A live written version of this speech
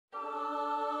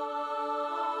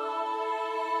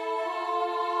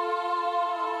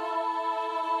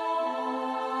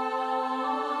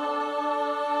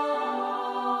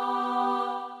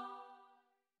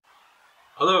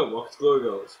Hello and welcome to Glory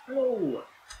Girls. Hello.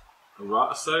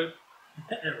 Erratasode.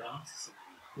 Erratasode.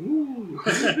 Ooh.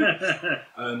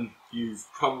 You've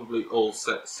probably all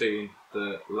seen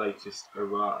the latest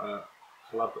Errata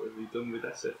collaboratively done with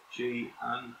SFG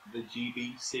and the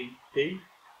GBCP.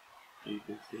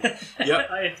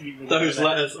 Yep, I have to keep those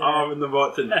letters are in the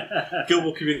right thing.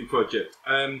 Gilmore Community Project.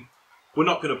 We're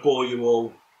not going to bore you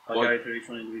all. I'll go through each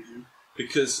one individually.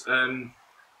 Because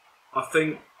I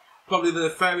think probably the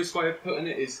fairest way of putting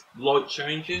it is light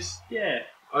changes. Yeah.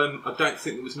 I don't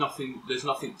think there's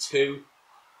nothing too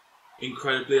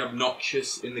incredibly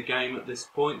obnoxious in the game at this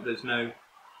point. There's no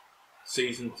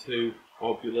Season 2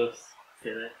 Obulus,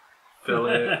 Fill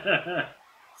it,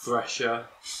 Thresher,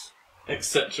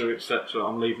 etc. etc.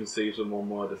 I'm leaving Season 1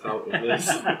 wide out of this.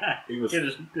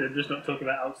 Just not talking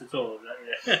about Alts at all, is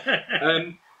that?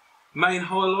 Yeah. Main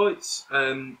highlights,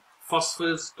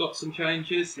 Phosphor's got some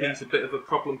changes. Yeah. He's a bit of a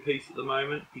problem piece at the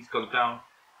moment. He's gone down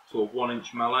to a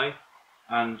 1-inch melee,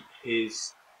 and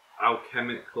his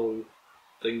alchemical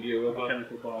thingy or other.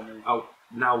 Chemical bomb.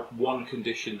 Now 1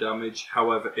 condition damage.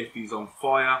 However, if he's on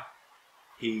fire,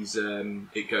 he's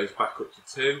it goes back up to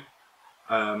 2.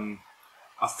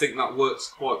 I think that works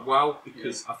quite well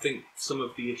because I think some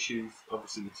of the issues,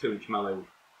 obviously the 2-inch melee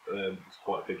is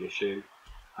quite a big issue,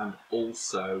 and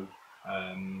also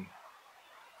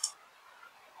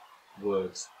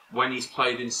when he's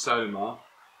played in Soma,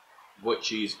 which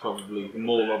he's probably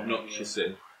more obnoxious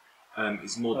in,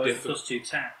 it's more difficult. It's +2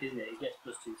 tack, isn't it? He gets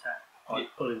 +2 tack by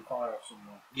pulling fire off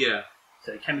someone. Yeah.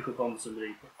 So chemical bomb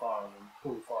somebody, put fire on them,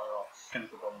 pull the fire off,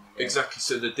 chemical bomb them. Exactly.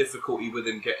 So the difficulty with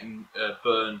him getting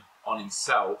burn on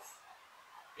himself,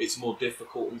 it's more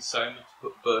difficult in Soma to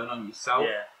put burn on yourself.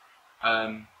 Yeah.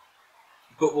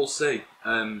 But we'll see.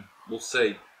 We'll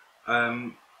see.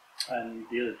 And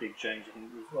the other big change, I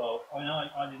think, was, well, I mean,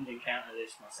 I didn't encounter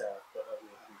this myself, but we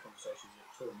were having conversations at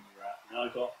the tournament we were at, and I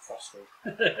got frostful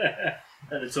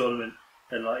at the tournament,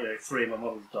 and 3 of my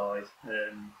models died.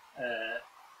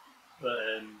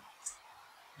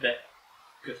 Vet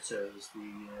Boar was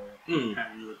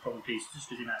apparently the problem piece, just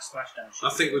because he had splash damage.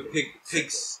 I think with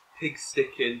pig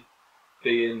sticking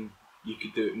being, you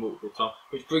could do it multiple times,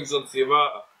 which brings on to the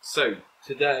Errata. So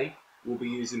today we'll be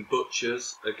using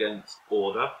Butchers against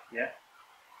Order. Yeah.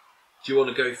 Do you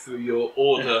want to go through your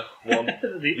Order one?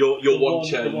 your one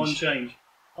change. The one change.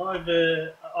 I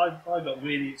got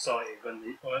really excited when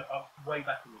way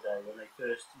back in the day when they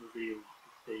first revealed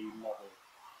the model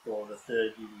for the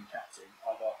 3rd Union Captain.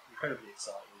 I got incredibly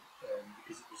excited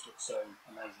because it just looked so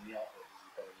amazing. The artwork was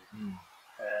incredible.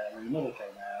 And the model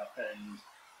came out and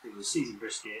it was Seasoned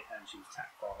Brisket and she was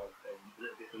tack 5 and a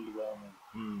little bit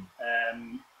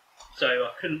underwhelming. So I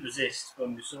couldn't resist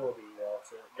when we saw the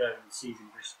Errata go in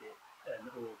Seasoned Brisket and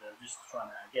Order just to try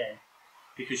that again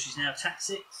because she's now tack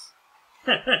 6.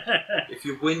 If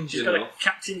you whinge she's enough, got a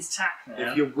captain's tack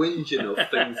now. If you whinge enough,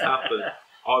 things happen.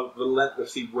 I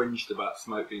relentlessly whinged about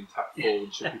Smoke being tack 4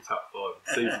 and should be tack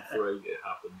 5. Season 3, it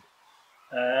happened.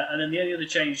 And then the only other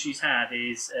change she's had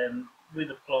is with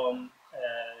a plum,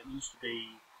 it used to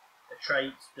be a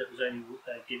trait that was only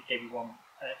gave you 1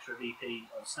 extra VP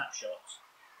on snapshots.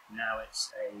 Now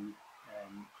it's a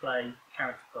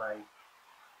character play,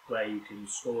 where you can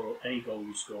score any goal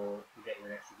you score, will get you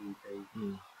an extra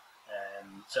VP.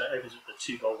 So it opens up the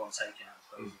 2 goal, 1 takeout, I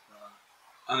suppose.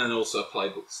 And then also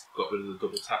Playbook's got rid of the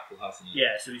double tackle, hasn't it?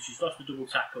 Yeah, so she's lost the double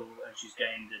tackle and she's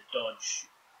gained a dodge,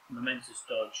 momentous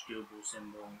dodge Guild Ball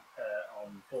symbol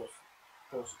on 4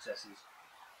 successes.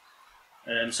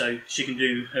 So she can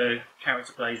do her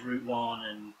character plays Route 1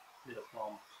 and with a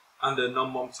plum. And a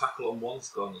non-mom tackle on 1's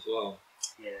gone as well.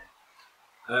 Yeah.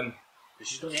 But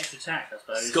she's got the extra tack, I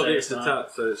suppose. She's got the extra tack,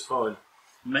 so it's fine.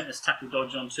 Momentous tackle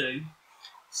dodge on 2.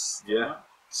 Yeah. Right.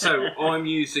 So I'm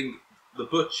using the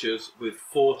Butchers with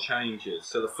 4 changes.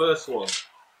 So the first one,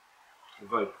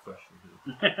 very professional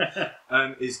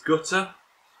here, is Gutter.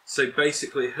 So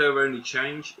basically her only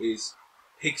change is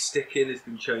Pig Sticking has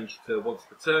been changed to once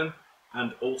per turn,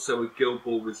 and also a Guild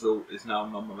Ball result is now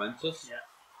non-momentous. Yeah.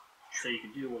 So you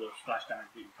can do all the splash damage,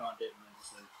 but you can't do it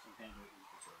momentously. So you can't do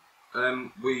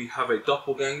it. We have a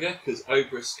doppelganger because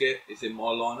Brisket is in my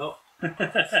lineup,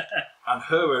 and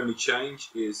her only change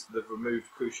is they've removed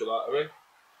Crucial Artery,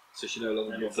 so she no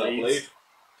longer gets that bleed.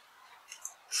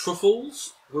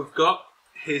 Truffles, we've got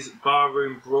his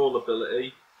Barroom Brawl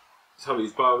ability. Sorry,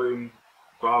 his Barroom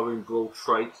Brawl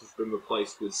trait has been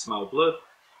replaced with Smell Blood.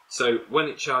 So when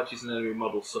it charges an enemy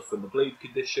model suffering the bleed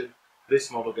condition, this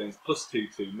model gains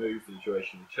 +2/2 move for the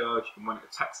duration of the charge, and when it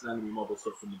attacks an enemy model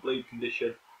suffering the bleed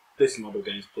condition, this model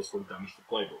gains +1 damage to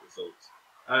playbook results.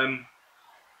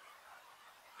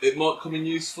 It might come in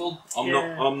useful. I'm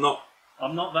not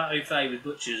I'm not that au fait with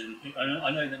butchers, and I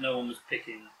know that no one was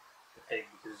picking the pig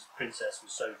because Princess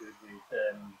was so good with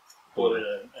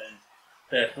Boiler, and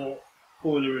therefore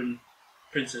Boiler and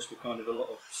Princess were kind of a lot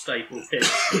of staple picks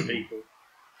for people.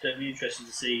 So it'd be interesting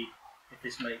to see if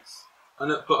this makes.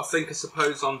 But I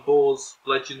suppose on Boar's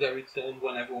legendary turn,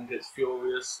 when everyone gets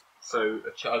furious, so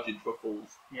a charging Truffles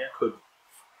could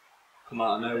come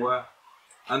out of nowhere.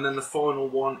 And then the final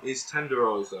one is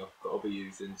Tenderizer that I'll be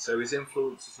using. So his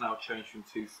influence has now changed from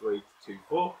 2-3 to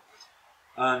 2-4.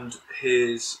 And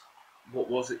his, what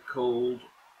was it called?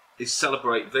 His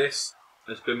Celebrate This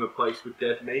has been replaced with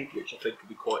Dead Meat, which I think could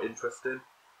be quite interesting.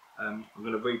 I'm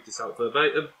going to read this out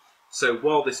verbatim. So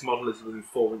while this model is within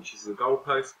 4 inches of the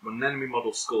goalpost, when an enemy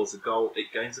model scores a goal,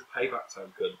 it gains a payback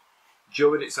token.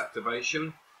 During its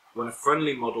activation, when a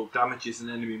friendly model damages an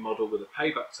enemy model with a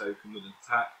payback token with an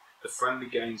attack, the friendly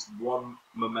gains 1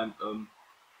 momentum,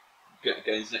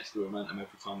 gains next to momentum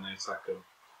every time they attack them.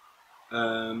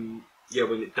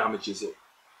 When it damages it.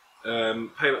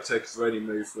 Payback tokens are only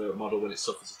moved for a model when it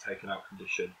suffers a taken out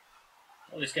condition.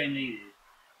 What this game needed.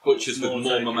 Butchers with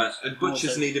more momentum. And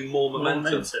Butchers needing more momentum.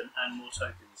 More momentum and more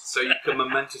tokens. So you can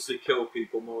momentously kill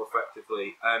people more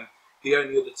effectively. The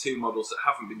only other 2 models that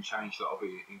haven't been changed that I'll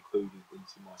be included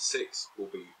into my 6 will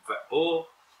be Vet Boar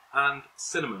and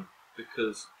Cinnamon,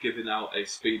 because giving out a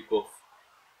speed buff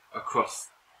across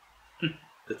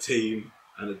the team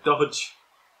and a dodge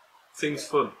seems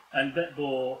fun. And Vet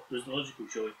Boar was the logical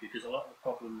choice because a lot of the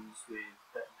problems with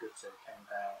Vet Gutta came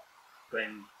about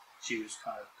when she was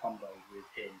kind of comboed with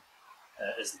him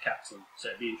as the captain. So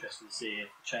it'd be interesting to see if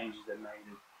the changes they made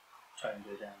have toned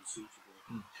her down suitably.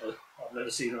 I've never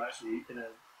seen her actually in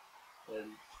a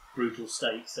brutal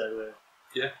state, so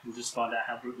we'll just find out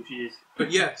how brutal she is.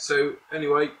 But yeah, so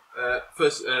anyway,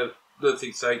 first, another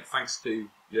thing to say, thanks to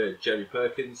Jerry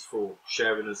Perkins for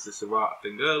sharing us this Errata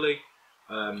thing early.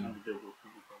 And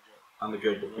the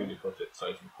Guildbook Community Project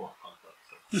saves me quite contract.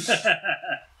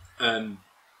 So.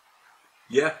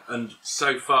 And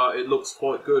so far it looks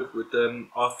quite good with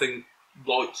I think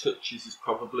light touches is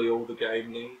probably all the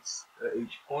game needs at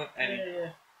each point.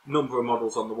 Any number of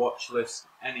models on the watch list,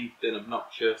 anything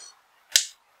obnoxious,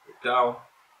 put down,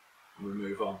 and we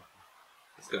move on.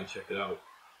 Let's go and check it out.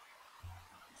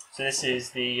 So this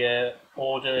is the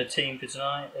order team for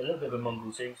tonight. A little bit of a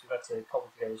mumble team, so we've had to cobble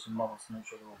together some models to make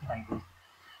sure they're all painted.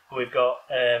 But we've got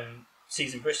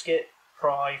Seasoned Brisket,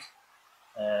 Pride,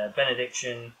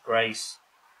 Benediction, Grace,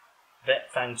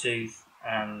 Vet Fangtooth,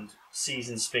 and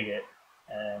Seasoned Spigot.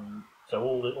 So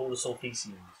all the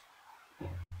Solthecians.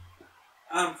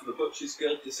 And for the Butchers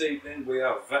Guild this evening, we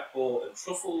have Vet Boar and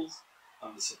Truffles,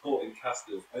 and the supporting cast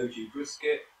of OG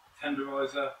Brisket,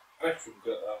 Tenderizer, Veteran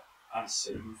Gutter, and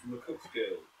Cinnamon from the Cooks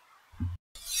Guild.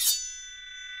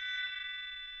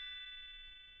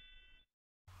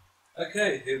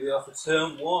 Okay, here we are for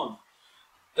turn 1.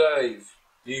 Dave,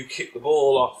 you kick the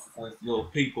ball off with your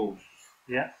people.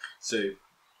 Yeah. So,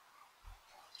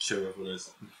 show everyone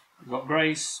is. We've got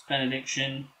Grace,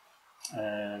 Benediction,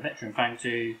 Veteran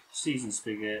Fangtooth, Seasoned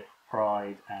Spigot,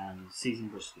 Pride, and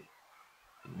Seasoned Brisket.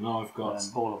 Now I've got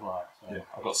Ball of Light. So. Yeah,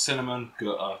 I've got Cinnamon,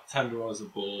 Gutter,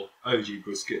 Tenderizer, Boar, OG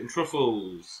Brisket, and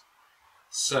Truffles.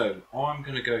 So I'm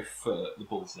going to go for the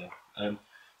balls there. I'm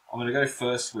going to go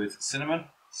first with Cinnamon.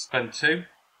 Spend 2.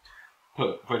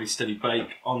 Put Ready Steady Bake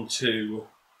onto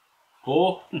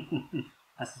Boar.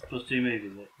 That's the +2 move,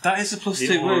 is it? That is the +2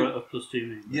 the aura move. of +2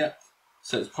 move. Yeah.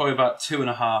 So it's probably about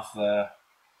 2.5 there.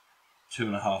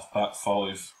 2.5 back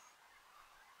 5.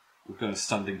 We're going to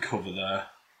stand in cover there.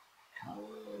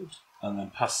 And then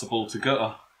pass the ball to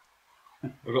Gutter.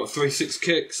 I've got 3-6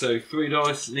 kick, so 3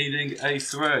 dice needing a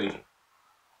 3.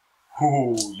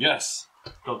 Ooh, yes!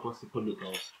 God bless the pundit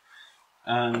dice.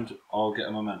 And I'll get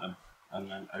a momentum. And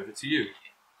then over to you.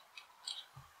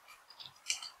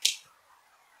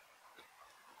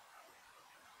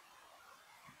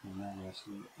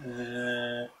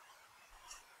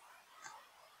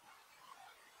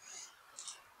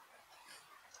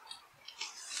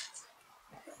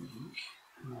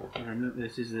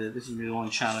 This is the one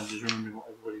challenge, is remembering what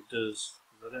everybody does.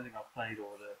 Because I don't think I've played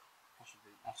order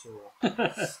possibly at all.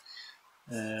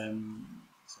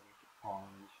 So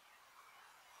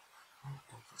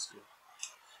that's good.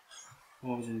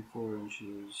 What was in 4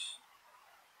 inches?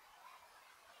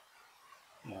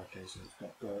 Yeah, okay, so it's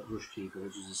got Rush Keeper,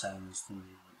 which is the same as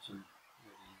Thingy. So,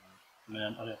 I mean, I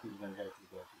don't think we're going to go for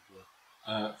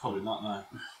the Berkeley. Probably not, no.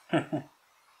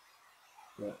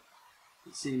 But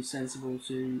it seems sensible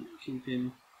to keep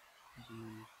him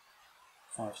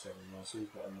 5-7, yeah, so he's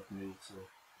got enough move to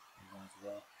move on to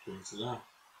that. Into that.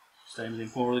 Stay within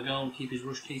 4 of the goal and keep his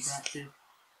Rush Keeper active.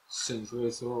 Seems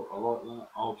reasonable. I like that.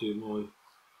 I'll do my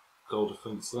goal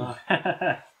defence there.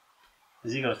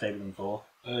 Has he got a stable in 4?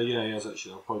 Yeah, he has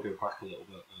actually. I'll probably go back a little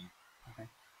bit then. Okay.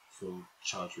 For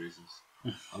charge reasons.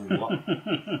 I mean, what?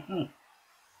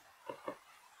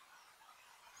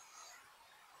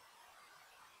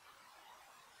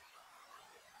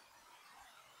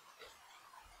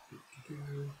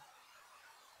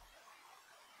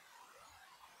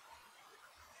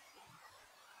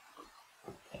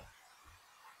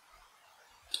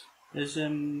 There's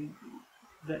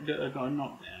Vet Boar got a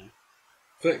knockdown.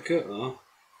 Vet Boar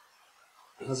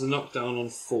has a knockdown on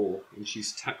 4, and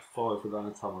she's tacked 5 with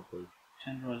anatomically.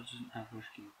 Tenderizer doesn't have wish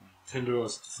keeping.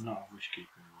 Tenderizer does not have wish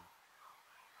keeping.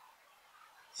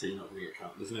 So you're not going to get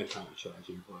count. There's no counter charge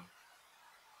in play.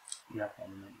 You have got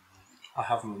momentum. I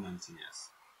have momentum, yes.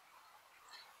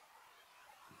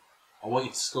 I want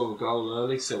you to score a goal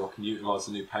early so I can utilise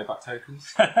the new payback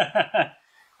tokens.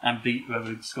 And beat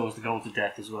whoever scores the goal to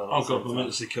death as well. Oh god,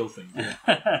 momentously kill thing. Yeah.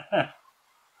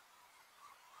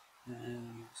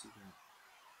 What's it got?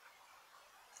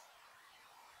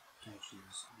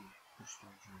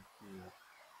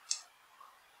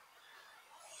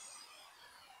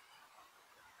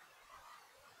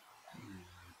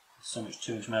 So much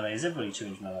 2-inch melee. Is everybody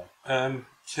 2-inch melee?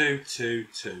 2, 2,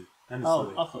 2. And Oh,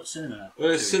 3. I thought Cinnamon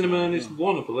had. Cinnamon is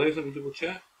 1, I believe. Let me double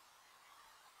check.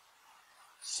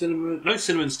 Cinnamon. No,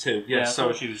 Cinnamon's 2. Yeah, I so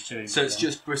thought she was 2. So it's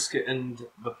just Brisket and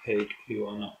the pig who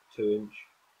are not 2-inch.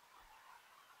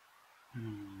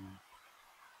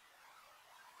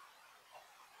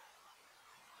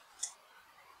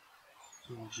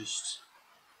 So I'll just.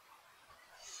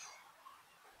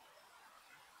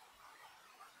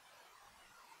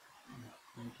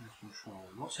 Control.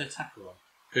 What's her tackle on?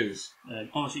 Whose?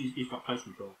 Obviously, he's got close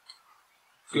control.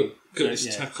 Good. Good.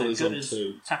 So, Tackle is on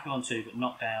 2. Tackle on 2, but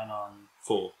knockdown on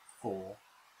 4. 4.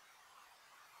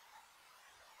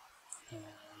 Who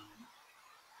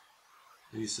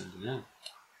are you sending in?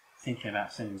 Thinking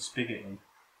about sending Spigot in.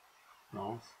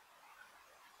 Nice.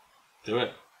 Do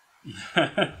it.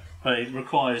 But it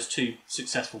requires 2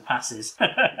 successful passes.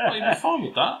 Oh, you'd be fine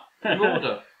with that. In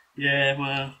order. Yeah,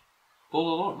 well. Ball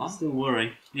a lot, man. Still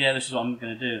worry. Yeah, this is what I'm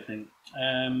going to do, I think.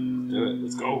 Do it.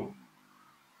 Let's go.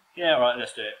 Yeah, right,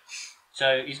 let's do it.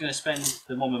 So he's going to spend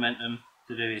the 1 momentum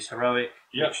to do his heroic,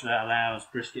 which that allows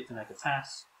Brisket to make a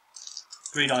pass.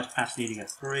 3 dice pass needing a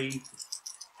 3.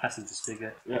 Passing to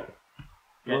Spigot. Yeah.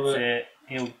 Gets it.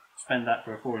 He'll spend that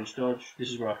for a 4-inch dodge. This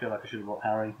is where I feel like I should have bought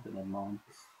Harry, but never mind.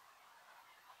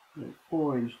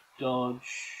 4-inch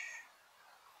dodge.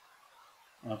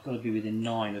 I've got to be within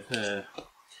 9 of her.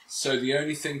 So the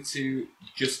only thing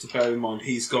just to bear in mind,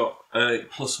 he's got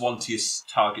 +1 to his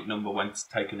target number when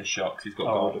taking a shot because he's got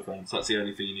goal defence. That's the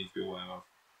only thing you need to be aware of.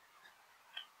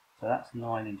 So that's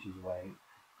 9 inches away.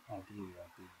 Ideally,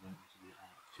 I'd be wanting to be at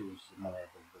 2 inches of melee as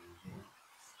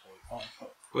well.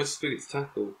 Where's Spigot's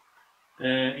tackle?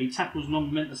 He tackles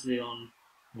non-momentously on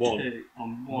 1.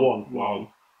 On 1. 1.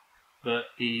 But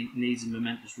he needs a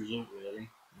momentous result, really.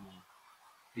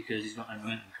 Because he's got no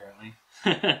momentum currently.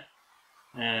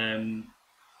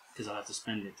 Because I have to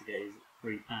spend it to get his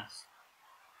free pass.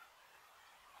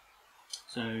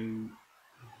 So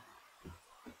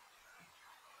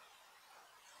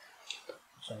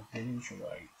an inch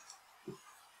away.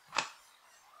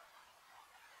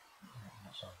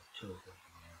 That's over 2 of them.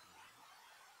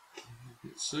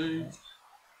 Let's see.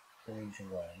 An inch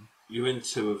away. You're in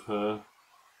 2 of her.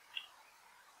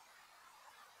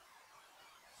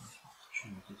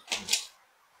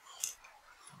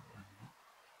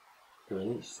 Go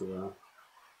an inch to her.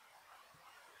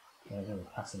 Yeah, they're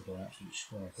passing to an absolute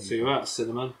square. So you're out of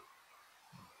Cinnamon.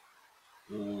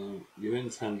 You're in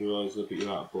Tenderizer, but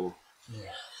you're out of Ball.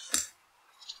 Yeah.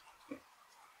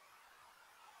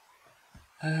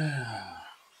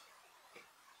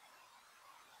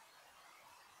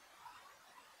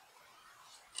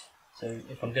 So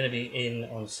if I'm going to be in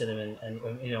on Cinnamon and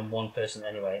I'm in on 1 person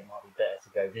anyway, it might be better to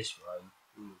go this way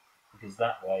because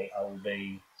that way I will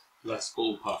be less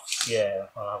ball pass. Yeah,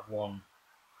 I'll have 1,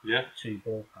 yeah, 2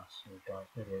 ball pass. It's an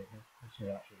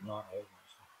absolute nightmare, isn't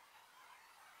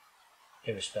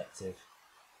it? Irrespective.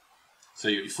 So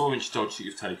your 4-inch dodge that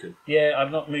you've taken. Yeah,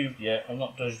 I've not moved yet. I've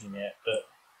not dodged him yet, but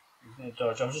he's going to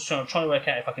dodge. I'm just trying to work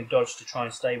out if I can dodge to try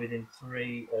and stay within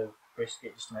 3 of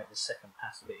Brisket, just to make the second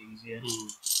pass a bit easier.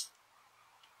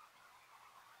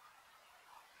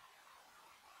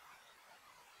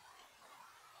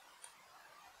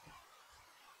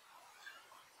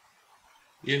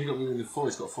 You haven't got within the 4.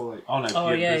 He's got 4. Oh no.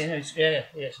 Oh yeah, it's a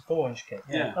 4-inch kick.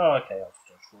 Yeah. Oh okay, I'll just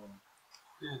dodge 4.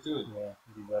 Yeah, do it. Yeah,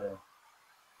 it'll be better.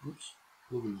 Oops.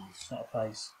 Lovely noise. It's not a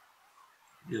place.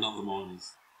 You're not the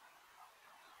miners.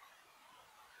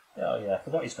 Oh yeah, I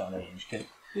forgot he's got an 8-inch kick.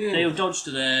 Yeah. So he'll dodge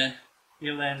to there.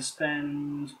 He'll then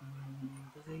spend.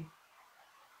 Does he?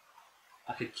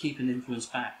 I could keep an influence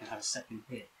back and have a second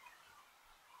hit.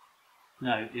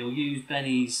 No, he'll use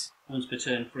Benny's once per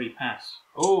turn free pass.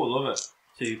 Oh, love it.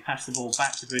 To pass the ball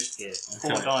back to Brisket.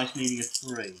 Okay. 4 dice needing a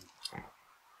 3.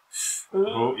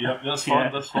 Oh, yeah, that's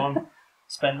fine, that's fine.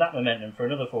 Spend that momentum for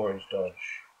another 4-inch dodge.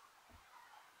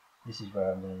 This is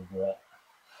where I'm going to regret.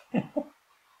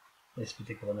 This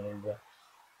particular manoeuvre.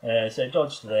 So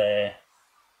dodge to there.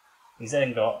 He's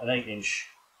then got an 8-inch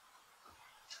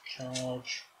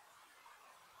charge.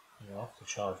 He'll have to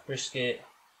charge Brisket.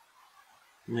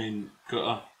 I mean,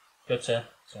 gutter.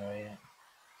 Sorry, yeah.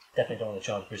 Definitely don't want to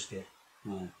charge Brisket.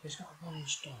 No. He's got a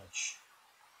 1-inch dodge.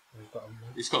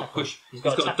 He's got a push. He's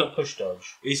got a tackle push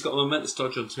dodge. He's got a momentous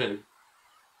dodge on 2.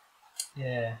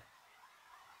 Yeah.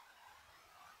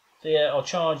 So yeah, I'll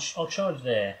charge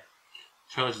there.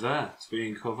 Charge there. To be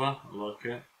in cover. I like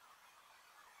it.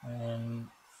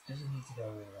 Does it need to go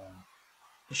around?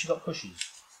 Has she got pushes?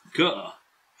 Gutter.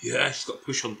 Yeah, she's got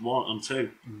push on 1 on 2.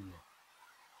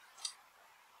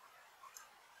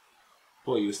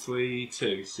 What, he was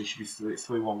 3-2, so she should be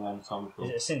 3-1 around the time before.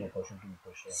 Is it a single push or double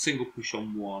push? Yeah. Single push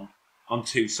on 1. On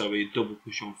 2, sorry, double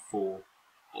push on 4.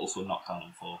 Also a knockdown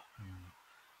on 4.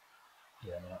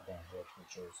 Yeah, knockdown for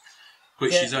choice.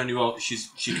 But she's only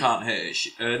she can't hit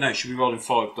it. No, she'll be rolling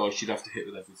 5 dice. She'd have to hit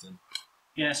with everything.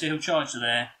 Yeah, so he'll charge to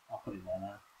there. I'll put him there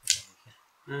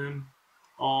now.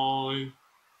 I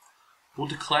will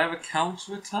declare a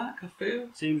counter attack. I feel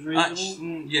seems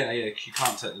reasonable. Yeah, you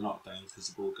can't take the knockdown because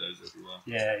the ball goes everywhere.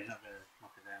 Yeah, he's not going to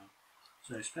knock it down.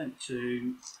 So spent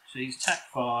 2. So he's attacked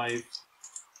 5.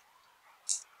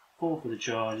 4 for the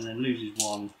charge, and then loses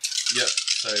 1. Yep.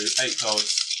 So 8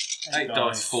 dice. 8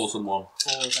 dice, 4s and 1.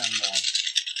 4s and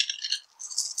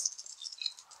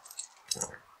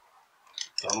 1.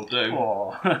 That'll do.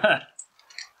 4.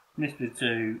 Missed with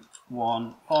 2.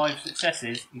 1. 5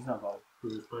 successes. He's not got.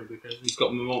 He's got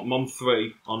them on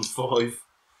 3 on 5.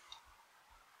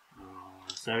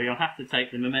 So you'll have to take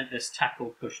the momentous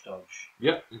tackle push dodge.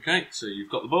 Yep. Okay. So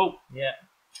you've got the ball. Yeah.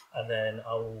 And then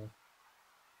I'll.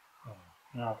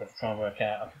 Now I've got to try and work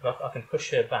out. I can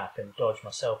push her back and dodge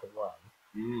myself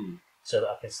away, so that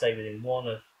I can stay within 1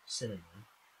 of Cinnamon.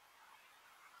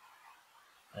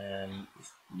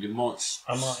 You might.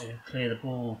 I might even clear the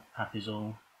ball path is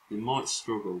all. You might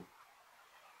struggle.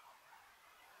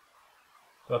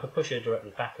 So I could push her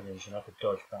directly back an inch and I could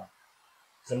dodge back.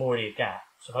 Because I'm already a gap,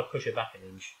 so if I push her back an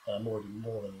inch, I'm already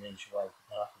more than an inch away,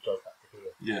 and I can dodge back to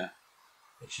here. Yeah.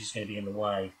 Which is going to be in the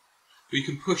way. But you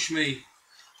can push me.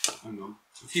 Hang on.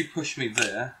 If you push me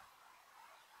there,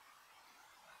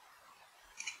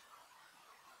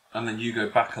 and then you go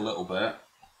back a little bit.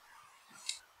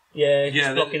 Yeah,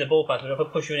 just blocking the ball path. But if I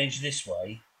push you an inch this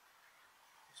way,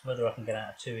 it's whether I can get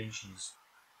out of 2 inches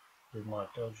with my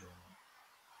dodge or not.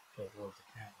 To avoid the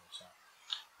counter attack.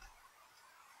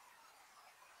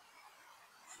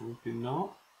 Probably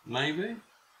not. Maybe.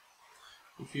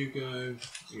 If you go,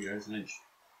 here goes an inch.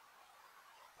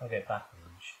 I'll get back an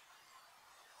inch.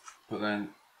 But then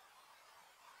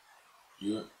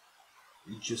you're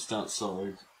just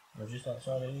outside. We're just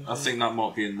outside of you. I think that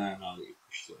might be in there now that you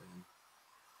pushed it in.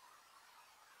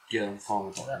 Yeah, I'm fine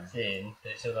with that. That's in,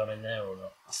 but it's whether I'm in there or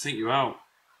not. I think you're out.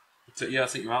 Yeah, I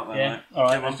think you're out there, yeah. mate.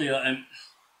 Alright, let's do that then.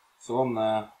 So I'm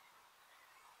there.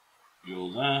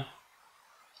 You're there.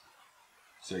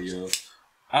 So you're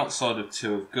outside of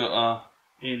 2 of gutter.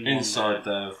 Inside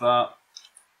there of that.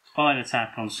 Fine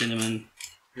attack on Cinnamon.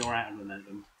 You're out of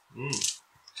momentum.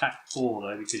 Attack 4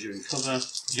 though because you're in cover.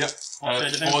 Yep. 5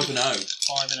 and 0. 5 and 0.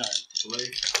 I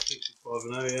believe. I think she's 5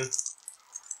 and 0,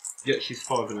 yeah. Yeah, she's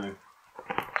 5 and 0.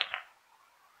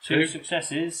 2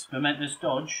 successes, momentous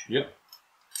dodge. Yep.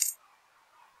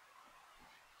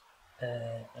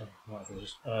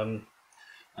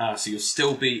 So you'll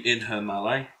still be in her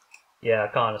melee. Yeah, I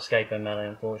can't escape her melee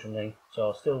unfortunately. So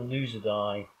I'll still lose a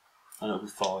die. And it'll be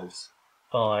 5s.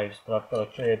 5s, but I've got a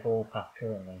clear ball path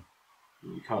currently.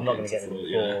 I'm not going to get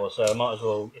rid of 4, so I might as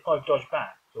well. If I dodge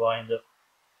back, do I end up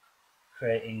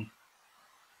creating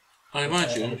I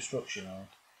imagine an obstruction? Or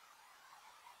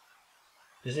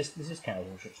does this count as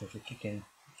an obstruction if you're kicking?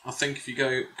 I think if you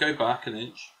go back an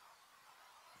inch,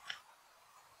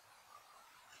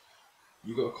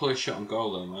 you've got a clear shot on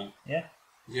goal there, mate. Yeah?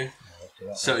 Yeah. Let's do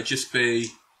that So it'd just be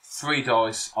 3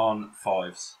 dice on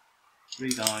 5s. 3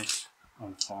 dice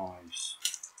on 5s.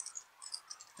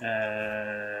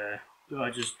 Do I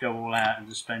just go all out and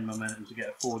just spend momentum to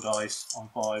get 4 dice on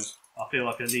 5s? I feel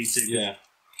like I need to. Yeah.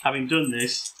 Having done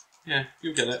this. Yeah,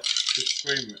 you'll get it. Just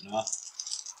scream it now.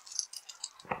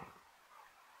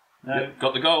 No. Yep,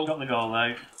 got the goal. Got the goal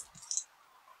though.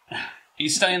 You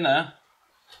staying there?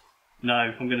 No,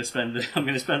 I'm going to spend. I'm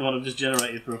going to spend what I've just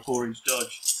generated for a 4-inch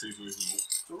dodge. Seems reasonable.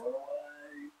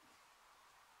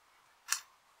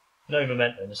 No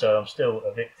momentum, so I'm still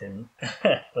a victim.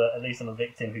 But at least I'm a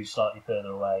victim who's slightly further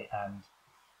away. And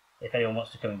if anyone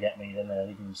wants to come and get me, then they're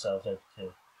leaving themselves open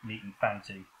to meet me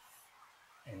Fantu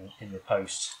in the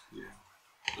post. Yeah.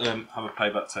 Have a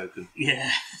payback token.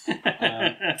 Yeah.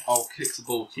 I'll kick the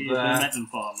ball to She's there. the momentum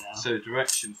farm now. So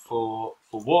direction for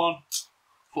 1.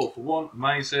 4 for 1.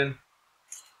 Amazing.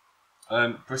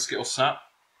 Brisket or sap?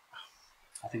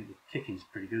 I think the kicking's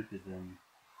pretty good with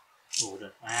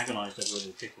order. I agonised over whether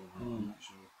to kick or not. I'm not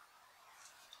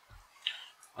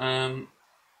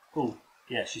sure. Oh,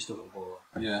 yeah, she's still got the ball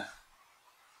on. Yeah.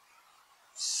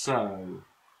 So.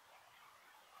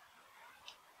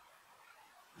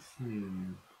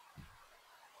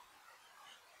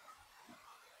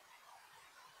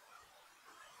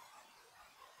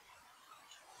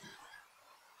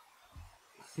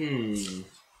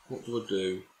 What do I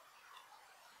do?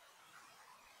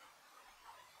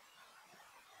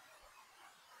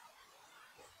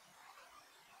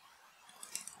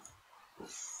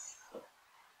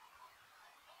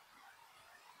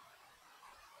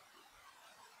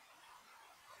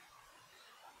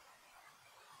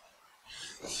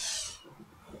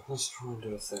 Let's try and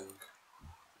do a thing.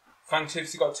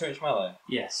 Fangtooth's got a 2-inch melee?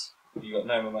 Yes. You got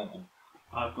no momentum?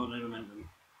 I've got no momentum.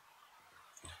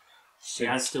 She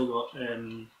has still got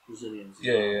resilience.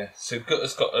 Yeah. So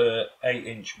Gutter's got a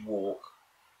 8-inch walk.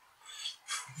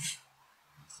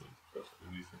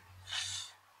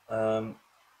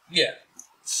 Yeah.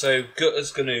 So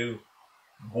Gutter's going to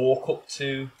walk up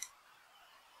to.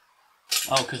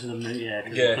 Oh, because of the move, yeah.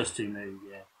 Because of the +2 move,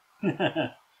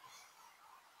 yeah.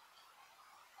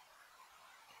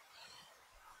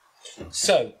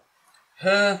 So,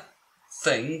 her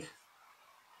thing.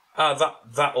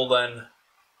 That'll then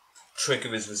trigger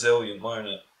his resilient, won't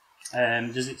it?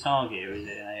 Does it target or is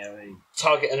it an AoE?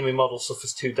 Target enemy model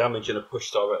suffers 2 damage and a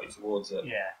push directly towards it.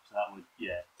 Yeah, so that would,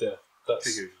 Yeah, trigger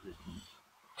resistance.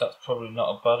 that's probably not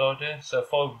a bad idea. So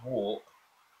if I walk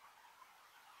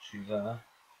to there.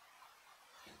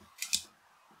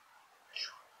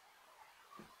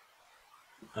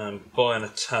 And buy an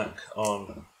attack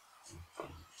on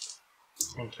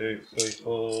 1, 2, 3,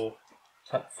 4,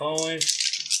 attack 5,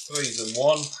 3s and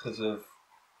 1 because of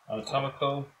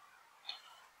anatomical.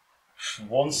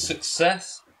 1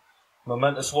 success,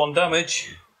 momentous 1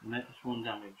 damage, Momentous 1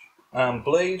 damage. and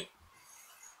bleed.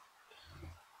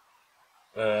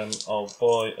 I'll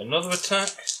buy another attack.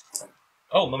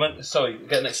 Oh, momentous, sorry,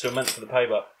 get an extra momentum for the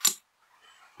payback.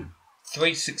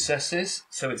 3 successes,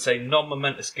 so it's a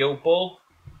non-momentous guild ball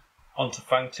onto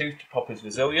Fangtooth to pop his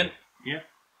resilient. Yeah.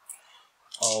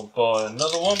 I'll buy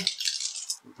another one.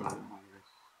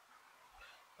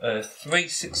 3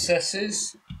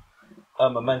 successes, a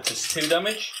momentous 2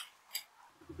 damage.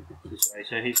 Sorry,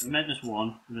 so he's momentous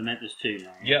 1, momentous 2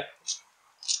 now. Yeah.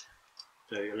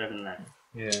 So 11 left.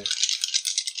 Yeah.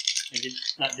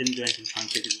 That didn't do anything to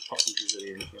Fantu because it popped his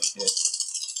resilience. Yeah.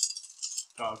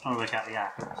 So I was trying to work out the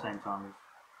app at the same time.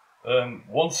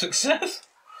 1 success.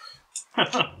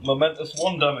 Momentous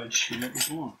 1 damage. Momentous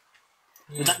 1.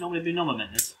 Would that normally be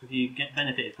non-momentous if you get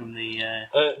benefited from the...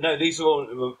 No, these are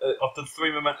all... I've done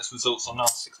 3 momentous results, I'm now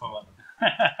 6 momentum.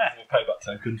 Payback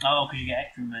token. Oh, because you get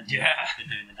extra momentum Yeah. for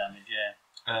doing the damage,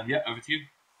 yeah. Yeah, over to you.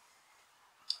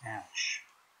 Ouch.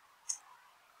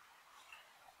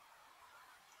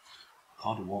 I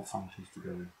kind of want Fangtooth to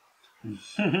go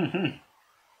in.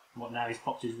 What, now he's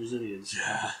popped his resilience?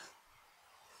 Yeah.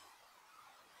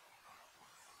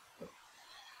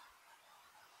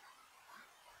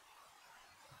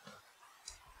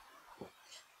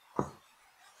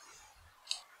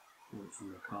 From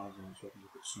the cards on, so I can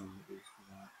look at some of these for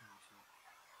that.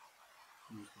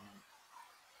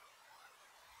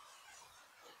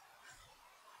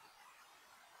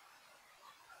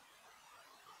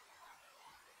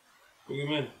 Bring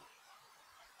him in.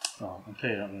 Oh, I'm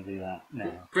clearly not going to do that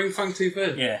now. Bring Fangtooth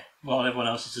in. Yeah, while everyone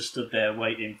else is just stood there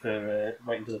waiting for the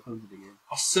fun to begin.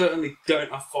 I certainly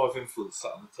don't have 5 influence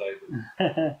sat on the table.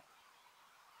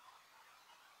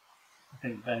 I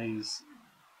think Benny's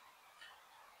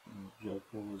job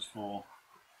was for.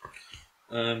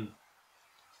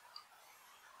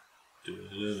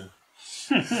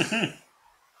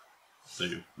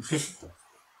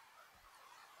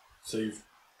 So you've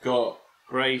got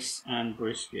Grace and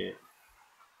Brisket.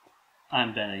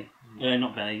 And Benny.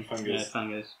 Not Benny. Fungus.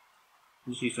 Fungus.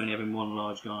 I'm just used to only having one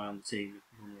large guy on the team.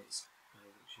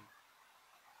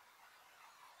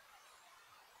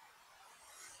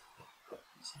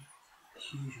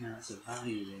 huge amounts of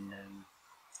value in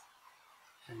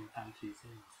sending back two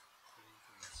things.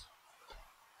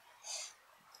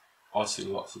 I see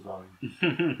lots of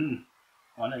value.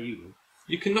 I know you will.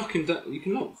 You can knock him down. You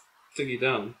can knock Thingy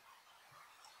down.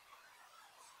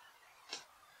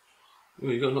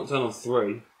 Well, you got to knock down on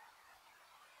 3.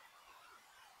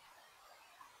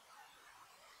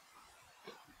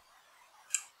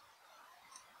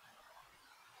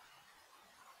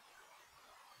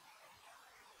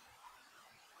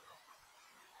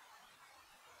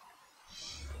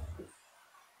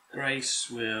 Grace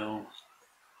will.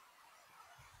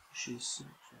 She's such a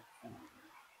fan.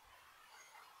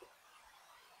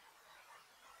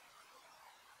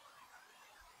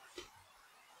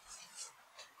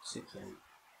 6, 8.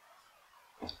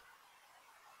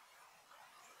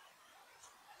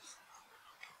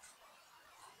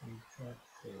 And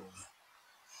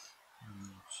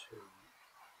 2.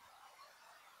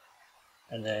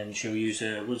 And then she'll use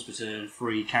her once per turn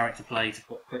free character play to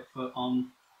put quick foot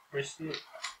on Brisket.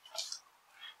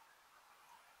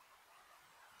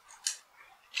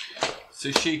 So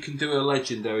she can do a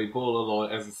legendary ball of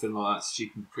light, everything like that. So she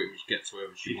can pretty much get to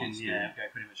wherever she wants to. Yeah, go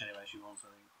pretty much anywhere she wants. I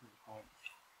think.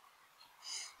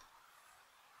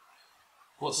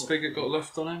 What's Spigot got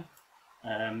left on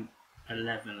him?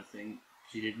 11, I think.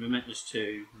 She did Momentous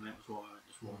 2, Momentous 1,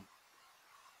 Momentous 1.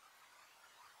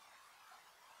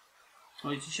 Oh,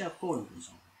 did she have 4 influence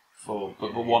on? 4,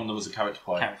 but one there was a character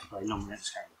play. Character play, non-Momentous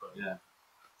character play.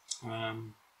 Yeah.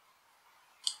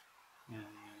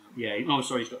 Yeah. Oh,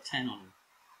 sorry, he's got 10 on him.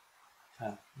 10.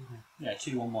 Okay. Yeah,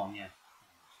 2 on 1. Yeah.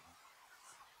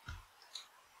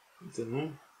 I don't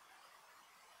know.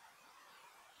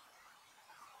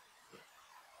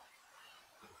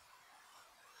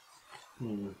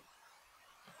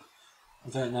 I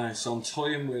don't know. So I'm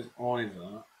toying with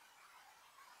either.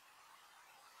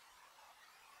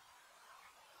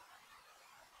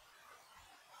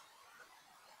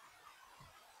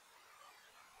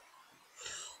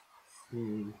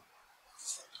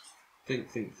 Think.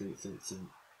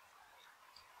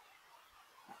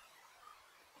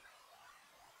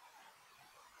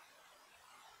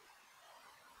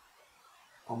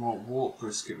 I might walk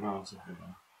Brisket round to her.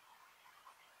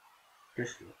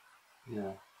 Brisket?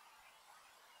 Yeah.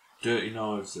 Dirty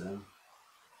Knives then.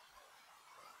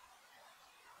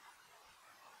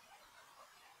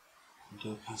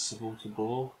 Do a passable to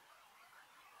Boar.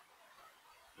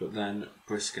 But then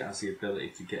Brisket has the ability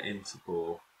to get into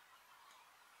Boar.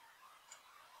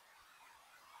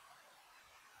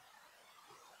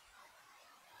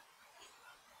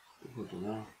 I don't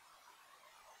know.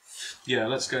 Yeah,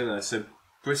 let's go there. So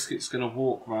Brisket's going to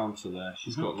walk round to there.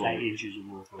 She's got like 8 inches of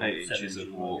walk. 8 inches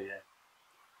of walk. Yeah.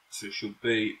 So she'll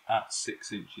be at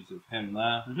 6 inches of him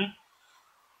there.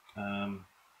 And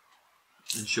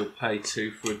she'll pay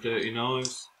 2 for a Dirty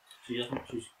Knives. She's going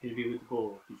to be with the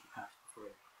ball. She's passed for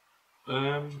it.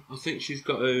 I think she's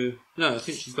got to. No, I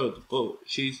think she's got to. Well,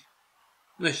 she's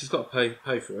got to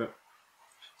pay for it.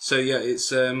 So yeah,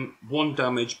 it's 1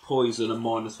 damage, poison, and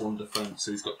 -1 defense.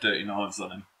 So he's got Dirty Knives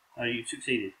on him. Oh, you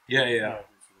succeeded. Yeah.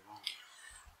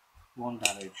 1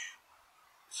 damage.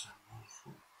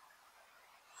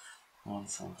 1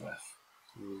 from breath.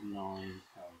 9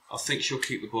 health. I think she'll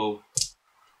keep the ball.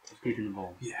 She's keeping the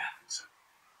ball. Yeah, I think so.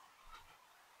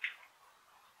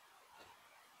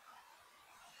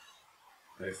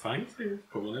 No thank you.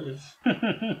 Come on in.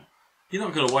 You're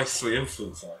not going to waste 3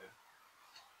 influence, are you?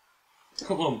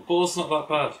 Come on, ball's not that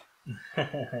bad.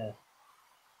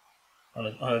 on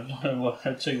a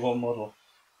 2-1 model.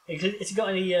 Has he got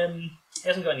any? He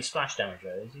hasn't got any splash damage,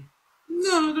 though, has he?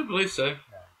 No, I don't believe so.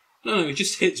 No, it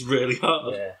just hits really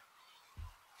hard. Yeah.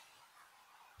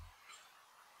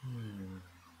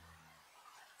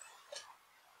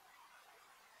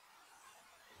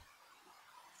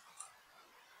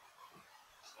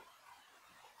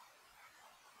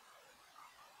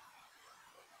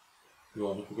 You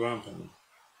want to look at ground pound?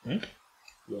 You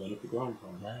want to look at ground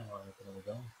pound? No, I want to look at another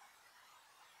goal.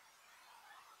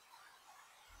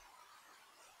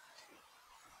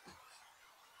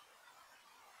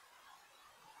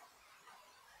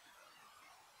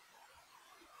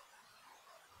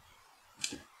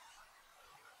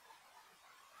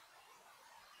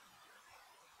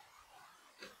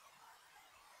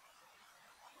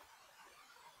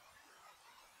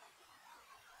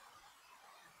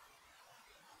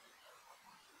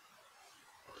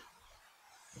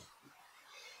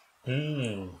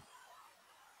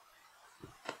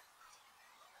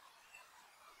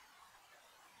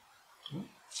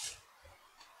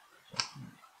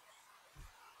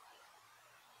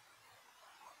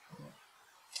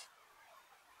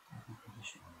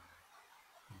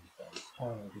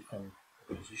 finally defend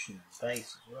the position in the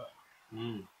base as well.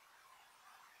 Mm.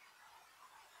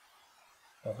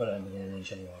 I've got it within an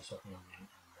inch anyway, so I can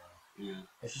Yeah.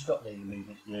 but she's got the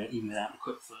movement to do it, even without the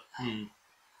quick foot. Mm.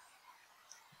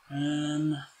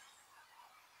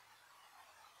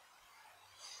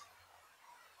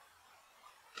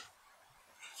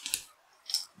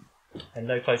 And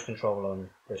no close control on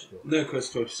Brisket. No close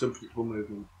control, just unpredictable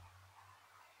movement.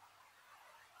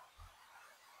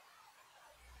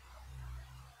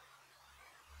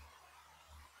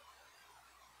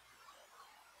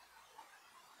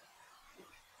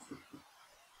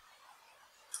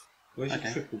 Where's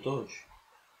your triple dodge?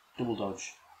 Double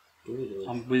dodge. Double dodge.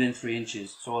 I'm within 3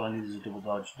 inches, so all I need is a double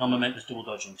dodge. Non-momentous double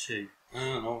dodge on 2.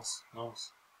 Nice,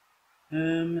 nice.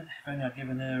 If only I'd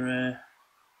given her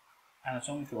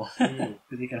anatomical,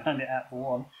 because you can hand it out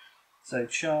for 1. So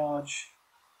charge.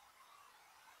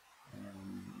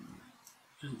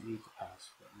 Doesn't need to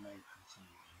pass, but may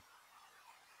continue.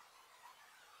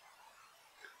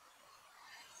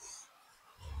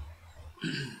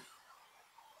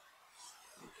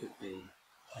 It could be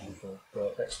painful,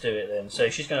 but let's do it then. So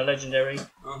she's going to legendary.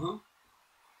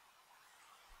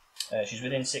 She's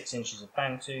within 6 inches of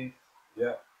Fangtooth.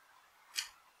 Yeah.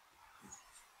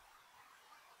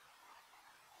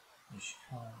 She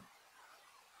can't.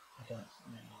 I don't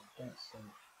think.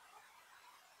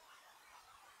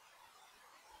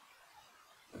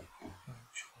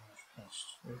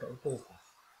 We've got a ball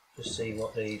path. Just see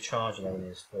what the charge lane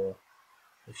is for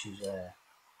if she's there.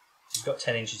 She's got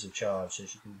 10 inches of charge, so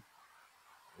she can.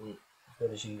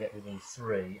 Whether she can get within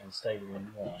 3 and stay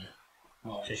within 1.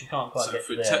 Right. So she can't quite get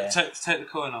there. Take the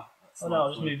coin off. Oh no,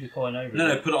 I'll just move the coin over.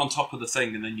 No, put it on top of the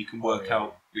thing, and then you can work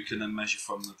out. We can then measure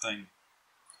from the thing.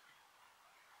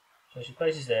 So she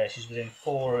places there. She's within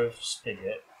 4 of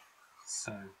Spigot.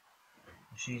 So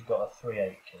she's got a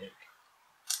 3/8 kick.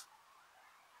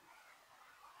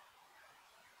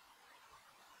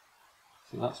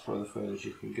 So that's probably the furthest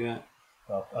you can get.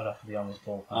 Well, I'd have to be on this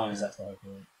ball path because that's the whole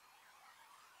point.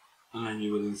 And then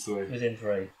you're within 3. Within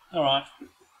 3. All right.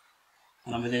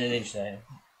 And I'm within an inch there.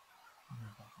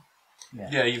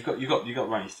 Yeah, you've got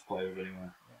range to play with anyway.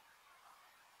 Yeah.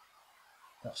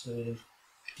 That's the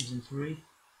within 3.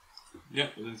 Yeah,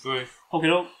 within 3. Okay,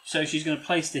 look. So she's going to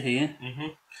place to here.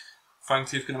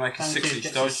 Fangtooth going to make a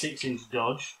 6-inch dodge. 6-inch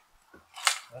dodge.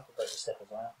 I have to break the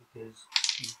steppers out because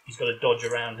he's got to dodge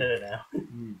around her now.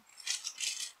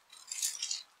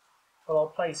 Well, I'll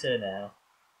place her now.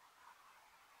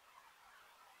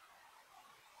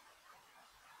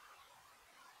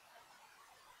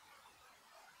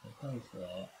 Place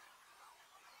there.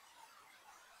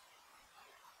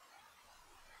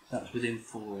 That's within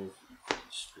 4 of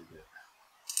Spigot.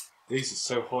 These are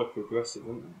so hyper aggressive,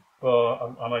 aren't they?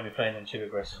 Well, I might be playing them too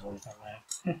aggressively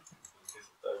now.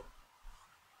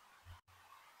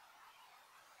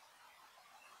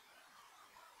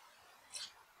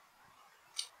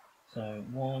 So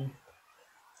 1,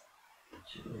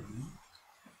 2, 3.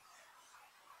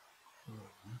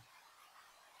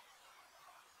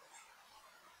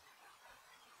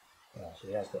 Oh, so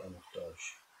he has got enough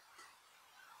dodge.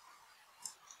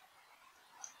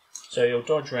 So you'll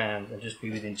dodge round and just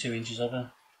be within 2 inches of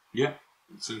her. Yeah,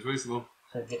 seems reasonable.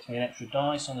 So it gets me an extra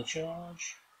dice on the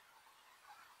charge.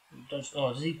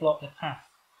 Does he block the path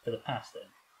for the pass then?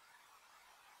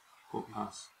 What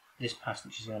pass? This pass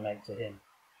that she's going to make to him.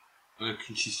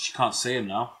 She can't see him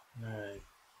now. No.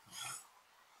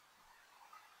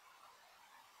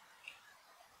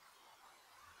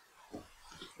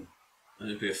 And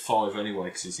it'd be a 5 anyway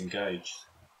because he's engaged.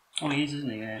 Oh, he is,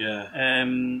 isn't he? Yeah.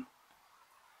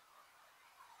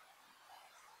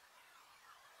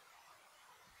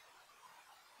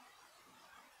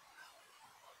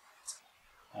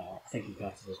 I think he's going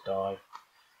to have to just dive.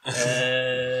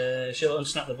 She'll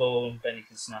unsnap the ball and Benny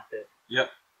can snap it.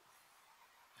 Yep.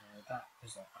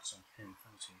 That's on him,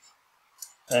 Fangtooth.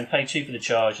 And pay 2 for the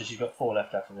charge, and she's got 4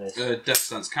 left after this. Death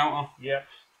Stance counter. Yep.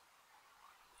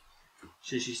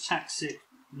 So she's tax 6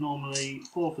 normally,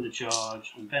 4 for the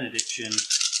charge, and benediction.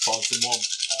 5 and 1. 5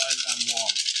 and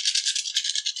 1.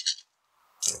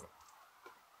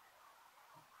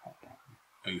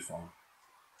 Oh, you're fine.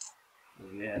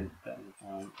 Yeah, better than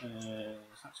fine.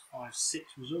 That's 5,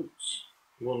 6 results.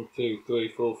 1, 2, 3,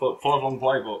 4, 5. 5 on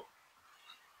playbook.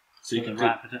 So you can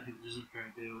wrap. I don't think it doesn't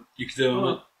very deal. You can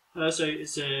do them. So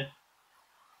it's a.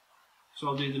 So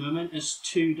I'll do the momentous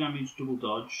 2 damage double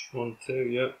dodge. 1, 2,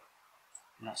 yep.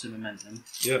 And that's a momentum.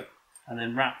 Yep. And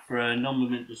then wrap for a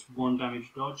non-momentous 1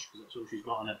 damage dodge, because that's all she's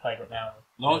got on her playbook now.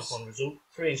 Nice. 1 result.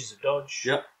 3 inches of dodge.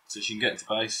 Yep. So she can get into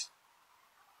base.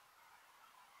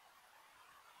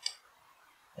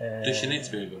 Does she need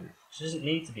to be moving? She doesn't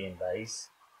need to be in base.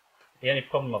 The only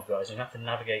problem I've got is I have to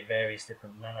navigate various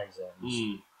different melee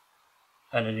zones.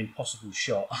 And an impossible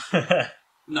shot.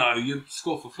 No, you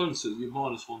score for fun, so you're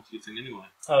 -1 to your thing anyway.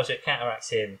 Oh, so it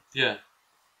counteracts him. Yeah.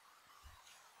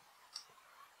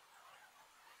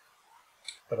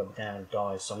 But I'm down and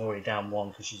dies, so I'm already down 1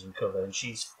 because she's in cover, and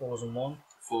she's 4s and 1.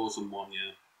 4s and 1,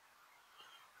 yeah.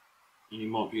 And you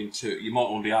might be in 2. You might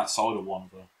want to be outside of 1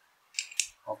 though.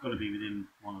 I've got to be within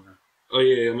 1 of them. Oh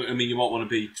yeah, I mean you might want to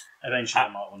be. Eventually, I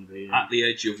might want to be at the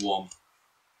edge of 1.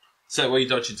 So where are you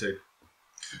dodging to?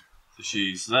 So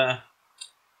she's there.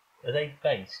 Are they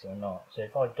based or not? So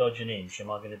if I dodge an inch,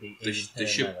 am I going to be in They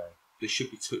should. melee? They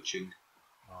should be touching.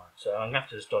 Right, so I'm going to have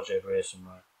to just dodge over here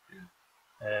somewhere.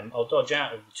 Yeah. I'll dodge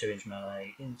out of the 2-inch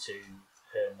melee into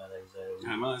her melee zone.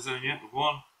 Her melee zone, yeah, with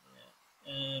 1.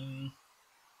 Yeah.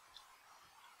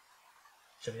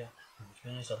 So yeah, to be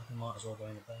honest, I think I might as well go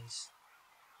in the base.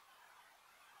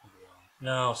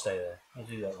 No, I'll stay there. I'll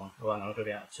do that one. Right, I'm going to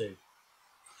be out of 2.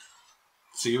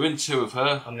 So you're in 2 of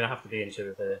her. I'm going to have to be in 2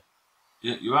 of her.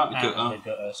 Yeah, you're out the gutter.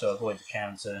 Gutter, so avoid the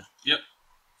counter. Yep.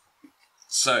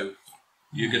 So,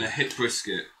 you're going to hit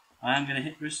Brisket. I am going to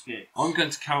hit Brisket. I'm going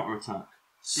to counter attack.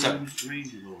 Seems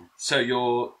reasonable. So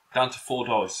you're down to 4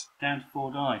 dice. Down to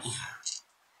 4 dice.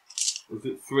 Is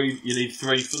it 3? You need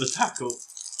 3 for the tackle.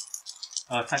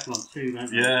 Oh, I tackle on 2,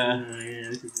 don't you? Yeah. Yeah,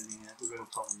 this is a real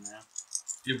problem now.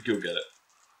 You'll get it.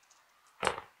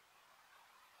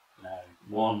 No,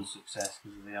 1 success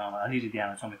because of the armour. I needed the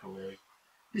anatomical really.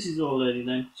 This is all early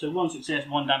though. So 1 success,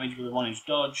 1 damage with a 1-inch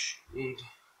dodge.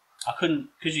 I couldn't,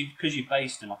 because you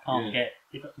based them, I can't get,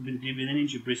 if I'm within an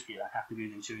inch of Brisket, I have to be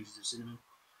within 2 inches of Cinnamon.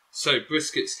 So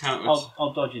Brisket's counter.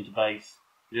 I'll dodge into base.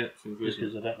 Yeah, just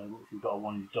because I don't know if you've got a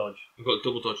 1-inch dodge. I've got a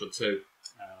double dodge on 2.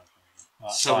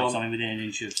 Right, so I'm within an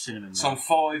inch of Cinnamon. So I'm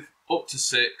 5 up to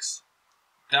 6,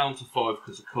 down to 5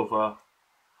 because of cover.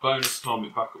 Bonus time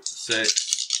it back up to 6.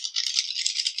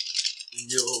 And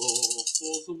you're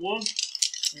 4s and 1.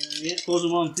 Yeah, 4s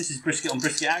and 1. This is Brisket on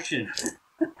Brisket action.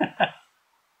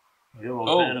 You're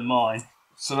all better than mine.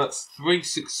 So that's 3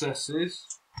 successes.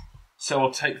 So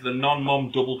I'll take the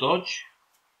non-mom double dodge.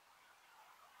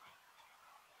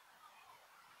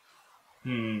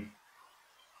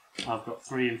 I've got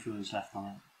 3 influence left on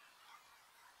it.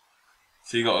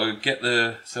 So you got to get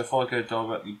the. So if I go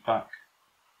directly back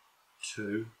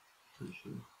to,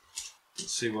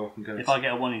 let's see where I can go. If I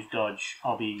get a 1-inch dodge,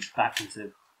 I'll be back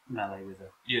into melee with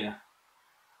her. Yeah.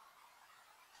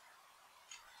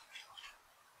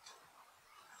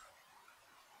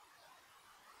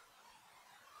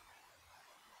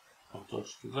 I'll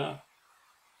dodge to that.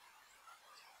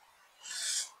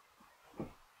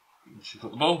 She's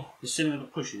got the ball. Does Cinnamon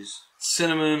got pushes?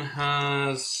 Cinnamon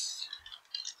has.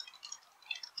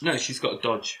 No, she's got a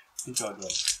dodge. Good dodge,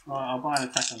 right. Right, I'll buy an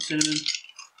attack on Cinnamon.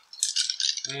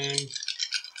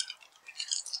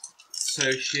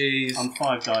 So she's. I'm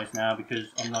 5 dice now because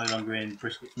I'm no longer in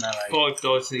Brisket's melee. 5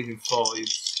 dice needing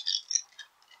 5s.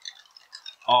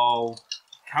 I'll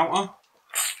counter.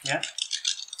 Yeah.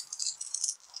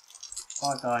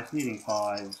 5 dice needing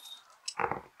 5s.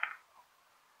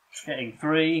 Getting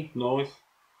 3. Nice.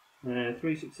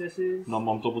 3 successes.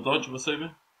 Non-mom double dodge, I'm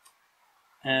assuming.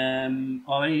 I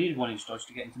only need 1-inch dodge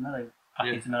to get into melee.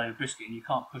 Into melee with Brisket, and you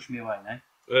can't push me away, no?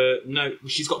 No,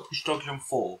 she's got push dodge on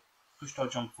 4. Push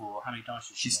dodge on 4. How many dice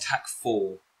is she? She's tack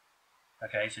 4.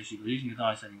 Okay, so she's losing the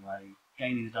dice anyway,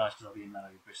 gaining the dice because I'll be in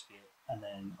melee with Brisket, and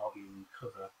then I'll be in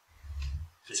cover.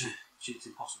 So it's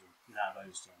impossible without a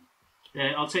bonus turn.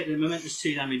 I'll take the momentous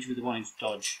 2 damage with the 1-inch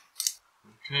dodge.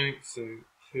 Okay, so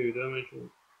 2 damage.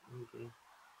 Okay.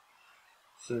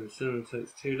 So Cinnamon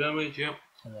takes 2 damage, yep.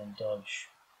 And then dodge,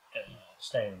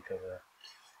 stay in cover.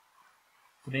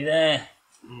 To be there.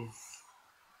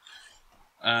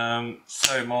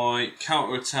 So my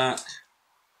counter attack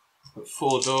at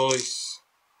 4 dice.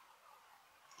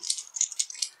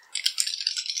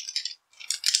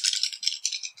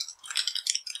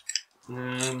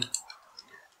 Um,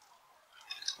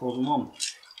 4s and 1.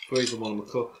 3s and 1 on the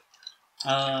cook. Oh,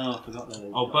 I forgot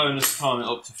that. I'll bonus time it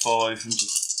up to 5 and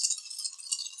just.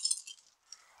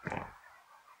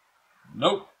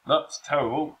 Nope, that's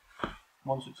terrible.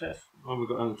 1 success. Oh, we've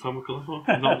got anatomical as well.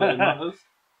 Not that it matters.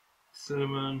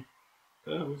 Cinnamon.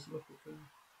 Where's the left?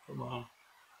 Come on.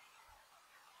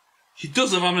 She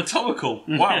does have anatomical.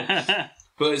 Wow.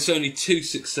 But it's only 2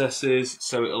 successes,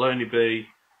 so it'll only be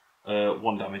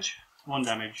 1 damage. 1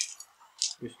 damage.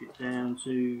 Brisket down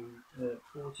to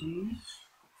 14.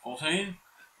 14.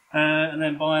 And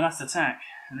then buy a last attack.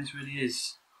 And this really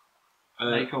is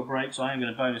make or break, so I am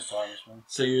going to bonus die this one.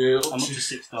 So you're I'm up to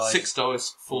 6 dice. 6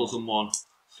 dice, 4s and 1.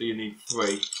 So you need 3 to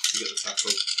get the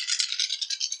tackle.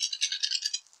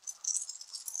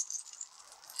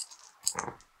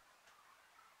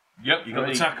 Yep, you got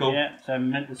the tackle. Yeah, so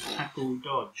Momentous tackle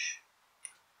dodge.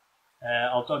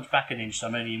 I'll dodge back an inch, so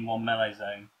I'm only in one melee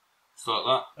zone. Just like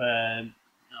that.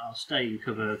 I'll stay in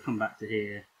cover, come back to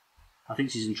here. I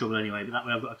think she's in trouble anyway, but that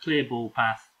way I've got a clear ball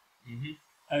path.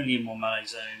 Only in one melee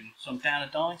zone. So I'm down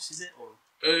a dice, is it? Or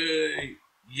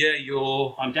yeah,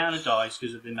 you're... I'm down a dice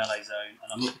because of the melee zone,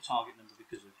 and I'm up a target number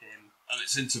because of him. And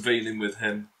it's intervening with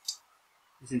him.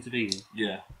 It's intervening?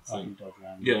 Yeah. I can dodge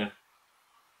around. Yeah.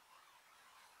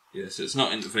 Yeah, so it's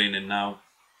not intervening now.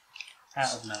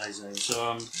 Out of melee zone.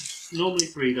 So I'm normally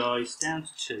 3 dice, down to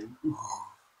 2.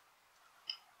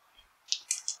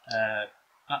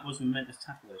 That was Momentous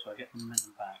tackle though, so I get the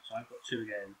momentum back. So I've got 2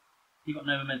 again. You've got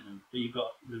no momentum, but you've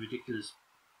got the ridiculous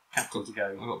capital to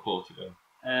go. I've got 4 to go.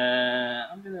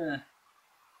 I'm gonna...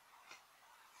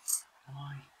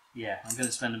 I'm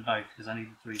gonna spend them both because I need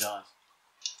the 3 dice.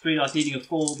 3 dice needing a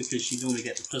 4 because she normally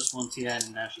gets the +1 TN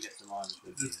and now she gets the -1.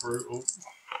 It's brutal.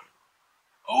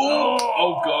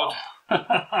 Oh god.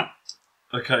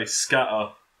 Okay,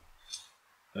 scatter.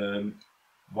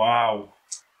 Wow.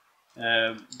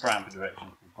 Brown for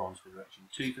direction, bronze for direction.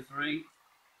 2 for 3.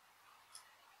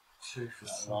 2 for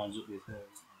That 3. lines up with her.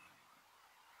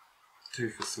 2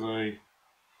 for 3.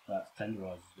 That's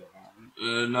Tenderiser's got that,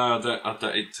 hasn't No, I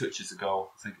don't, it touches the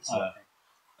goal. I think it's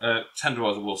there.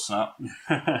 Tenderizer will snap.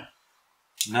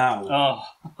 Now.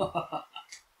 Oh.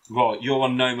 Right, you're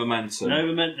on no momentum. No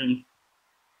momentum.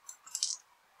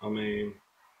 I mean,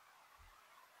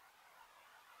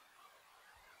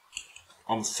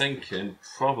 I'm thinking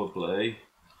probably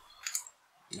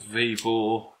Vet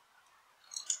Boar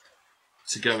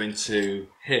to go into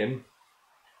him,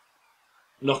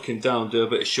 knock him down, do a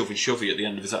bit of shovey at the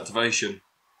end of his activation.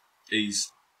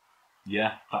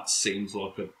 That seems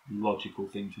like a logical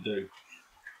thing to do.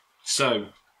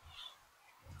 So,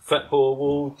 Vet Boar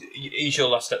will, he's your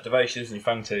last activation, isn't he,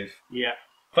 Fangtooth? Yeah.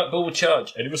 Vet Boar will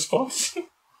charge. Any response?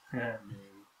 No.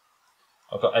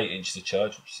 I've got 8 inches of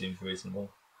charge, which seems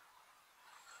reasonable.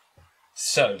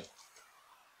 So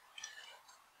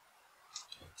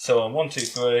I'm 1, 2,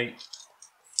 3,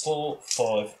 4,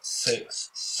 5, 6,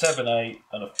 7, 8,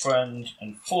 and a friend,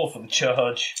 and 4 for the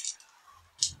charge.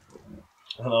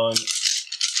 And I'm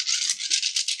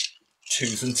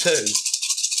 2s and 2.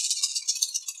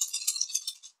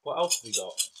 What else have we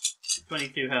got?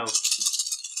 22 health.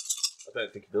 I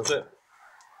don't think he does it.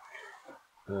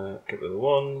 Get rid of the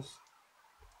 1s.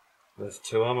 There's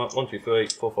 2 armour. 1, 2, 3,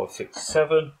 4, 5, 6,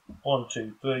 7. 1,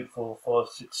 2, 3, 4, 5,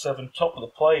 6, 7. Top of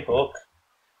the playbook.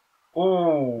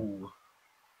 Ooh.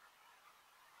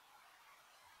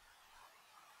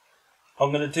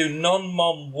 I'm going to do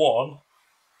non-mom 1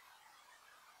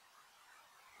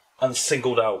 and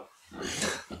singled out.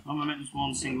 I'm going to make this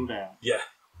 1 singled out. Yeah.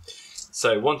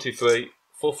 So 1, 2, 3,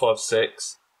 4, 5,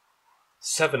 6,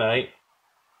 7, 8.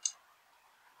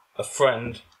 A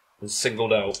friend and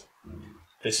singled out.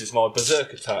 This is my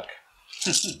berserk attack.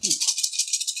 Do you have to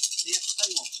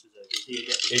pay 1 for berserk? Do you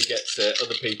get He gets it.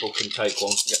 Other people can take 1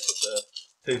 to get berserk.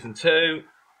 2s and 2.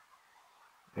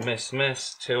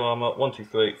 Miss. 2 armour. 1, 2,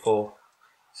 3, 4,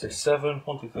 6, 7.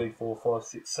 1, 2, 3, 4, 5,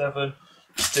 6, 7.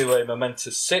 Do a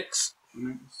momentous 6.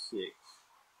 Momentous 6.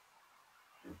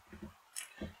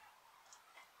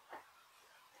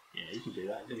 Yeah, you can do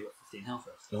that. You've only got 15 health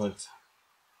left. Right.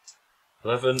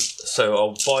 11. So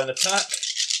I'll buy an attack.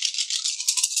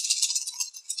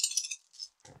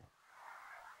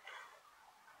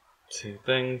 Two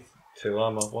things. 2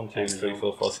 armour. 1, 2, 3,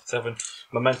 4, 5, 6, 7.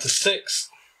 Momentous 6.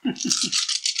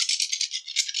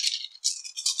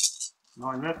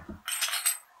 9 left.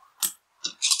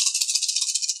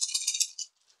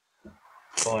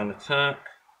 Buy an attack.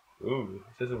 Ooh,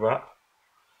 this is a wrap.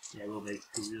 Yeah, it will be.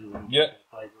 Yeah.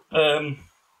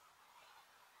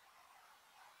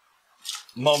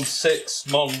 Mom 6,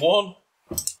 Mom 1.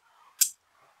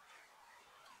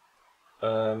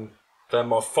 Then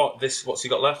my what's he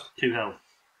got left? 2 health.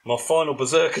 My final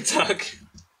berserk attack.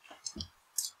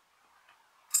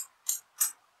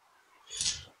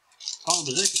 Final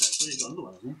berserk attack, but he's got another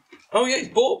one, hasn't he? Oh yeah, he's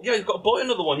got to buy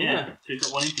another one, yeah. So he's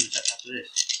got 1 influence attack after this.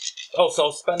 Oh, so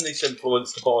I'll spend this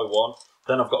influence to buy 1.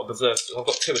 Then I've got a berserk. I've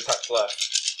got 2 attacks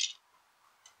left.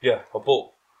 Yeah, I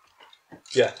bought.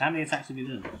 Yeah. How many attacks have you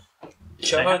done?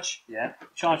 Charge. Yeah.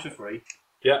 Charge for free.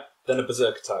 Yeah. Then a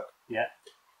berserk attack. Yeah.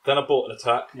 Then I bought an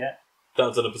attack. Yeah. Then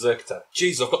I've done a berserk attack.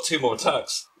 Jeez, I've got 2 more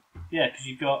attacks. Yeah, because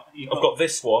you've got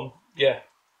this one. Yeah.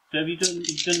 So have you've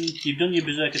done your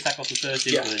berserk attack off the first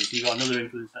influence. You've got another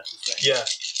influence that's the same. Yeah.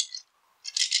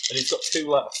 And he's got 2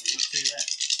 left. He's got 2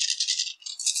 left.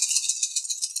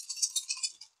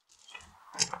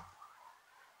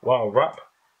 Wow, wrap.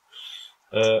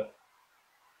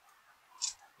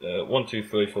 1, 2,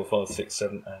 3, 4, 5, 6,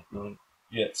 7, 8, 9.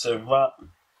 Yeah, so that.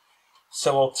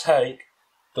 So I'll take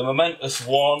the momentous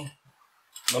one,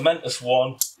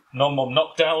 non-mom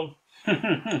knockdown,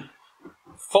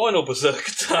 final berserk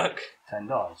attack. 10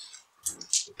 dice.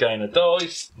 Gain a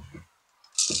dice.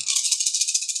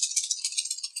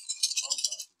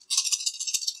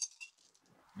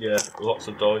 Yeah, lots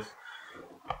of dice.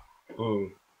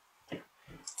 Ooh.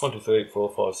 1, 2, 3,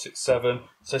 4, 5, 6, 7.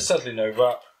 So sadly no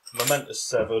wrap. Momentous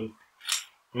 7.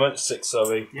 Momentous 6,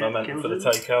 sorry. Yeah, Momentum for the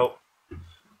kills it. takeout.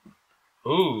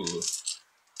 Ooh.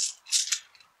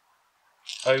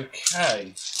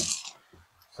 Okay.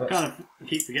 I kind of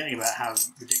keep forgetting about how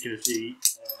ridiculously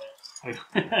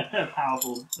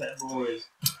powerful Vet Boar is.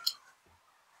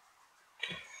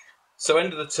 So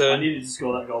end of the I turn, needed to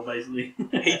score that goal, basically.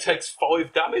 he takes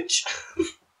 5 damage.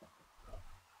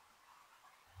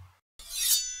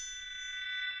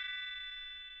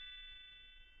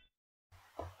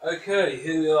 Okay,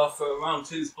 here we are for round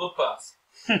 2's bloodbath.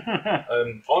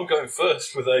 I'm going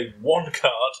first with a 1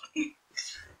 card.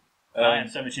 I have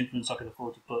so much influence I could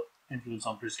afford to put influence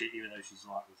on Brisket, even though she's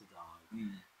likely to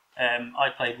die. I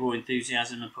played Raw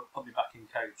Enthusiasm and put me back in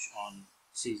coach on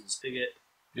Seasoned Spigot.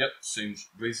 Yep, seems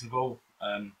reasonable.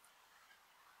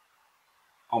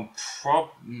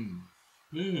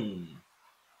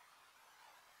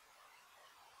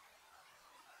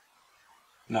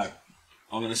 No,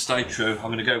 I'm going to stay true.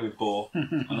 I'm going to go with Boar,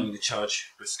 and I'm going to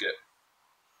charge Brisket.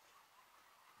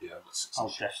 Yeah, I've got 6. Oh,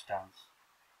 Death Stance.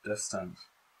 Death Stance.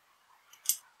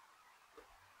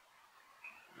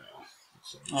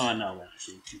 Oh, I know that.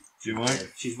 Do you mind?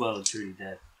 She's well and truly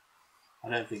dead. I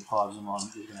don't think 5s and 1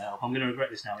 is going to help. I'm going to regret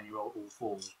this now when you roll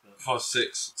all 4s. But 5,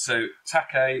 6. So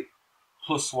attack 8,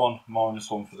 +1,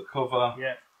 -1 for the cover.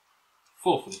 yeah.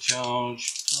 4 for the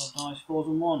charge. 12 dice, 4s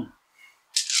and 1.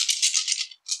 If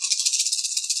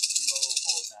you roll all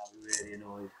 4s now, I'll be really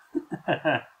annoyed.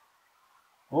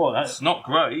 Oh, It's not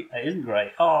great. That isn't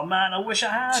great. Oh man, I wish I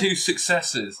had. 2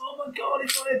 successes. Oh my god,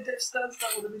 if I had Death Stance,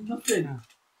 that would have been nothing.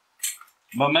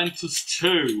 Momentous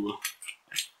 2.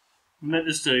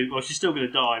 Momentous 2. Well, she's still going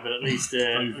to die, but at least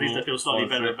I feel slightly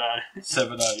better about it.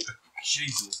 7, 8.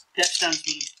 Jesus. Death Stance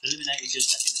would have eliminated your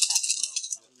second attack as well.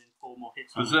 That would have been 4 more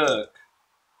hits on her. Berserk.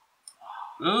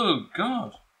 Oh,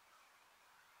 God.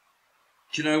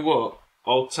 Do you know what?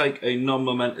 I'll take a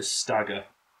non-momentous stagger.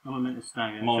 Non-momentous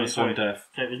stagger. -1 death.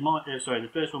 So it was the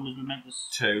first one was momentous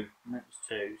 2. Momentous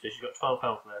 2. So she's got 12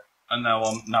 health left. And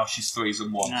now she's 3s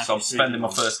and 1. Now So I'm she's 3s spending and my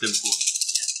 1. first influence.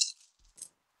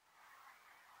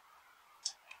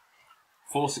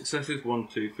 4 successes. 1,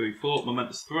 2, 3, 4.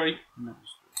 Momentous 3.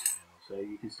 Momentous 3. So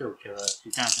you can still kill her.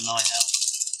 She's down to 9 health.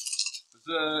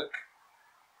 Berserk.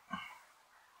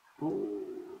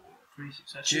 Ooh, 3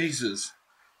 successes. Jesus.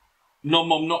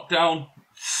 Non-mom knockdown.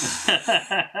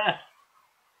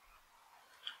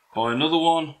 By another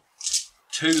one.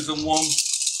 2s and 1.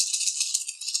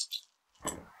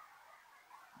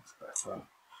 That's better.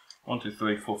 1, 2,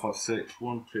 3, 4, 5, 6.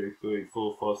 1, 2, 3,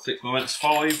 4, 5, 6. Momentous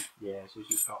 5. Yeah, so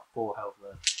she's got 4 health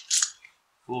left.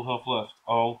 4 health left.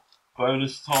 I'll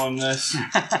bonus time this.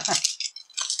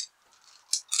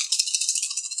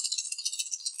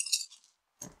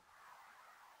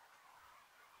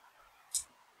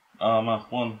 Armour.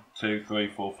 1, 2, 3,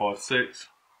 4, 5, 6.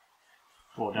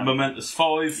 4 damage. Momentous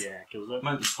 5. Yeah, kills her.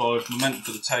 Momentous 5. Momentum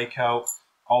for the takeout.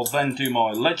 I'll then do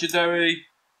my legendary.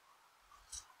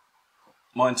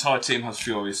 My entire team has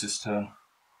Furious this turn.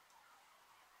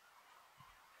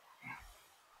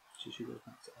 So she goes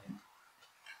back to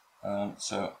 8.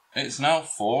 So it's now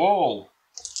 4 all.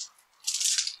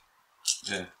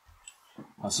 Yeah.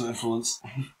 That's some influence.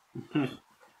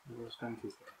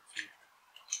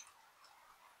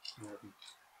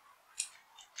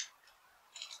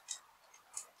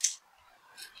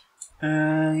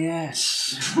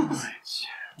 Yes. Right.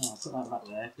 Oh, I'll put that back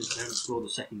there because I haven't scored the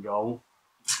second goal.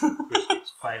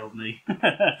 Brisket's failed me.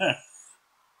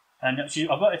 And I've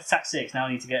got her to attack 6, now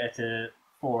I need to get her to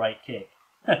 4-8 kick.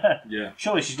 Yeah.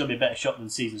 Surely she's going to be a better shot than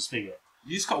Seasoned Spigot.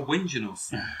 You just got to whinge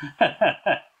enough.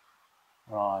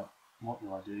 Right, what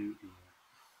do I do here?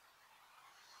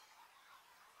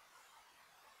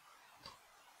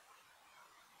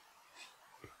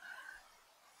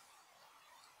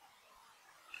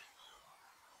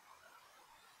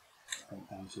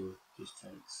 Down to just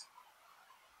takes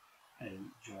a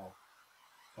job,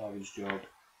 5-inch job.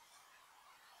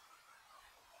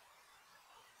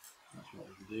 That's what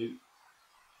we do.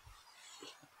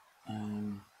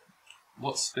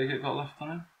 What's Spigot got left on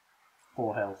him?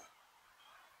 4 health.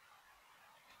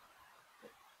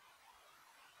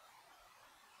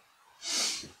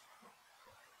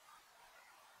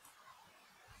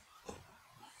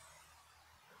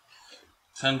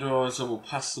 Tenderizer will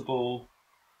pass the ball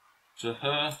to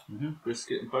her.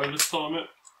 Brisket and bonus time it.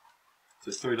 So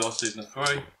it's 3 dice using a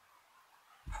 3.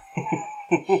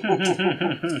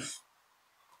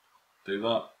 Do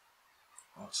that.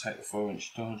 I'll take the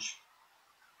 4-inch dodge.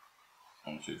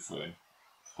 1, 2, 3,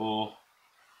 4.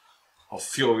 I'll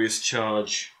furious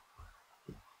charge.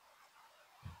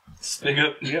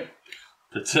 Spigot. Yep.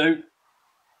 The 2.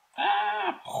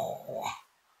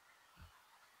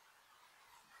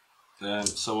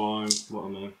 So I'm, what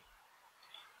am I?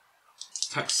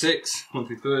 Attack 6, 1,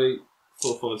 2, 3,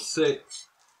 4, 5, 6.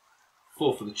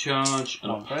 4 for the charge,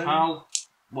 and a pal.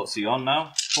 What's he on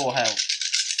now? 4 health.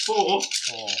 4? 4.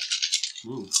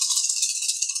 Ooh.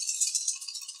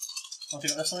 I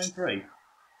think that's only 3.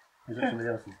 Is that somebody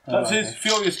else's? That's his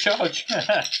furious charge.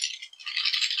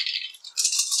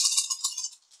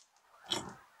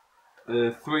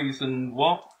 3s and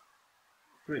what?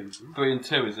 3. 3 and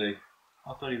 2 is he?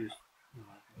 I thought he was.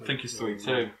 I think he's 3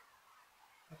 too.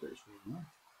 I thought it was 3.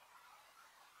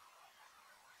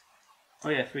 Oh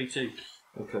yeah, 3, 2.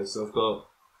 Okay, so I've got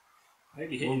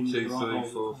Maybe 1, 2, 3,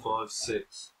 4, 5,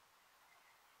 6.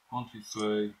 1, 2,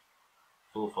 3,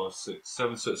 4, 5, 6,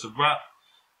 7. So it's a wrap.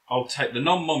 I'll take the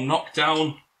non-mom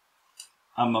knockdown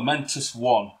and momentous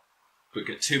 1, but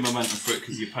get 2 momentum for it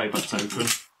because you payback token.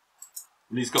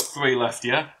 And he's got 3 left,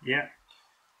 yeah? Yeah.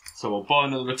 So I'll buy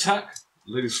another attack,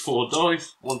 lose 4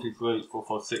 dice. 1, 2, 3, 4,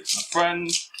 5, 6, my friend.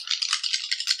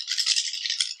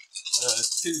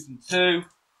 2s and 2.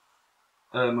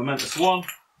 Momentous 1,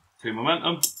 2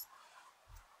 momentum.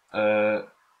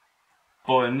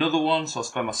 Buy another one, so I'll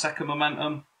spend my second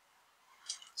momentum.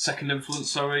 Second influence,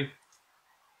 sorry.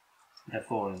 Yeah,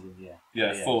 4, yeah.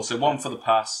 Yeah, 4. So 1 for the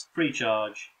pass. Free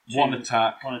charge. 1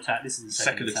 attack. 1 attack. This is the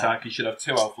Second attack. You should have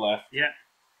 2 health left. Yeah.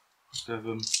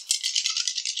 7.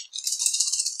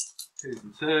 2s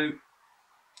and 2.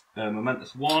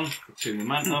 Momentous 1 for 2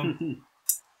 momentum.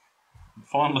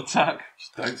 Final attack.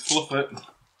 Just don't fluff it.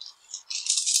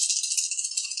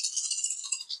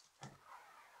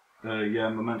 Yeah,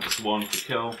 momentous 1 for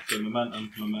kill. So momentum.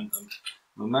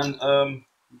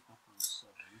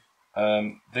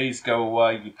 These go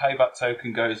away. Your payback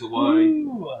token goes away.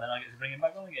 Ooh, and then I get to bring it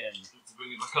back on again.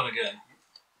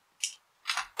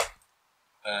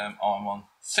 I'm on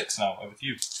 6 now. Over to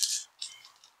you.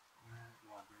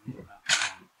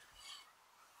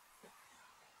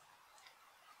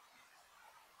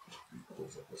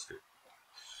 Let's go.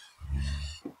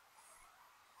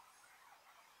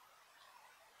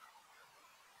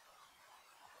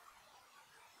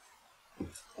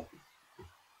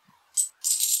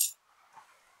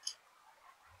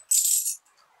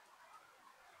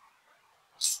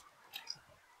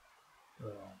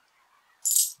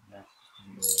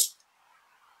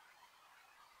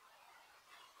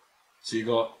 So you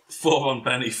got 4 on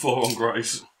Benny, 4 on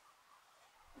Grace.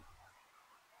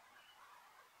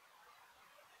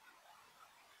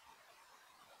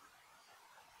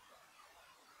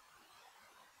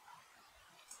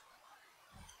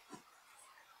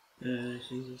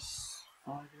 Jesus,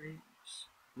 5 8s.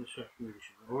 I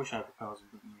wish I had the cards in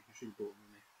front of me. I should have bought them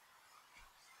with me.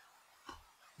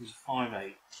 He's a 5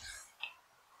 8.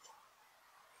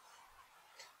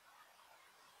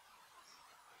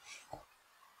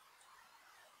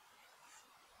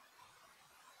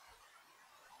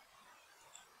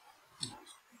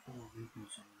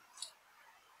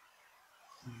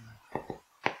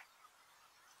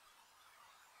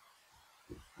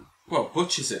 Well,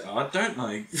 butchers it hard, don't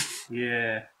they?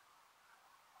 Yeah.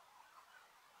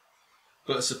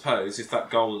 But I suppose if that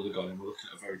goal would have gone in, we're looking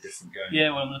at a very different game. Yeah,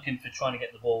 well, I'm looking for trying to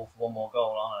get the ball for 1 more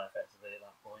goal, aren't I, effectively, at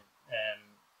that point.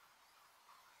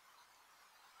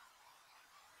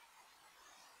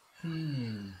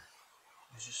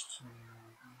 It's just...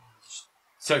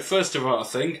 So first Errata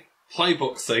thing,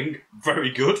 playbook thing, very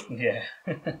good. Yeah.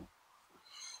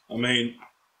 I mean...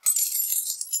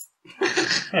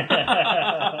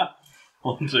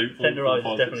 1, 2, 3, 4,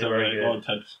 5, 6, 7, 8, 9,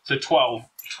 10. So 12.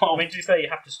 I mean, to be fair, you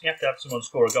have to have someone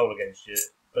score a goal against you,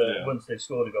 but Yeah. once they've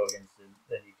scored a goal against them,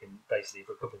 then you can basically,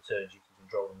 for a couple of turns, you can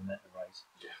control the momentum race.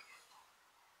 Yeah.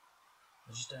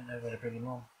 I just don't know where to bring him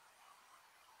on.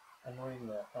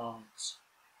 Annoyingly, I can't.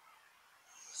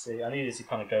 See, I needed to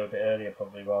kind of go a bit earlier,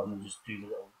 probably, rather than just do the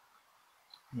little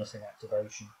nothing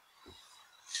activation.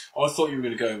 I thought you were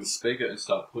going to go in with Spigot and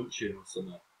start punching or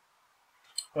something.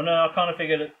 Well, no, I kind of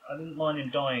figured I didn't mind him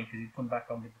dying because he'd come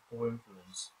back on with the 4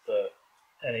 influence, but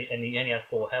and he only had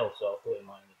 4 health, so I thought he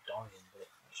might end up dying. But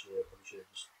actually, I probably should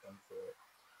have just gone for it.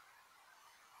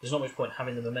 There's not much point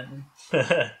having the momentum.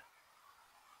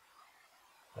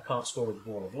 I can't score with the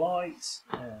ball of light.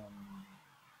 So what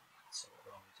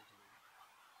do I need to do?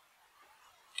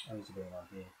 I need to bring him on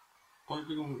here. Why are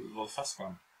you going with the fast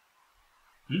one?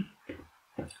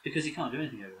 Because he can't do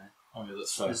anything over there. Oh yeah,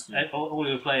 that's fair. All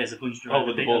the players are bunched around,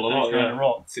 with the ball a lot, around a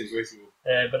rock. Seems reasonable.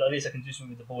 But at least I can do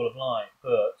something with the ball of light.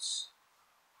 But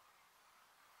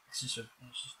it's just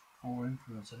 4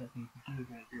 influence. I don't think you can do a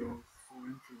great deal with 4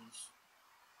 influence.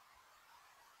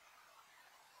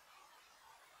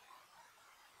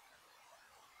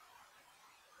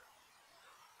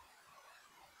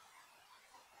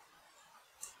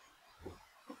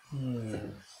 Yeah.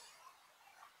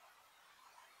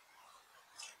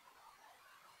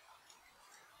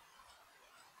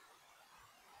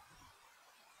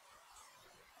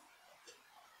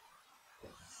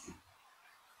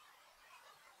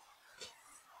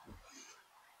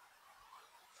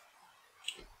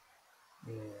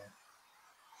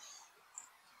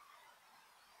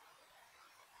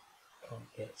 Can't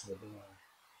get to the ball.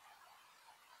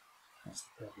 That's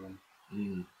the problem.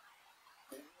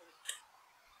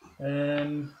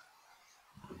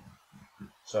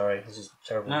 Sorry, this is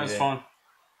terrible. No, it's viewing. fine.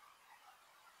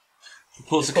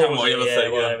 Pause the camera while you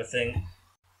have a think.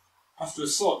 After a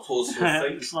slight pause for a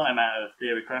think. Slight amount of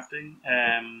theory crafting.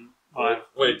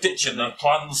 We're ditching the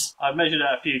plans. I've measured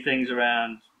out a few things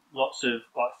around lots of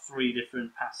 3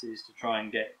 different passes to try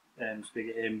and get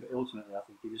Spigot in, but ultimately I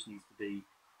think he just needs to be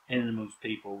in amongst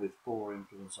people with 4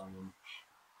 influence on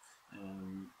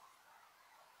him,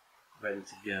 ready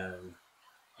to go.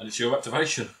 And it's your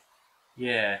activation.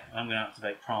 Yeah, I'm going to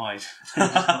activate Pride. Just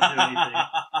not do anything.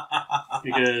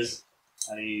 Because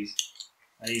I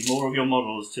need more of your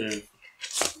models to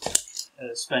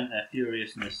spend their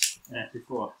furiousness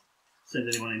before I send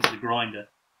anyone into the grinder.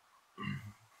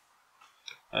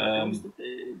 Comes the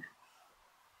pig.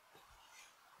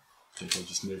 I think I'll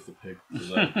just move the pig.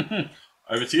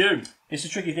 Over to you. It's a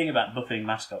tricky thing about buffing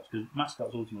mascots, because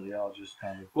mascots ultimately are just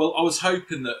kind of... Well, I was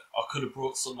hoping that I could have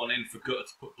brought someone in for Gutter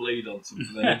to put bleed onto him,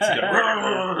 for them to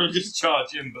go just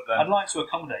charge him, but then... I'd like to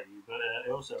accommodate you, but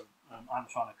also I'm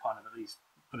trying to kind of at least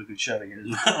put a good showing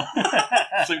in as well.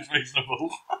 Seems reasonable.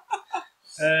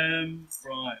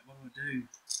 Right, what do I do?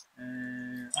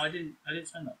 I didn't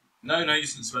spend that. No, you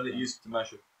didn't spend it. You used it to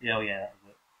measure. Yeah, that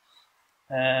was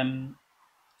it.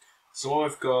 So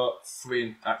I've got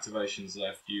 3 activations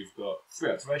left. You've got 3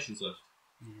 activations left.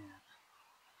 Yeah.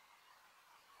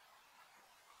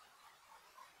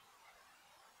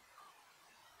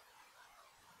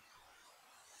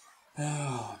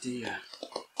 Oh dear.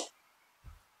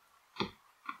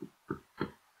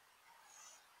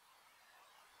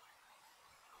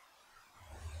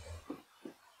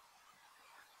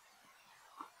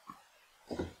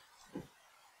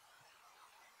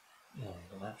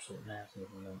 An absolute mountain of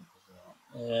a month as well.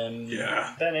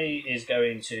 Yeah. Benny is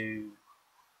going to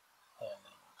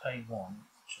pay 1,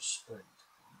 which is sprint.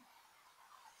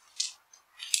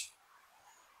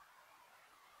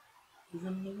 You've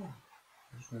done another one.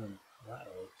 Just running that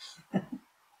old.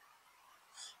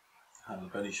 And the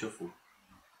Benny shuffle.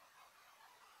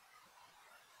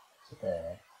 So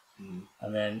there.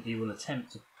 And then he will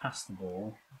attempt to pass the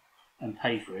ball and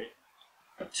pay for it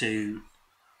to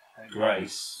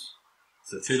Grace.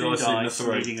 So 2 dice leading a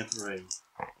 3. Leading a 3.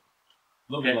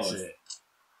 Lovely Gets life. it.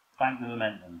 Bank the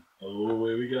momentum. Oh,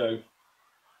 here we go.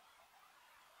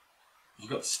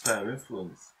 You've got spare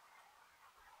influence.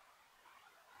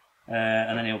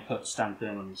 And then he'll put stand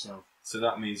firm on himself. So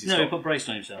that means he'll put brace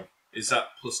on himself. Is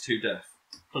that +2 death?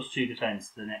 +2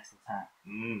 defense to the next attack.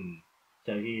 Mm.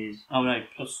 So he is... Oh no,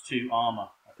 +2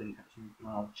 armour, I think actually.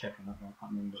 I'll check on that one, I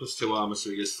can't remember. +2 armour, so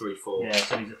he gets 3/4. Yeah,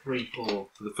 so he's a 3/4.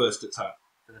 For the first attack.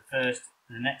 For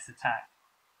the next attack.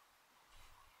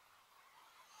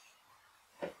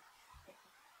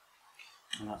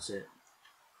 And that's it.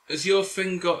 Has your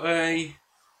thing got a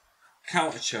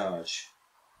counter charge?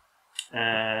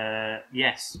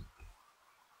 Yes.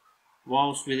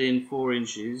 Whilst within 4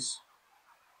 inches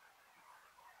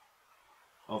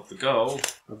Of the goal?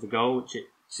 of the goal, which it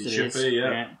still should is. be,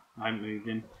 yeah. I haven't moved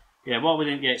him. Yeah, while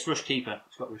within, it's Rush Keeper.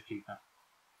 It's got Rush Keeper.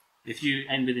 If you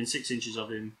end within 6 inches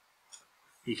of him,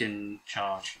 he can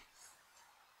charge.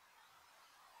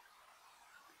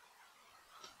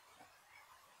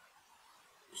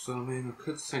 So, I mean, I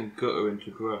could send Gutter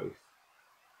into growth.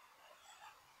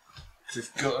 Because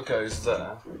if Gutter goes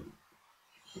there,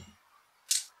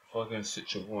 if I go in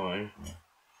such a way,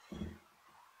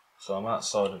 so I'm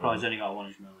outside of Pride's only got a 1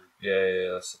 inch melee.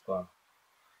 Yeah, that's the plan.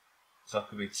 So I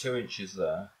could be 2 inches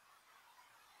there,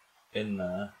 in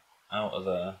there, out of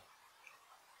there.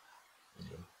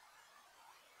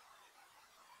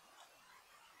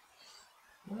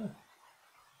 Yeah,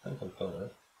 I think I've got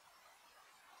it.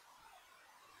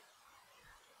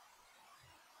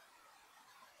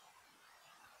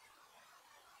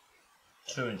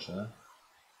 2 inch there.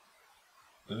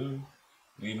 Ooh.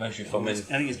 You measure from I in.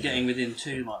 think it's getting within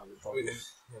 2 might be the problem.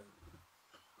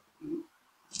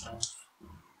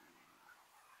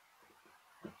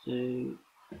 So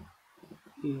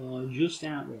you are just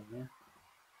out there.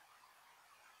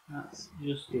 That's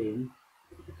just in.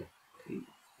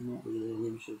 Not within an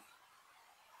inch of.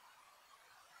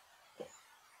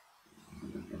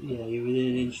 Yeah, you're within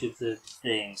an inch of the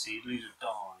thing, so you'd lose a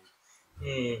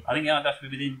die. I think I'd have to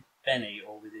be within Benny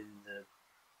or within the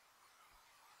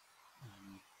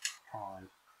pie.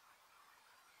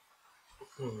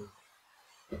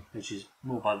 Which is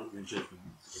more by luck than judgment,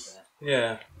 to be fair.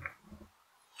 Yeah.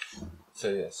 So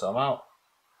yeah, so I'm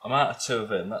out of 2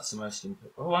 of him, that's the most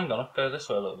important. Oh, hang on, I'll go this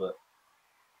way a little bit.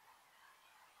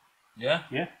 Yeah?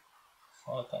 Yeah.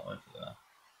 I like that way for that.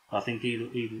 I think either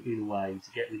way,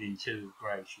 to get within 2 of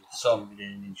Grace, you have So- to be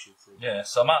within an inch of the. Yeah,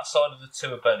 so I'm outside of the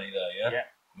 2 of Benny there, yeah? Yeah.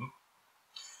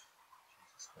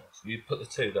 So you put the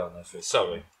 2 down there first.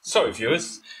 Sorry,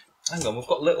 viewers. Hang on, we've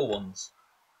got little ones.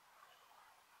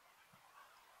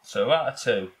 So out of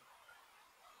 2.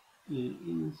 Yeah,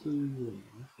 into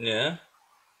there. Yeah.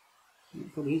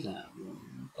 It probably is out of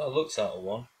 1. That looks out of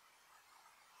 1.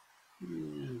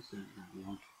 Yeah, it's out of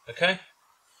 1. Okay.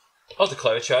 I'll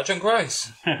declare a charge on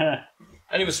Grace.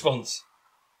 Any response?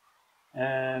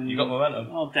 You got momentum?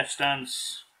 Oh, Death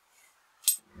Stance.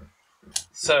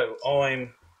 So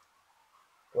I'm.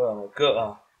 Well, I've got.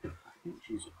 I think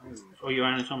she's opposed. Oh, you're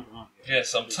anatomical, aren't you?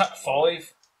 Yes, I'm tack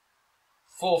 5.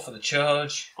 4 for the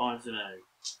charge. 5 to 0.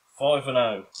 5 and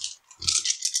 0.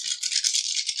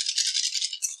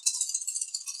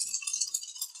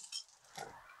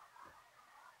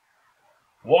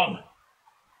 One.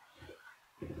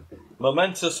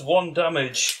 Momentous 1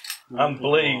 damage and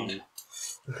bleed.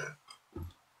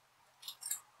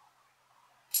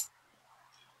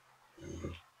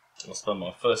 I'll spend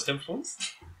my first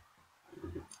influence.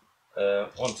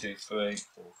 1, 2, 3,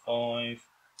 4, 5.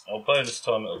 I'll bonus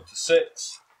time it up to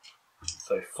 6.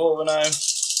 So 4 and 0.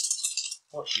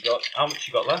 What's she got? How much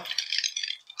you got left?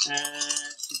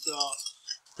 She's got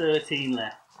 13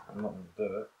 left. I'm not going to do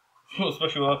it.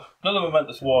 Especially one. Another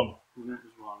momentous 1.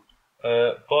 Momentous 1.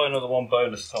 Buy another 1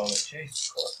 bonus time it.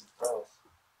 Jesus Christ,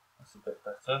 that's a bit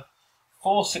better.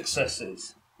 4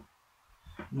 successes.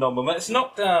 Non-momentous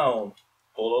knockdown.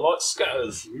 All the light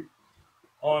scatters.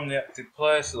 I'm the active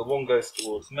player, so the 1 goes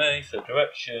towards me. So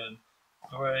direction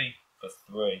 3 for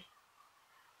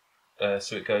 3.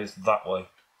 So it goes that way.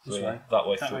 This way? That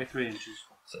way. That way 3 inches.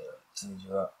 So change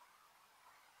that.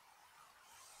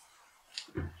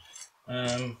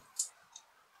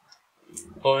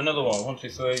 Buy another 1. 1, 2,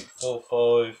 3, 4,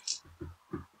 5.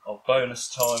 I'll bonus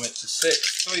time it to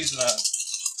 6. 3's an out.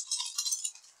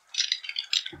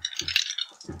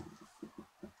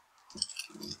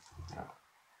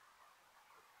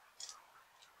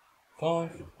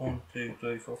 Five. 1, 2,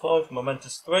 3, 4, 5.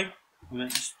 Momentous 3.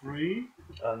 Momentous 3.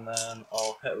 And then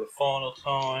I'll hit the final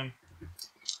time.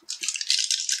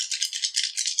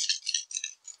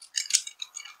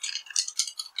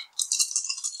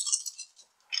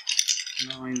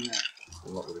 Nine left.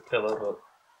 I'm not going to kill her,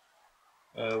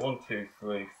 but 1, 2,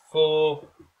 3, 4.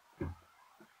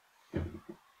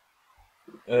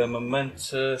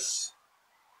 Momentous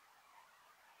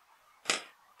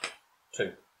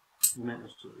 2.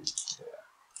 Momentous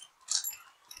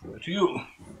 2. Over to you.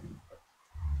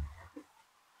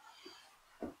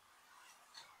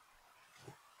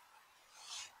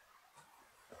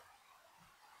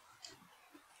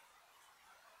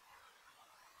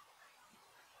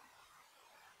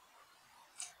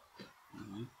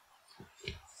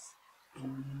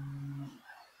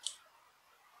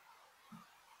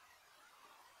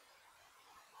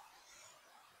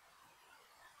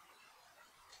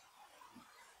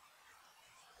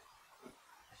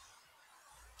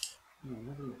 No,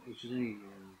 which is only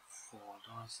 4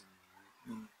 dice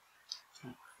in there.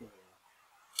 Attack 4.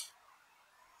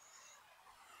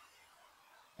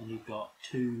 And you've got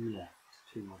 2 left.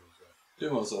 2 models left. 2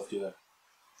 models left, yeah.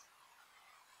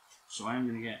 So I am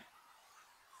going to get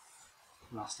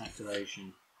last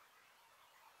activation.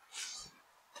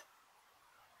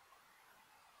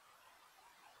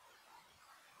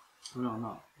 Well, no, I'm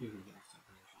not. You're going to get last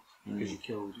activation. Because you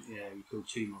killed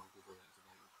 2 models before you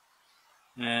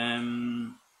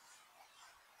activated.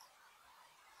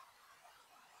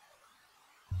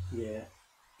 Yeah.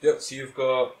 Yep, so you've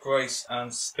got Grace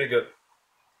and Spigot.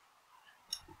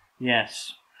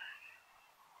 Yes.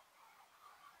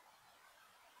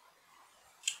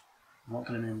 I'm not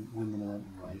going to win the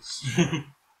momentum race.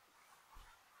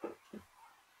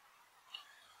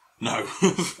 No.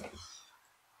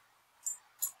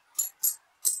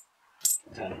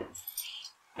 10.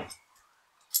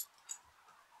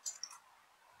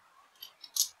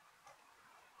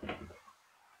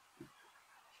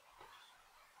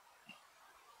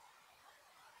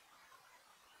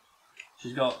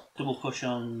 She's got double push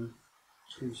on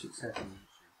 2 successes.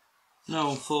 No,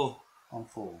 on 4. On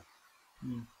 4.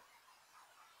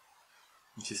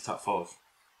 Which is tap 5.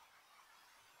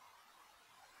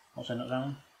 What's her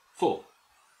knockdown? 4.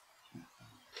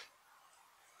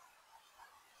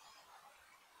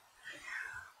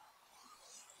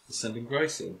 Sending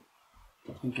Grace in.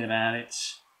 Thinking about it.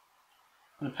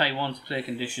 I'm going to pay 1 to clear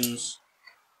conditions.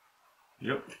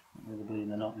 Yep. With the bleed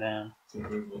and the knockdown. It's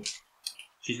improvable.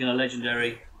 She's going to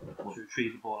legendary to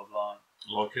retrieve the ball of light.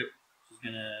 Like it.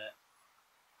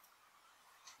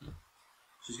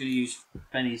 She's going to use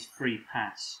Benny's free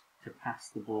pass to pass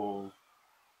the ball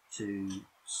to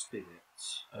Spigot.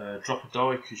 Drop a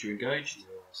die because you're engaged. Yeah,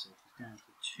 so she's down to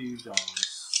 2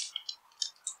 dice.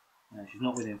 No, she's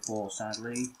not within 4,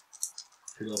 sadly.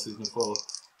 Pick up season 4.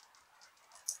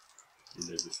 You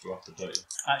lose this drop a die.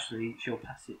 Actually, she'll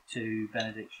pass it to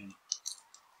Benediction.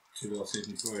 2 dice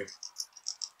season 3.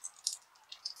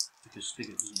 Because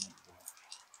Spigot doesn't want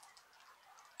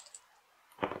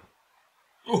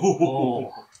the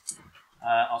ball. Oh!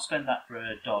 I'll spend that for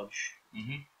a dodge.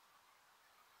 Mm-hmm.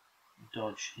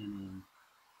 Dodge in.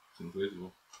 It's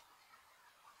invisible.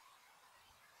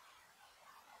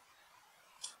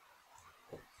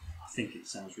 I think it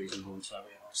sounds reasonable until I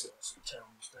realise that it's a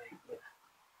terrible mistake. But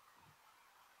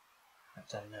I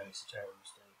don't know, it's a terrible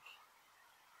mistake.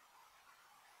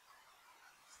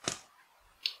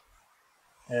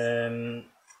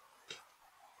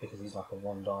 Because he's like a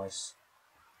 1 dice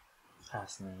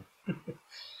pass now.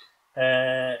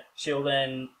 She'll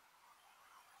then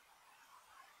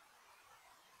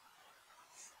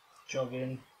jog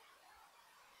in.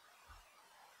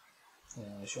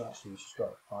 She's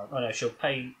got 5. Oh no, she'll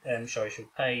pay.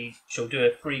 She'll do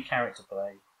a free character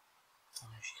play. Oh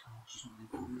no, she can't. She's not in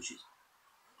 4.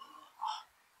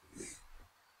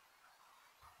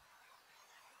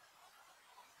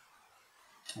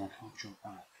 I can't jump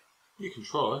back. You can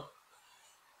try.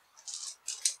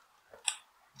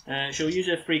 She'll use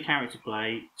her free character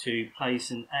play to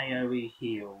place an AoE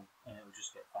heal, and it will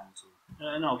just get bounty.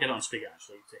 No, I'll get it on Spigot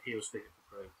actually to heal Spigot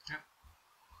for free. Yeah.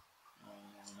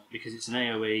 Because it's an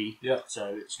AoE, yeah.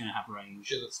 So it's going to have range.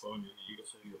 Yeah, that's fine. You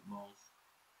got miles.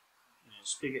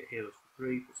 Spigot heals for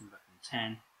 3, puts him back in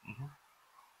 10. Mm-hmm.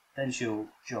 Then she'll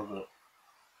jog up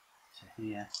to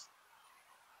here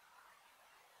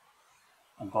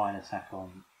and buy an attack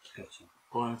on Gutter.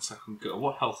 Buy an attack on Gutter.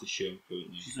 What health is she on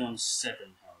currently? She's on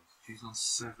 7 health. She's on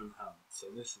 7 health.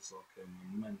 So this is like a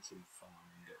momentum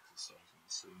farming exercise, I'm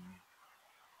assuming.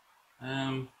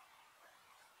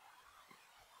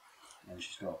 And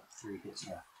she's got 3 hits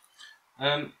left.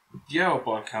 Yeah, I'll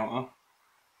buy a counter.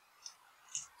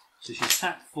 So she's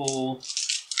tapped 4, up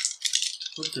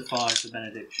to 5 for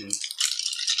Benediction.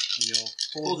 And you're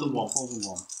 4 and 1. 4 and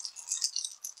 1.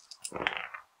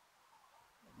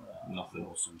 Nothing.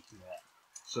 Awesome. Yeah.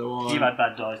 So you've had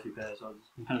bad dice repair, so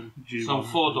I'll just so on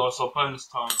 4 dice, I'll bonus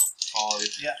time up to 5.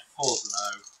 Yeah. 4's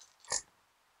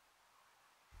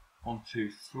low. 1,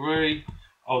 2, 3.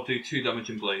 I'll do 2 damage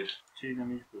and bleed. 2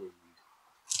 damage bleed.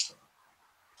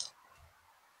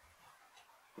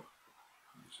 So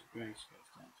Grace goes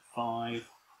down to 5.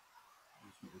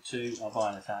 2. I'll buy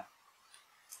an attack.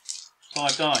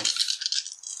 5 dice.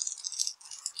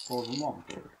 4 and 1.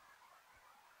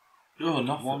 Oh,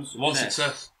 nothing. 1 success. 1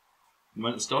 success.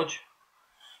 Momentum dodge.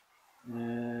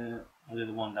 I'll do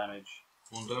the 1 damage.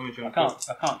 1 damage. I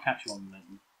can't catch you on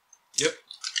momentum. Yep.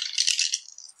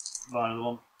 Buy another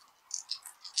 1.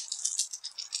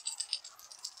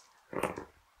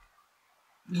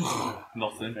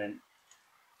 Nothing. Then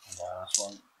I'll buy the last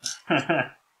 1.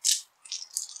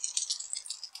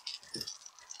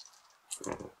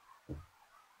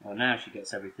 Well, now she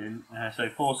gets everything. So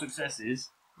 4 successes.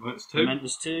 Momentum's 2.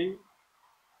 Momentum's 2.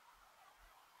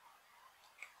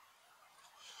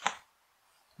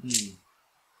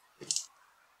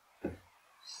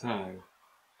 So.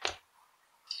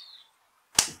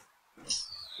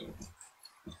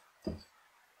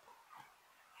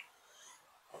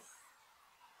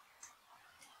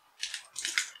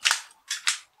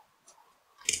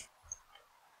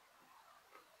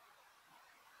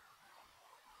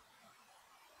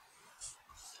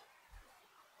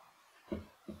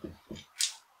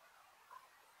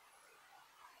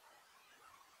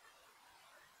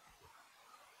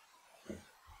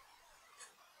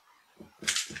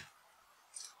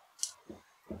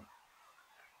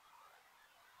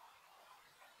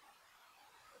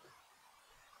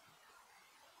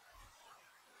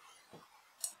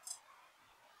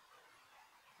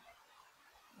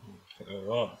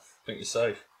 Alright, I think you're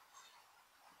safe.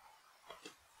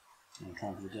 I'm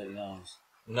trying for the dirty eyes.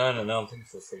 No, I'm thinking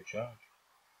for a free charge.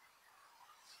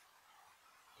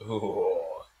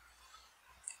 Oh.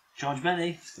 Charge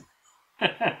Benny.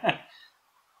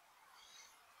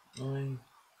 9.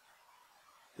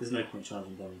 There's no point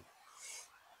charging Benny.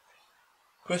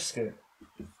 Brisket.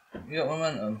 You got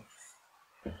momentum?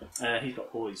 He's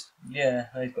got poise. Yeah,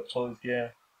 he's got poise, yeah.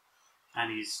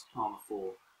 And he's armour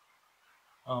 4.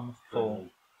 Armour 4.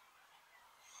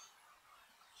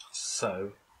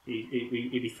 So... He'd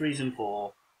be 3s and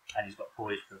 4, and he's got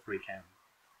poise for a 3 count.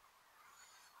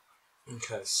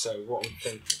 Okay, so what I'm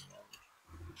thinking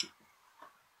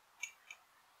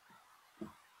then...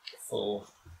 4.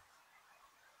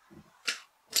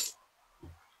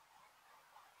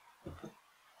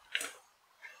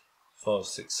 5,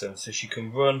 6, 7. So she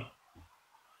can run.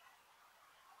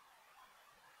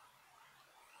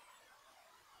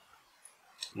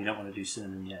 You don't want to do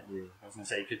cinnamon yet, do you? I was going to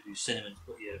say you could do cinnamon to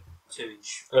put your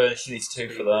 2-inch. She needs 2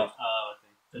 for that. Oh,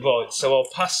 okay. Right, so I'll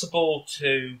pass the ball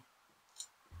to.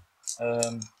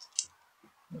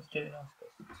 Let's do it now.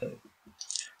 2.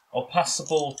 I'll pass the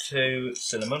ball to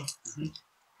Cinnamon.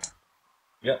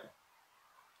 Yep.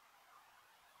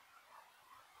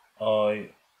 I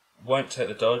won't take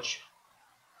the dodge.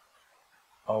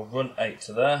 I'll run 8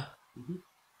 to there. And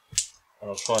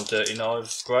I'll try and dirty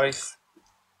knives Grace.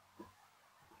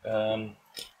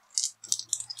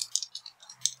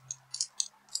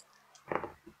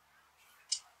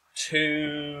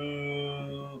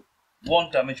 2,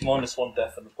 1 damage minus 1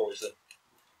 death and the poison.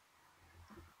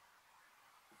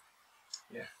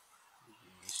 Yeah.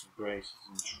 Grace is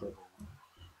in trouble.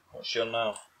 What's she on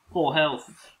now? 4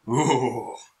 health.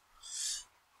 Ooh.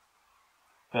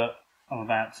 But I'm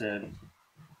about to.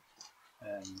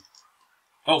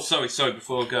 Oh, sorry,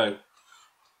 before I go.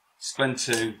 Spend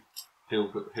 2, heal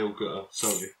gutter,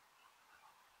 sorry.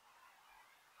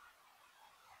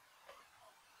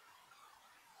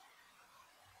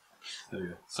 There we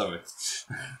go, sorry.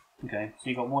 Okay, so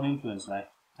you've got 1 influence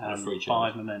left and And a free 5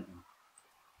 charge. momentum.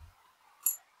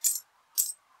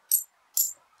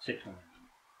 6 momentum.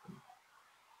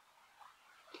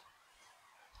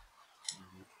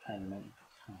 10 momentum.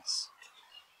 Yes.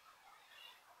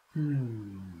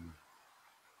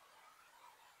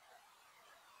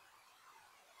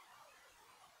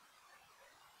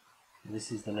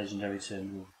 This is the legendary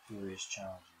term of Furious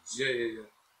Charges. Yeah.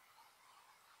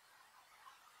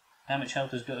 How much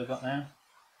health has Gutter got now?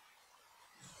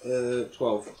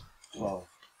 12. 12.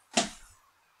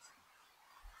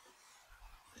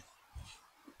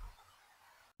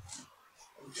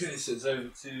 Okay, so it's over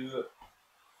to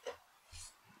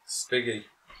Spiggy.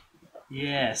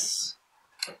 Yes.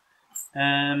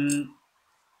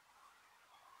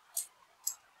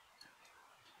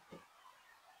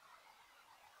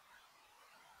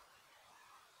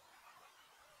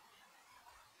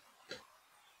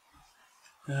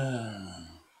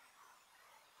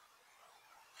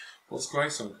 What's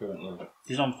Grace on currently?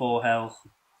 She's on 4 health.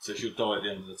 So she'll die at the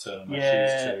end of the turn.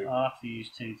 Yeah, Use 2. I'll have to use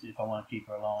 2 if I want to keep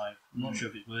her alive. I'm not sure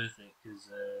if it's worth it because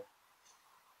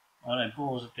I don't know.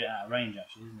 Boar's a bit out of range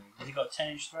actually, isn't he? Has he got a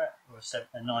 10-inch threat or a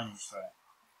 9-inch threat?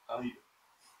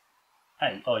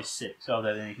 8. Oh, he's 6. Oh,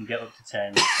 then he can get up to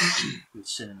 10 with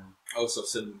Cinnamon. Also,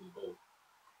 Cinnamon the ball.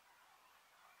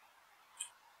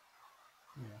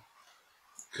 Yeah.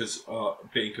 Because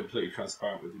being completely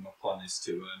transparent with you, my plan is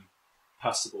to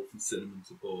pass the ball from Cinnamon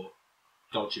to Boar,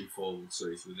 dodge him forward so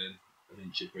he's within an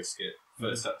inch of Brisket.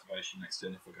 First activation next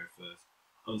turn if I go first.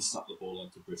 Unsnap the ball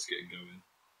onto Brisket and go in.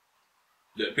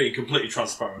 Yeah, being completely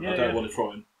transparent. I don't want to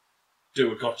try and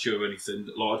do a gotcha or anything.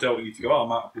 Like, I don't want you to go,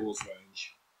 I'm out of Boar's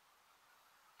range.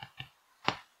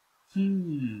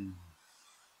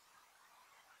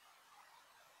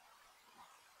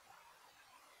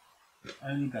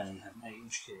 Only Benny had an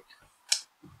 8-inch kick.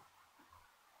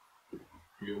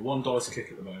 You get 1 dice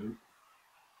kick at the moment.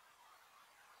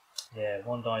 Yeah,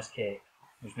 1 dice kick,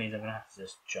 which means I'm going to have to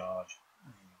just charge.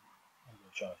 I'm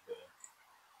going to charge Gutter.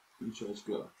 You charge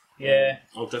Gutter. Yeah.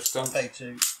 I'll death stance. Pay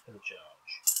 2 for the charge.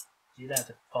 So you're down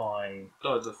to 5.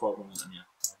 Dies a 5 momentum, yeah.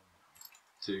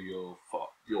 To your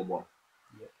 1.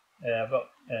 Yeah, I've got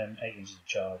 8 inches of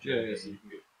charge. Yeah, so you can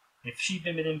get. If she'd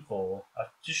been within 4, I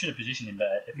just should have positioned him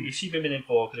better. If she'd been within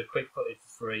 4, I could have quick footed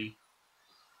for 3,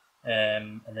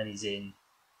 and then he's in.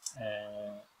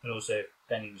 And also, if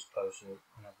Benny was closer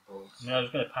and had the ball. I mean, I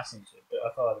was going to pass into it, but I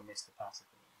thought I'd have missed the pass.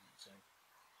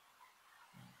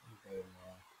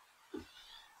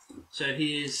 So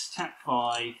he is tack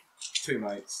 5, 2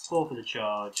 mates. 4 for the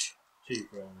charge, 2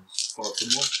 friends. 5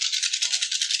 and 1.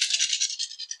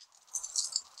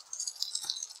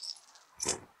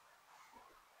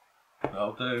 5 and 1.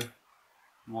 That'll do.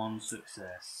 1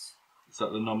 success. Is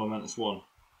that the non-momentous 1? Or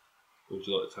would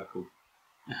you like to tackle?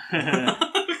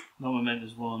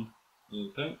 Non-momentous 1.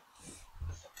 Okay.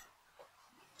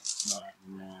 Right,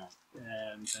 now.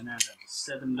 So now down to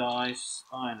 7 dice.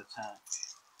 Iron attack.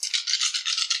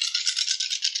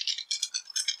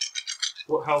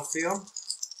 What health are you on?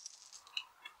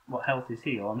 What health is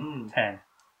he on? 10.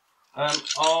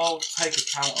 I'll take a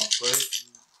count off, please.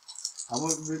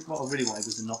 What I really wanted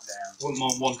was a knockdown. Wouldn't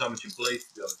mind 1 damage and bleed, to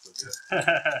be honest with you.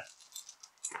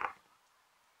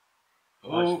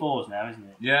 Well, it's 4s now, isn't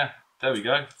it? Yeah, there we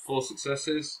go. 4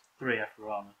 successes. 3 after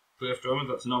armour. 3 after armor,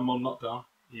 that's a non-mon knockdown.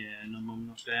 Yeah, normal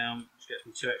knockdown, which gets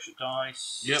me 2 extra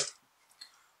dice. Yep.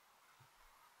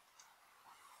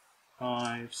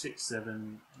 5, 6,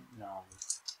 7, 8, 9.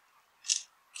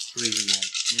 3 and 1.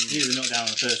 He was a knockdown on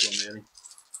the first one, really.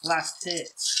 Last hit.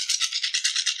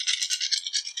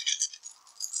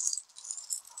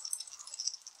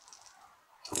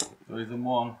 3 and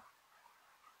 1.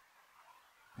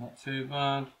 Not too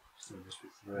bad. Still just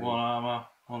with 3. 1 armor.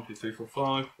 1, 2, 3, 4,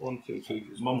 5. 1, 2, 3,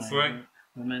 1, 3.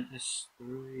 Momentous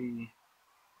 3.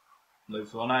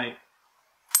 Lose 1, 8.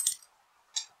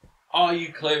 Are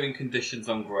you clearing conditions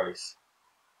on Grace?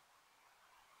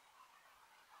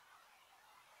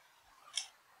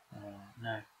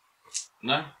 No.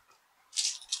 No?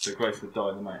 So Grace would die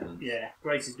in the maintenance? Yeah,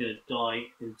 Grace is going to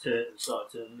die in the start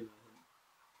of turn anyway.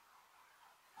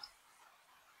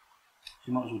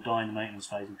 She might as well die in the maintenance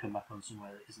phase and come back on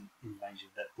somewhere that isn't in range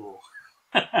of Vet Boar.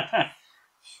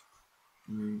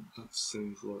 That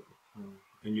seems like the plan.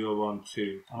 And you're on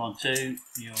 2. I'm on 2,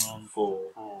 you're on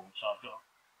 4. 4, so I've got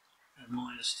a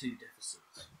 -2 deficit.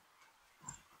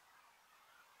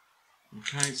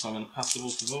 Okay, so I'm going to pass the ball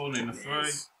to Vaughan in a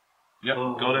 3. Yep,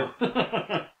 Oh. got it.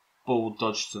 Ball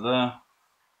dodge to there.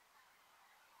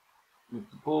 With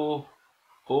the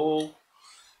ball.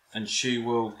 And she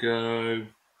will go...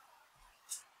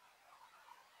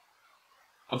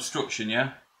 Obstruction,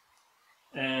 yeah?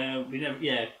 We never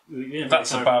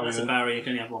That's a barrier. That's a barrier, you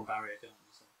can only have 1 barrier, can't you?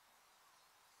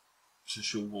 So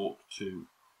she'll walk to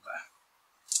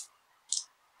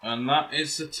there. And that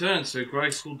is the turn, so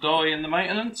Grace will die in the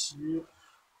maintenance. Yep.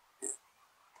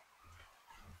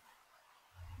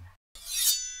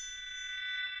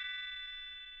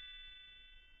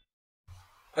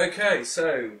 Okay,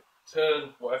 so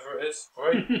turn whatever it is,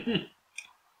 3.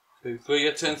 2, 3,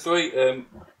 yeah, turn 3. I've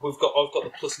got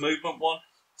the plus movement one.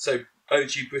 So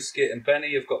OG Brisket and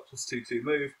Benny have got +2/2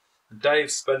 move. And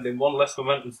Dave's spending 1 less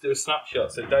momentum to do a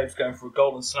snapshot. So Dave's going for a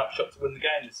golden snapshot to win the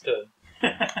game this turn.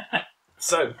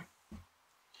 So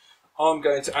I'm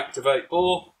going to activate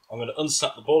ball. I'm going to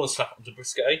unsnap the ball and slap it onto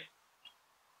Brisket A.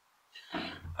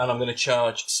 And I'm going to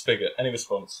charge Spigot. Any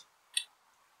response?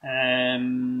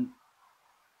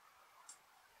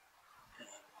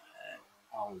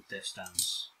 Oh, Death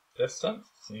Stance. Death stance?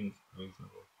 Seems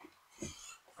reasonable.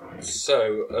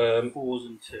 So, 4s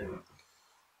and 2.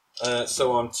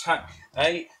 so I'm tack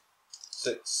 8,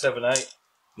 6, 7, 8,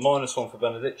 -1 for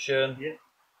benediction, Yep.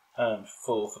 and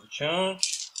 4 for the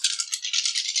charge.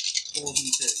 4s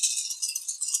and 2.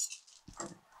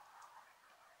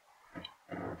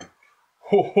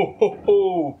 Ho ho ho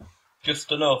ho!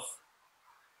 Just enough.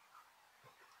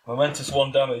 Momentous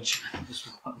 1 damage. Just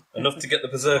 1. Enough to get the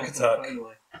berserk attack.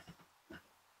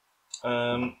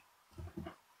 9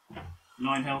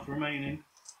 health remaining.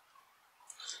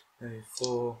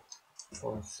 4,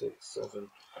 5, 6, 7,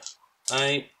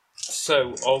 8.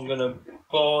 So I'm gonna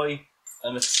buy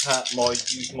and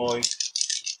use my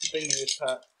finger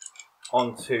attack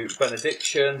onto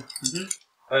benediction.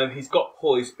 He's got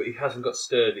poise, but he hasn't got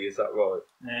sturdy. Is that right?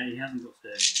 He hasn't got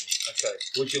sturdy. Okay.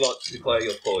 Would you like to declare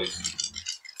your poise?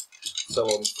 So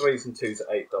on 3s and 2s at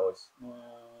 8 dice.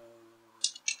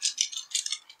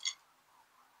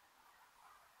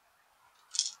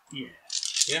 Yeah.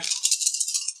 Yeah.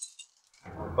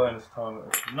 Bonus time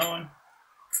at 9.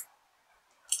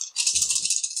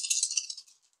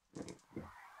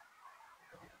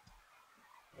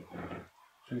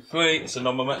 2, 3. It's a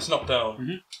non-momentous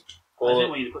knockdown. I didn't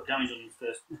want you to put damage on him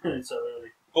first so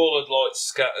early. Ball of light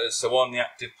scatters, so I'm the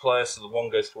active player, so the 1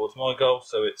 goes towards my goal,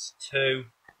 so it's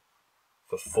 2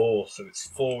 for 4, so it's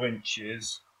 4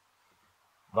 inches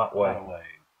that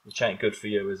way. Which ain't good for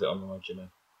you, is it? I'm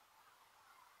imagining.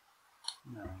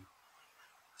 No.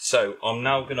 So I'm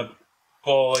now going to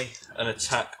buy an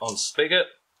attack on Spigot.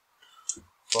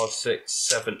 5, 6,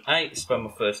 7, 8. Spend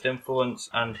my first influence,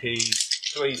 and he's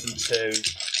 3s and 2.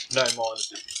 No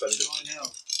minuses. Spend it. 9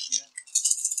 health.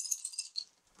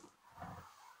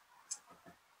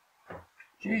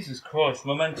 Jesus Christ!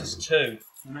 Momentous 2.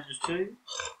 Momentous 2.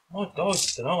 My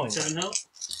dice tonight. 7 health.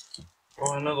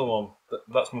 Buy another one.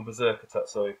 That's my berserk attack.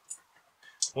 Sorry.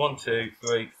 1, 2,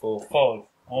 3, 4, 5.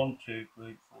 1, 2,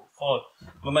 3, 5.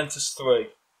 Momentous 3.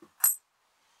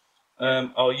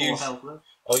 I'll use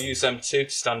M2 to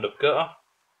stand up gutter.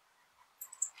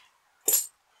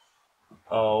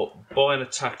 I'll buy an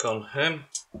attack on him.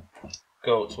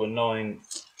 Go up to a 9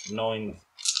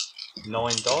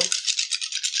 die.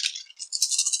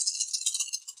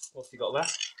 What's he got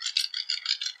left?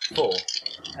 4.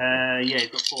 Yeah, he's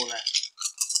got 4 left.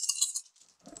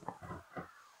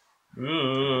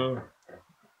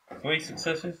 3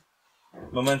 successes.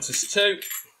 Momentous 2.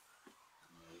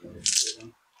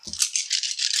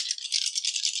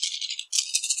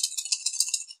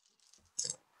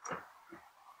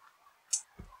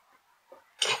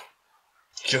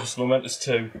 Just momentous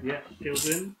 2. Yeah, kills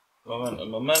him.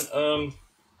 Momentum.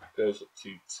 Goes up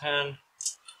to 10.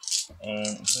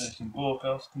 Anything Bork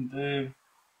else can do.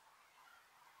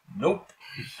 Nope.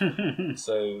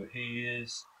 So he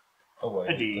is away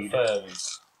with the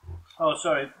fairies. Oh,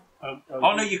 sorry.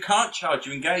 Oh no, you can't charge,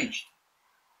 you're engaged.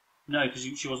 No, because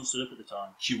she wasn't stood up at the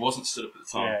time. She wasn't stood up at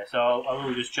the time. Yeah, so I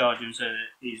will just charge him so that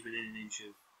he's within an inch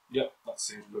of... Yep, that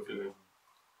seems lovely.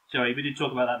 Sorry, we did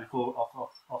talk about that before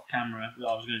off camera, that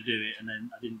I was going to do it, and then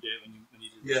I didn't do it when you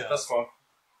did the Yeah, that's fine.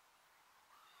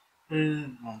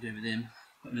 I'll do it with him.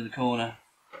 Put him in the corner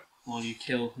while you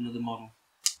kill another model.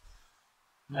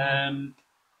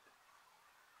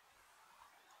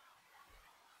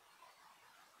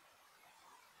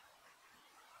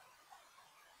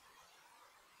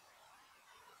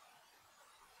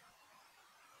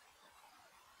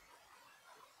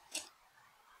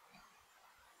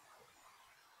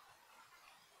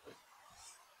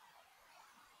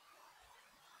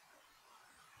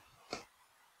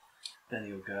 Then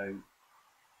he'll go.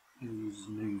 He'll use his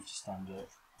move to stand up.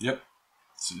 Yep.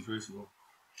 Seems reasonable.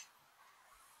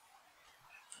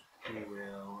 He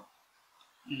will.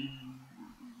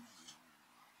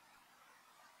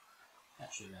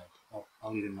 Actually, no.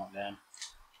 I'll leave him knocked down.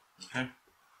 Okay.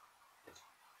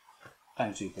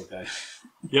 Thanks, you could go.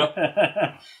 Yep.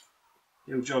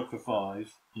 He'll jog for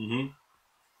 5.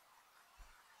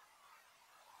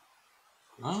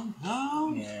 Oh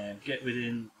no. Yeah, get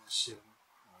within.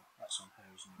 That's on her,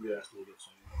 isn't it? Yeah.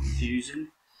 Confusing.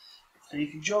 So you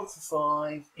can jog for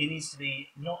 5. He needs to be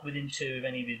not within 2 of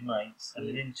any of his mates, and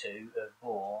within 2 of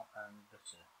Boar and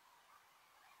Butter,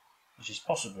 which is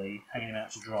possibly hanging him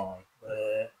out to dry.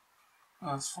 Oh,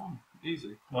 that's fine.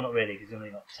 Easy. Well, not really, because he's only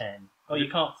got 10. Oh, you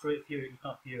can't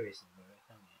furious him,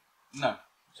 can you? No.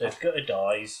 So if Gutter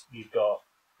dies, you've got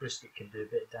Brisket can do a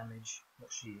bit of damage.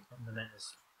 What's she?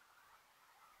 Momentous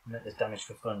damage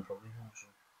for fun, probably, aren't she?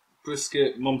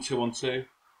 Brisket, Mum 2-on-2.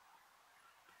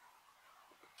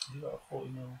 Have you got a 40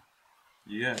 mil?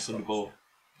 Yeah, it's on the ball.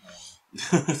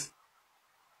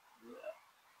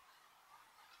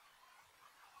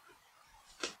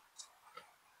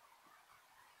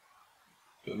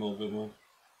 Bit more.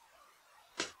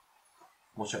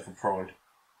 Watch out for pride.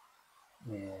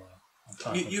 Yeah.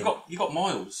 You got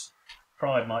miles.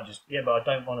 Pride might just but I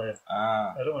don't want to.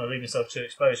 I don't want to leave myself too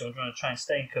exposed. So I'm try and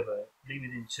stay in cover, be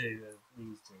within 2 of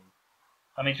these 2.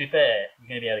 I mean, to be fair, you're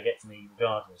going to be able to get to me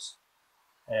regardless.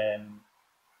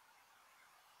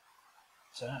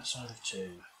 So outside of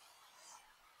 2.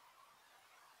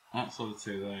 Outside of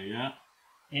 2 there, yeah.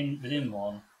 Within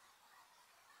 1.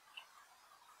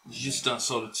 Just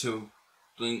outside of 2.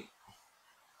 Blink.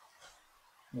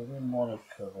 Within 1 of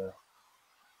cover.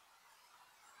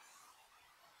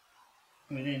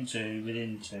 Within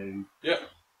 2. Yep.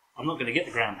 I'm not going to get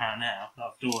the ground pound now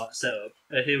after all that setup.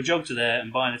 He'll jog to there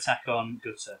and buy an attack on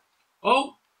Gutter.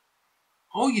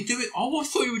 Oh, you do it. Oh, I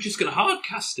thought you were just going to hard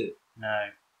cast it.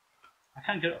 No. I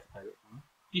can't get it off the paper.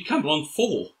 You can on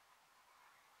 4.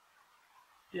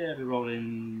 Yeah, we're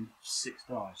rolling 6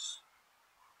 dice.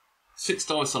 6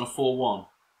 dice on a 4-1.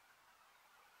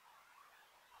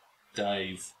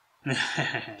 Dave.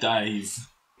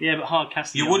 Yeah, but hard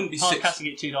casting. You wouldn't be hard casting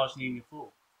it 2 dice and using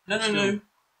 4. No.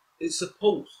 It's a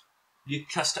pulse. You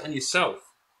cast it on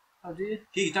yourself. Oh, do you?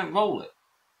 Yeah, you don't roll it.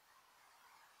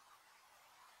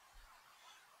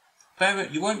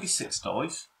 You won't be 6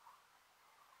 dice.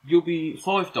 You'll be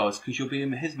 5 dice because you'll be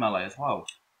in his melee as well.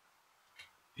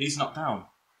 He's not down.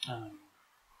 Oh,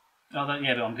 but I'm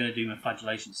going to do my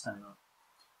flagellation standing up.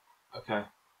 Okay.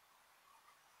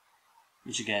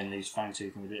 Which again leaves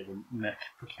Fangtooth in a bit of a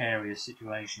precarious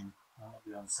situation. I'll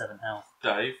be on 7 health.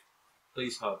 Dave,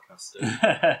 please hardcast it.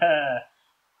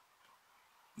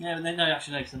 Yeah, but then no,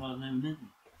 actually, no, because I'm on no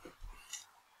momentum.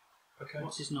 Okay.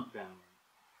 What's his knockdown?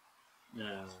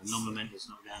 Non-momentous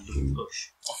knockdown, double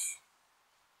push.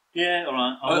 Yeah, all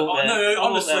right.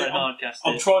 Honestly,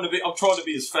 I'm trying to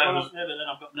be as fair. Yeah, but then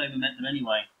I've got no momentum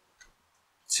anyway.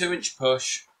 2-inch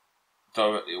push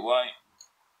directly away.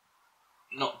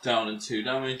 knock down and 2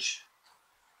 damage.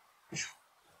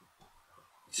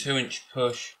 2-inch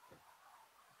push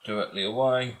directly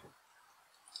away.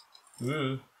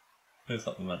 Ooh. There's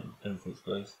not the momentum, influence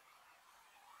please.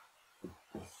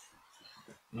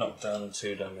 Knock down and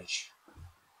 2 damage.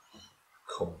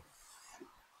 Cool.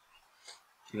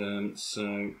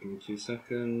 So give me 2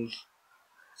 seconds.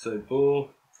 So Boar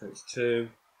takes 2.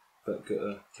 Vet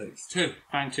Gutter takes 2.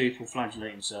 Fangtooth will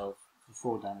flagellate himself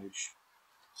for 4 damage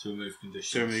To remove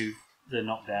conditions. to remove the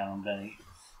knockdown on Benny.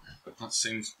 That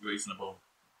seems reasonable.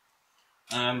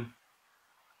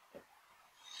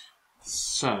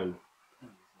 So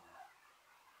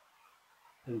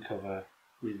Uncover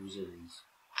with resilience.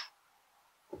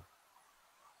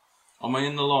 am I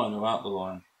in the line or out the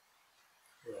line?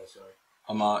 Yeah, sorry.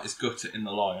 Is Gutter in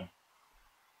the line?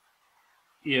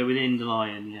 Yeah, within the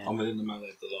lion, yeah. I'm within the melee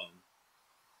of the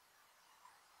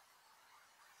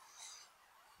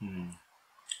line.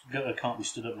 Gutter can't be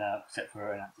stood up now except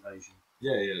for an activation.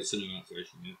 Yeah, it's a new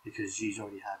activation, yeah. Because she's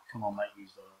already had, come on mate,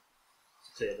 use the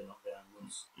to clear the knockdown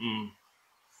once.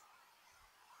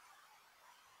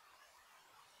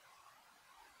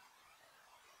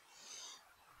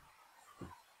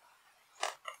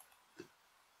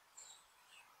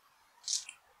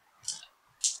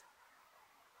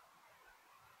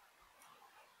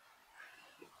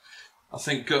 I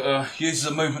think Gutter uses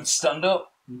a movement to stand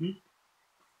up.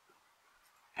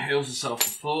 Heals herself for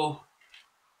 4.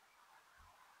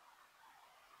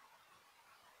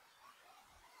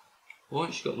 Why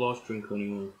ain't she got life drink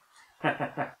anymore?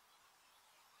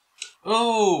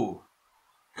 Oh!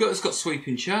 Gutter's got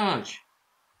sweeping charge.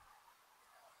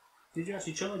 Did you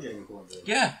actually charge any point there?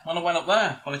 Yeah, when I went up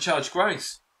there, when I charged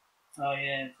Grace. Oh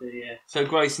yeah, yeah. So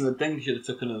Grace and the Ding should have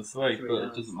took another 3, but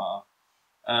hours. it doesn't matter.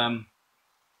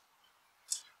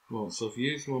 Well, so I've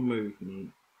used one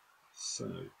movement,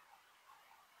 so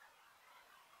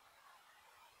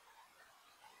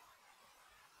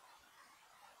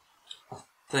I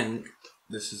think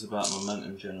this is about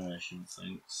momentum generation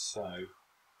thing. So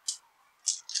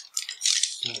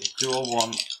do I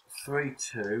want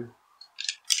 3-2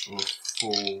 or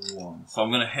 4-1? So I'm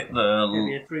going to hit the.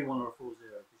 Maybe a 3-1 or a 4-0.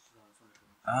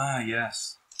 Ah,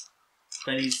 yes.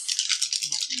 Then he's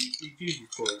used his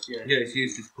poise, yeah. Yeah, he's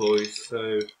used his poise,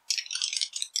 so.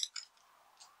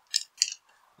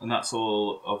 And that's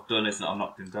all I've done, isn't it? I've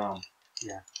knocked him down.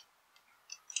 Yeah.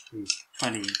 He's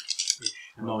 20-ish.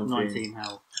 19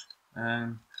 health.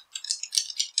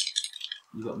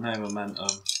 You've got no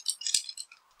momentum.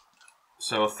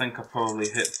 So I think I probably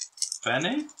hit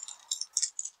Benny?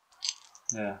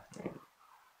 Yeah.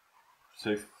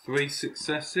 So 3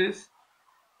 successes.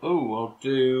 Oh, I'll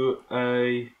do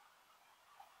a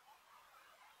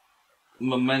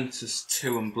momentous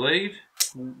 2 and bleed.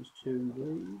 Momentous 2 and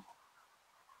bleed.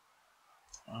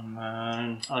 And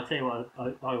then I'll tell you what,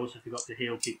 I also forgot to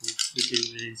heal people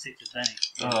within 6 of Benny.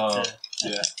 oh,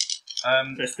 yeah.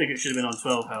 So Spigot should have been on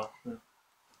 12 health.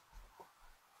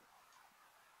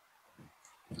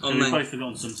 So we've both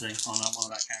forgotten something on one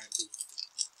of our characters.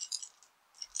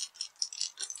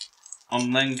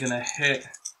 I'm then going to hit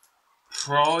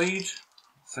Pride.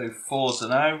 So 4's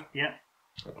an O. Yeah.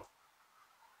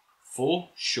 4,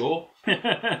 sure.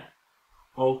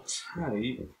 I'll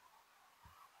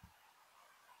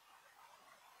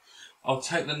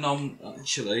take the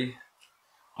actually,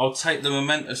 I'll take the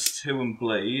momentous 2 and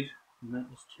bleed.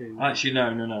 Momentous 2. Actually,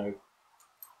 no.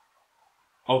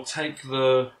 I'll take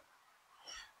the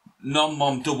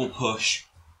non-mom double push.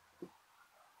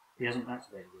 He hasn't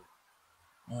activated it.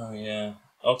 Oh, yeah.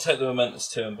 I'll take the momentous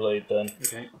 2 and bleed then.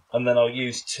 Okay. And then I'll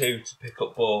use 2 to pick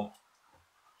up ball.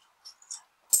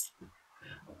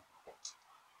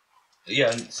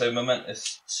 Yeah, so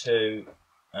momentous 2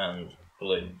 and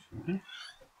bleed.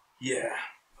 Yeah.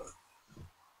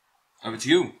 Over to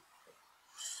you.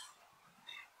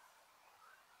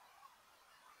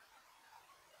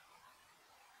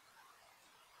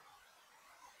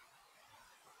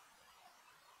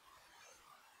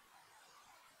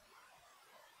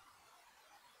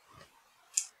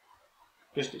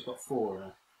 Brisket's got 4 in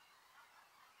it.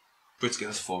 Brisket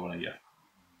has 4 on it, yeah.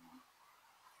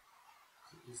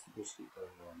 Is the Brisket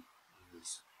going on?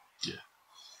 Yeah.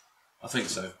 I think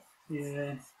so.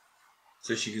 Yeah.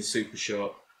 So she can super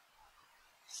shot.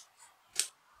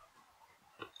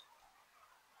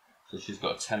 So she's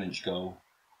got a 10-inch goal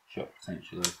shot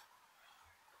potentially.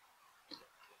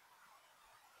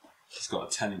 She's got a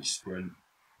 10-inch sprint.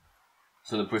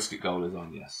 So the Brisket goal is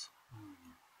on, yes.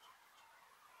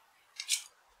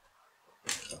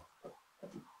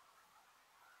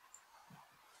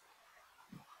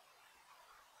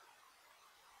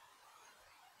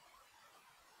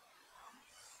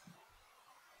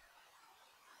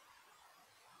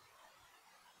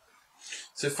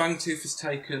 So Fangtooth has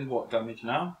taken what damage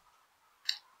now?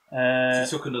 He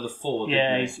took another 4,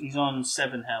 yeah, didn't he? he's on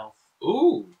 7 health.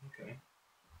 Ooh, okay.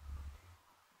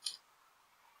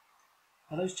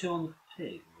 Are those 2 on the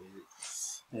pig?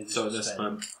 So this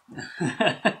man.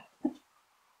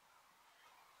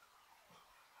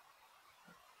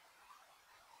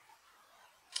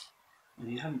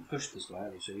 You haven't pushed this way,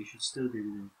 have you? So you should still be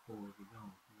within 4 of the goal.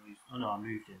 Oh no, I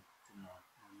moved him, didn't I?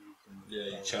 Moved him.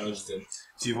 Yeah, you challenged him.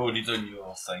 So you've already done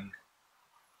your thing.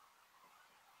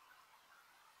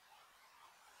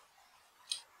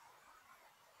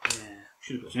 Yeah,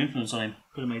 should have got some influence on him.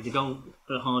 Could have made the goal a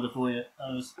bit harder for you.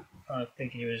 I was kind of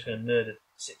thinking you were just going to murder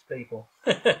 6 people.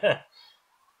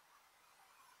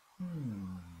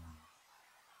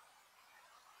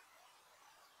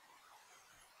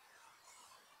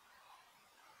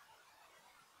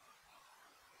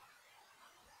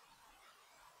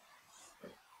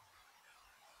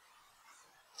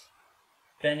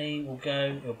 Benny will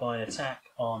go. He'll buy an attack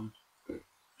on. Good.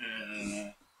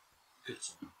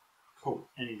 Cool.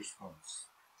 Any response?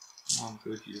 I'm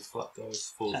good. You just flat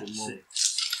dice, 4s and 1. 6.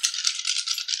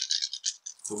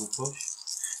 Double push.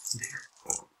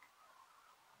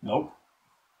 Nope.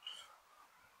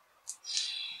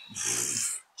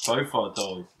 So far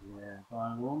died. Yeah,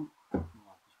 buy 1.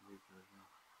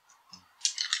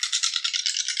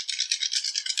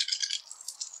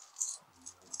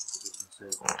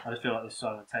 I just feel like this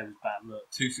side of the table's bad luck.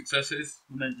 2 successes.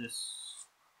 Momentous.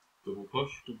 Double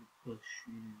push. Double push.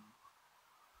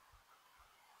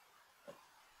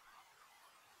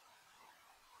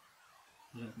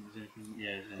 I don't think there's anything.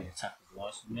 Yeah, there's any attack with the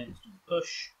license. Momentous double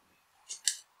push.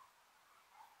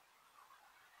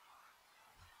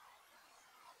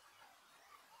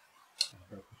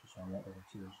 I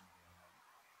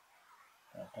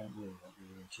don't really want the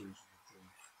intuition of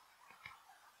dreams.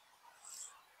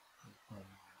 I'm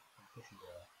pushing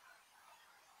there.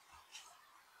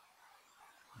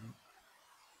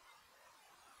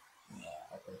 Yeah,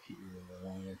 I've got to keep you in the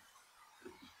line.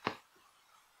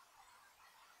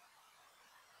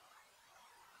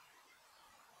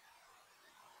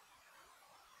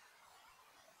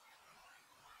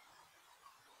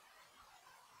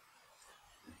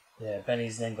 Yeah,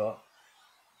 Benny's then got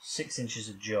 6 inches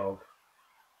of jog.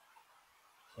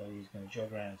 So he's going to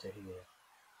jog around to here.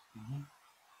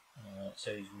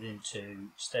 So he's within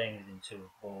 2, staying within 2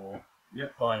 of Boar.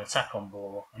 Yep. By an attack on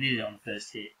Boar. I needed it on the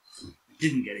first hit.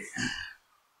 Didn't get it.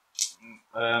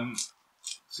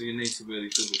 So you need to really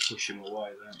double push him away,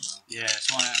 don't you? Yeah,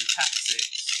 so I am attack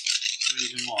 6,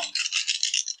 reason 1.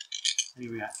 Any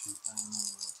reaction?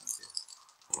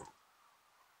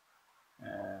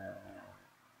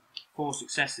 4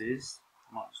 successes.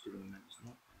 I might just do a momentous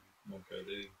knockdown. Okay,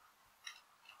 do.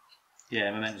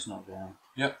 Yeah, momentous knockdown.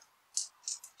 Yep.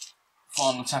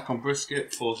 Final attack on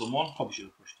Brisket, 4s and 1. Probably should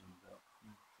have pushed him a bit.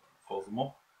 4s and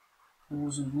 1.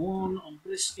 4s and 1 on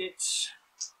Brisket.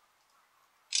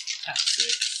 Attack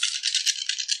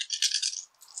 6.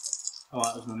 Oh,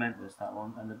 that was momentous, that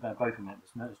one. And they're both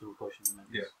momentous. Momentous double push and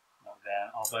momentous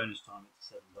knockdown. I'll bonus time it to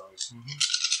 7 dice.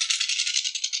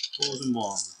 4s and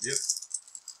 1. Yep.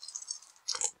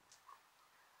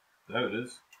 There it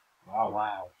is.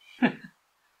 Wow.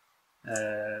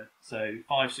 So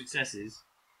 5 successes.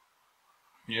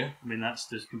 Yeah. I mean, that's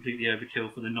just completely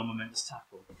overkill for the non-momentous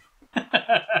tackle.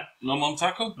 Non-mom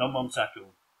tackle? Non-mom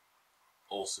tackle.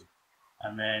 Awesome.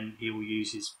 And then he will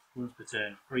use his once per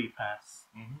turn free pass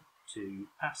to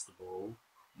pass the ball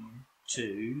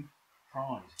to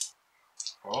prize.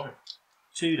 Right.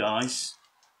 2 dice,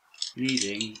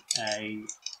 needing a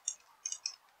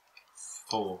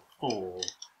 4.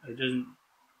 It doesn't.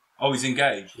 Oh, he's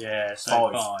engaged. Yeah,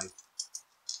 so 5. 5.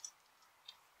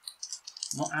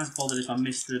 Not as bothered if I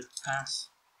miss the pass.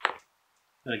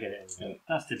 Gotta get it anyway.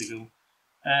 That's typical.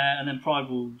 And then Pride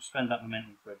will spend that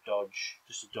momentum for a dodge,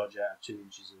 just to dodge out of 2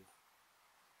 inches of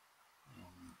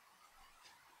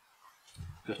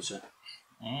gutter.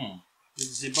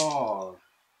 With the bar.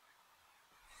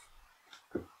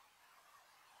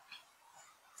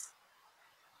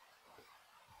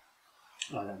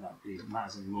 I don't know if it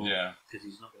matters anymore. Yeah. Because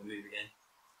he's not going to move again.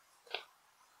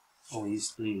 Oh,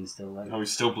 he's bleeding still, though. Oh,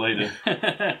 he's still bleeding.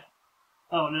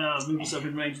 Oh no, I've moved myself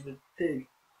in range of the pig.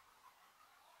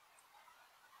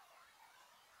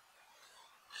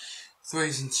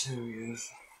 3s and 2, yes.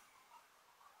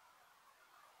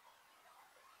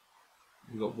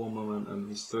 You've got 1 momentum,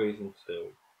 he's 3s and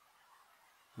 2.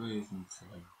 3s and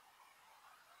 2.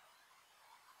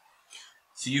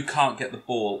 So you can't get the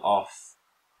ball off.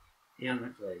 He hasn't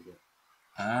activated it.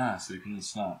 Ah, so you can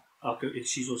snap. Oh,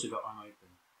 she's also got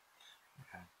unopen.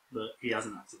 Okay. But he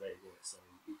hasn't activated it, so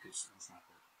he could snap it.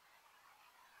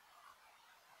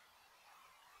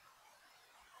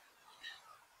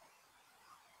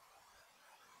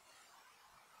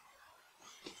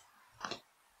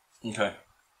 Okay.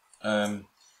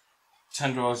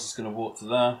 Tenderiser's going to walk to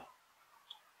there.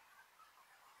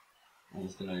 And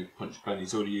he's going to punch a pen.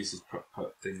 He's already used his prep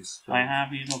things. I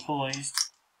have used my poise.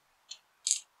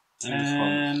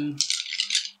 My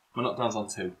knockdown's on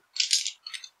 2.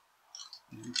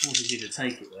 I'm forcing you to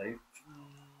take it though.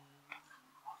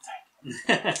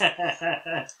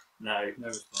 No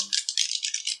response.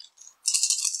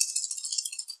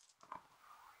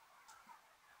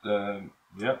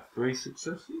 Yep, 3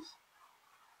 successes.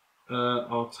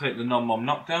 I'll take the non-mom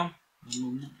knockdown.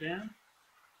 Non-mom knockdown.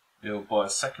 He'll buy a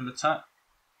second attack.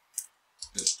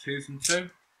 It's 2s and 2.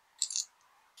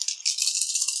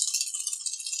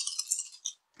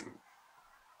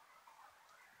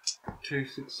 Two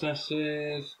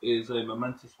successes is a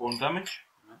momentous 1 damage.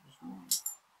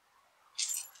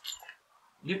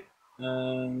 Yep,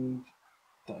 and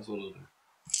that is all I'll do.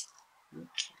 Yep.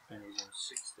 Penny's on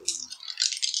 16.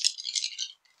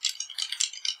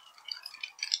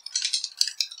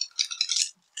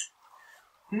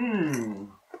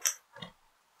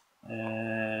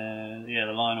 Yeah,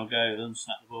 the line will go,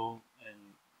 unsnap the ball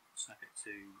and snap it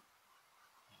to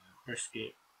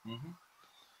Brisket.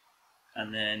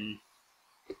 And then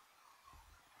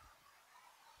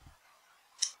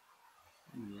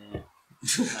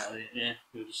yeah,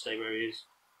 he'll just stay where he is.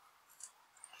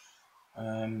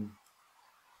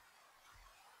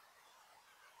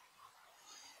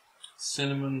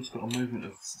 Cinnamon's got a movement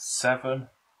of 7,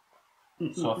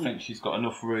 so I think she's got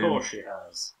enough room. Of course she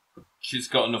has. She's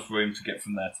got enough room to get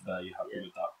from there to there. You happy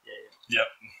with that? Yeah. Yep.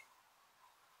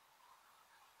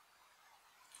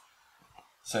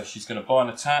 So she's going to buy an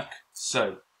attack.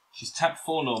 So she's tacked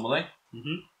 4 normally.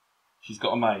 She's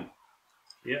got a mate.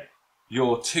 Yeah.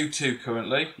 You're 2-2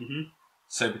 currently.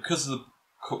 So because of the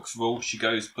cook's rule, she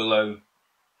goes below.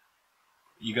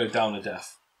 You go down a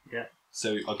death. Yeah.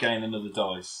 So I gain another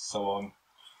dice. So I'm,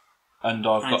 and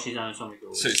I've got. She's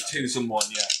anatomical. So it's 2s and 1.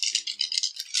 Yeah.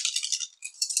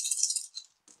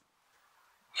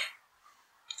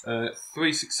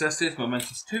 3 successes,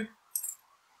 momentous 2.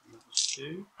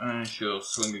 And she'll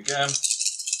swing again.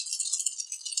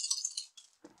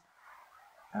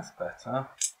 That's better.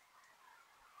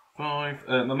 5.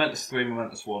 Momentous 3,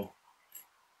 momentous 1.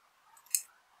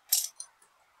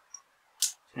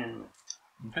 10.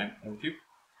 Okay, thank you.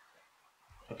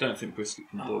 I don't think Brisket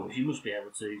can do it. She must be able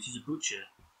to. She's a butcher.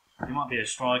 She might be a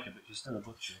striker, but she's still a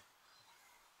butcher.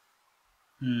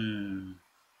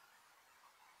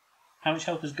 How much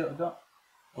health has Gutter got?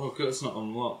 Oh, Gutter's not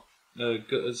on what?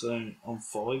 Gutter's on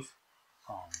 5.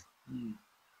 Oh.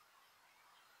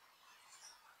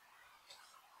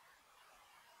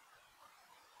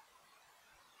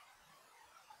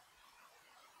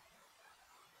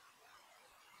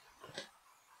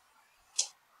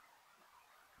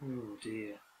 Oh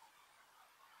dear.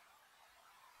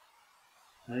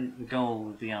 I think the goal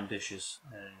would be ambitious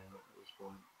at this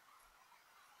point.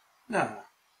 No.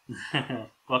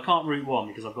 Well, I can't route 1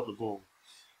 because I've got the ball.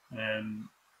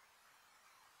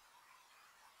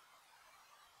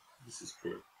 This is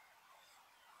true.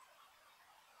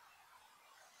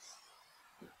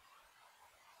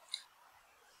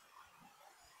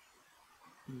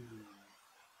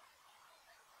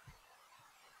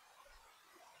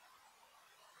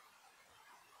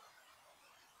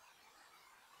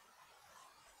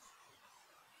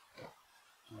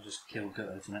 I'll just kill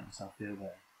Gutter to make myself feel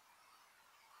better.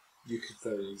 You could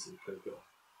very easily kill Gutter.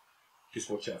 Just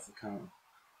watch out for the counter.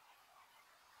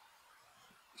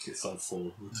 It's on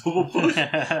 4. Double push.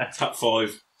 Tap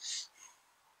 5.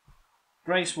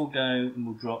 Grace will go and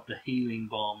we'll drop the healing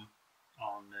bomb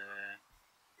on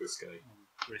Brisket.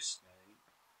 Brisket.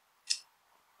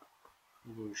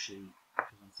 Or will she?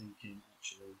 Because I'm thinking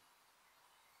actually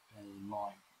Benny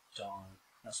might die.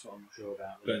 That's what I'm not sure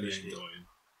about. Benny ain't dying.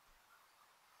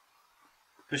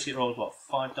 Brisket rolls what?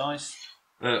 5 dice?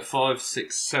 5,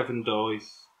 6, 7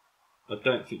 dice. I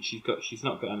don't think she's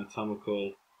not got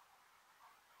anatomical.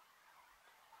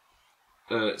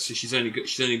 So she's only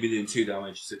been doing 2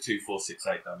 damage, so 2, 4, 6,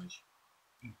 8 damage.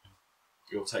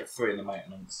 You'll take 3 in the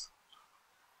maintenance.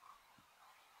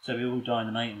 So we all die in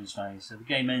the maintenance phase. So the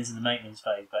game ends in the maintenance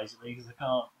phase, basically, because I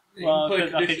can't. Yeah, Well,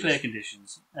 I could clear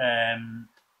conditions.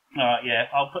 Alright, yeah.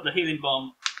 I'll put the healing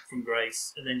bomb from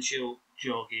Grace, and then she'll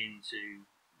jog into.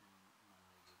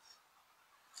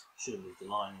 Should have moved the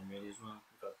line in really as well,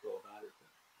 if I'd thought about it.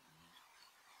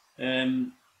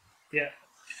 But, yeah.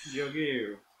 Jog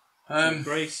here.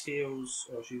 Grace heals.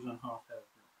 Oh, she's on half health.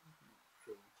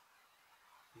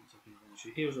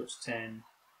 She heals up to 10.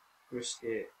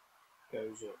 Brisket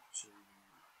goes up to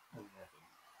 11.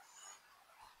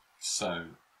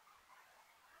 So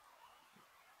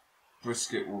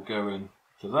Brisket will go and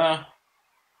to there.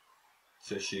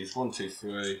 So she's 1, 2,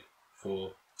 3,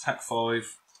 4, attack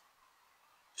 5,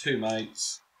 2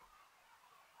 mates.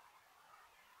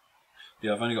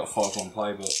 Yeah, I've only got 5 on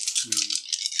playbook.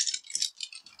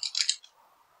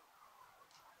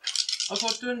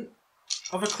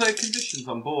 Have I cleared conditions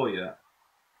on Boar yet?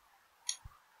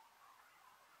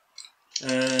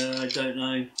 I don't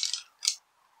know.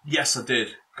 Yes, I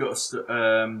did. Got to stood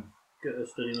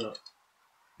him up.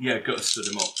 yeah, got to stood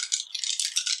him up.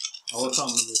 Oh, I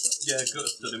can't remember that. Yeah, got to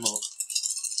stood him up.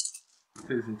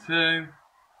 2s and 2.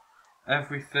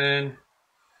 Everything.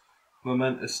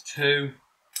 Momentous 2.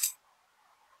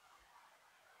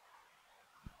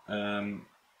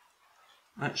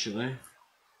 Actually,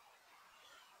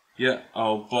 yeah,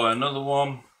 I'll buy another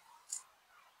one.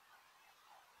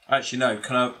 Actually, no,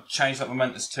 can I change that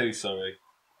momentous 2, sorry?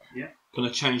 Yeah. Can I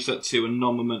change that to a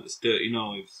non-momentous dirty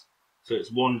knives? So it's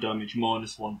 1 damage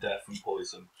minus 1 death and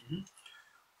poison.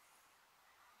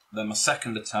 Then my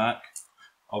second attack,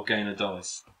 I'll gain a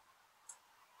dice.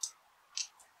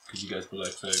 Because he goes below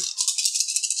 2.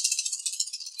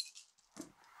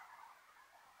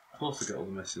 Of course I get all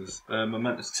the misses.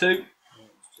 Momentous 2.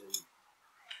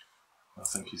 I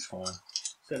think he's fine.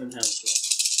 7 health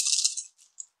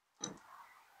left.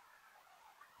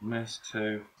 Miss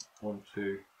 2. 1,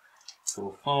 2,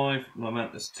 4, 5.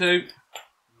 Momentous 2.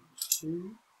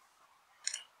 2.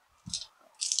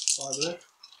 5 left.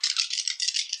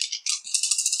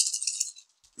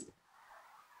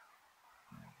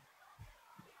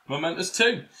 Momentous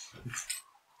 2.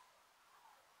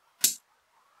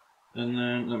 And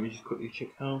then let me just quickly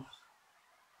check health.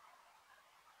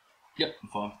 Yep, I'm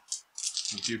fine.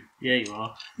 Thank you. Yeah, you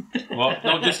are. Well,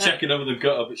 I'm just checking over the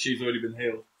gutter, but she's already been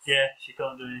healed. Yeah, she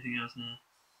can't do anything else now.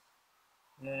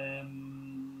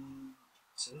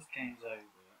 So this game's over.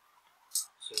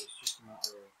 So it's just a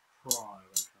matter of pride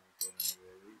I'm trying to get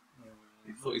really.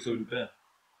 You thought he's already there.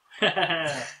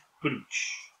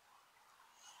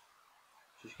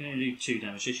 So she's going to do 2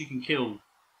 damage. So she can kill.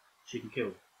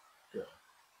 Girl.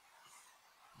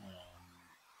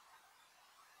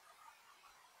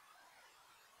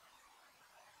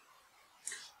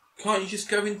 Can't you just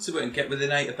go into it and get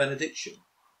within 8 of benediction?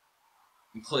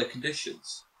 And clear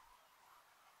conditions?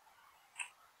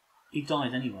 He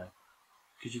died anyway.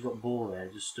 Because you've got Boar there,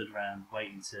 just stood around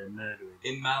waiting to murder him.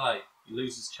 In melee, he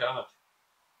loses charge.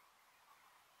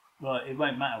 Well, it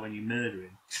won't matter when you murder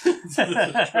him.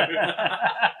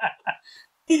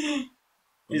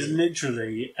 It's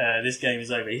literally, this game is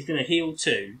over. He's going to heal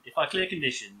 2. If I clear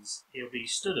conditions, he'll be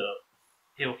stood up.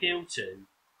 He'll heal 2.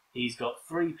 He's got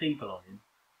 3 people on him.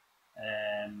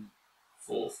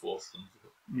 4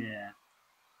 Yeah.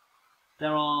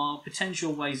 There are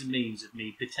potential ways and means of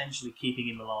me potentially keeping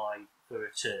him alive for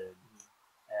a turn.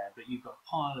 But you've got a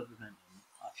pile of momentum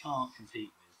I can't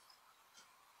compete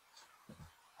with.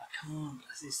 I can't.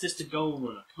 It's just a goal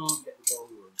run. I can't get the goal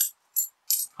run.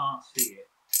 I can't see it.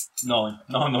 9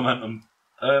 momentum.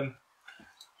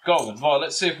 Go on, right,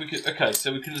 let's see if we can... Okay,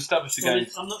 so we can establish the game.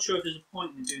 I'm not sure if there's a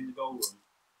point in doing the goal run.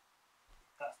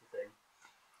 That's the thing.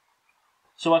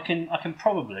 So I could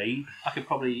probably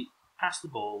pass the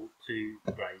ball to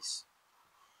Grace,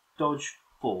 dodge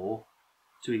 4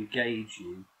 to engage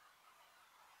you.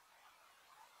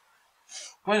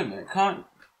 Wait a minute, can't...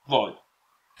 Right.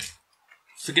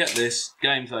 Forget this,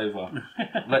 game's over.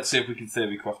 Let's see if we can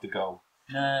theory craft a goal.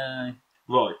 No.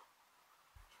 Right.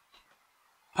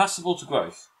 Pass the ball to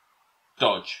Grace.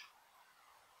 Dodge.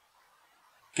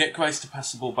 Get Grace to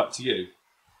pass the ball back to you.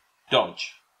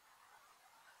 Dodge.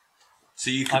 So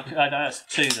you can... That's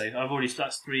 2 though.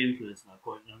 That's 3 influence at that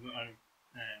point.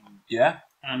 Yeah?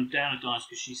 I'm down a dice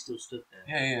because she still stood there.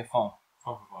 Yeah, fine.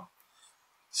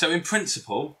 So in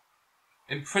principle,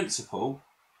 it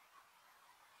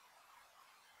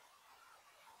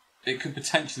could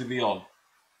potentially be on.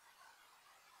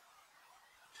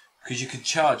 Because you could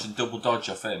charge and double dodge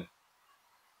off him.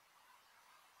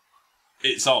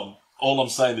 It's on. All I'm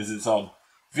saying is it's on.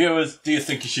 Viewers, do you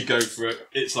think you should go for it?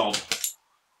 It's on.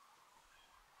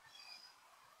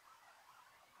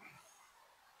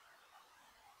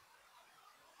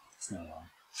 It's not on.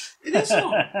 It is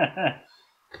on.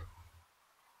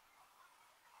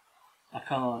 I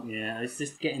can't, yeah. It's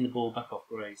just getting the ball back off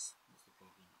Grace. That's the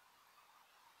problem.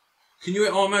 Can you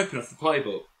hit arm open off the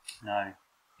playbook? No.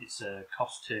 It's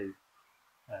cost 2.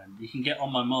 You can get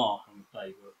on my mark on the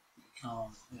playbook. You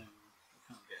can't get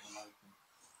them open.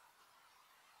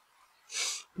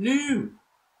 No.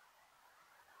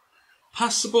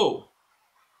 Pass the ball.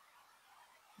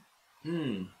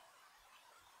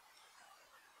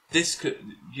 This could...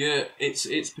 Yeah,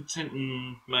 it's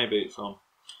potential... maybe it's on.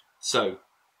 So,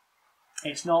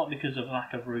 It's not because of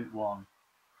lack of Route 1.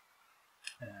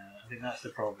 I think that's the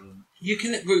problem. You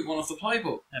can route 1 off the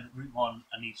playbook. No, but Route 1,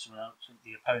 I need someone else,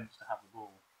 the opponents, to have the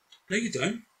ball. No, you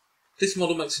don't. This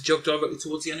model makes a jog directly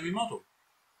towards the enemy model.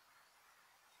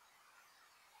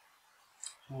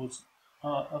 Towards.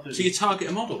 Oh, I thought So you target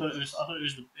a model. I thought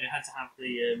it had to have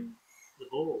the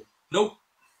ball. Nope.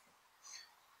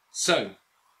 So,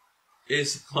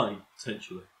 here's the play,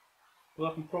 potentially.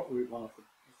 Well, I can prop Route 1 off the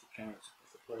character.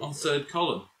 Off the play On third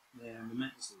column. Yeah, and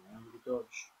momentously around with a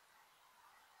dodge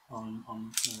on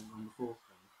the fourth column.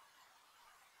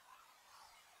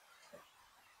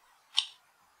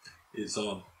 It's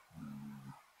on.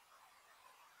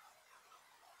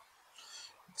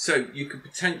 So you could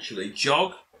potentially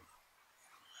jog.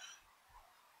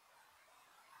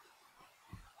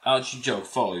 How'd you jog?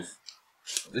 5.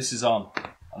 This is on.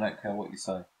 I don't care what you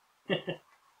say.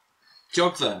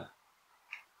 Jog there.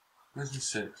 Where's my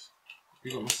 6?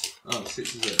 You got my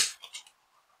 6 is it.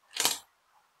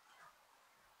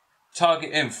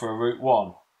 Target him for a route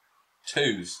 1.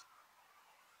 2s.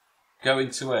 Go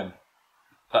into him.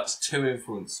 That's 2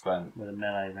 influence spent. With a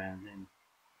melee round in.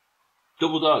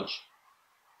 Double dodge.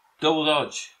 Double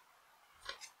dodge.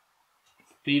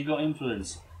 But you've got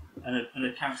influence. And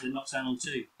a character that knocks down on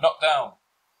 2. Knock down.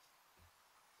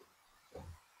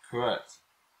 Correct.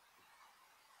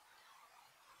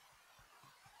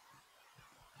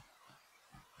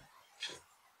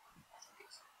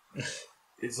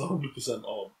 It's 100%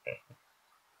 on.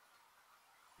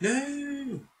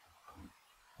 No!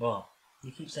 What?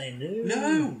 You keep saying no.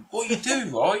 No! What you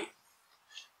do, right?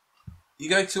 You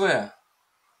go to here.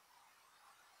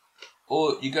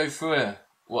 Or you go through here.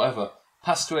 Whatever.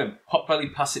 Pass to him. Pot belly,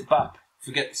 pass it back.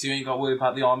 Forget, so you ain't got to worry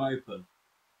about the arm open.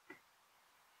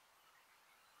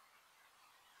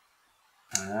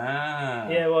 Ah.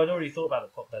 Yeah, well, I'd already thought about the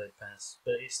pot-bellied pass,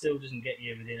 but it still doesn't get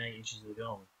you within 8 inches of the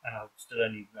goal, and I've still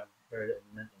only have very little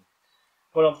momentum.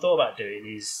 What I've thought about doing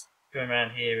is going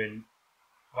around here and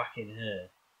whacking her.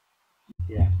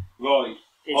 Yeah. Right.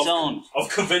 It's on. I've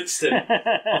convinced him.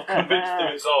 I've convinced him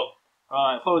it's on.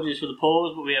 Right, apologies for the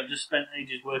pause, but we have just spent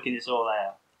ages working this all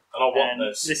out. And I want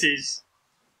this. This is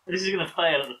going to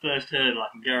fail at the first hurdle, I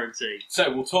can guarantee.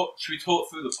 So we'll talk. Should we talk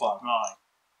through the plan? Right.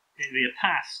 It'll be a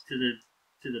pass to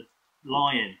the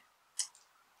lion.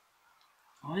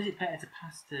 Why is it better to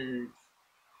pass to?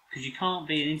 Because you can't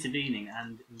be intervening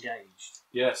and engaged.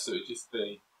 Yeah, so it'd just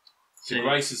be. So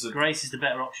Grace is the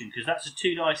better option because that's a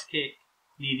 2 dice kick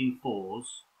needing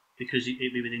 4s because it'd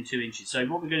be within 2 inches. So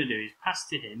what we're going to do is pass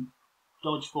to him,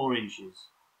 dodge 4 inches.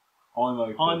 I'm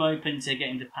open. I'm open to get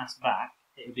him to pass back.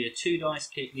 It'll be a 2 dice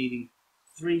kick needing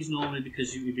 3s normally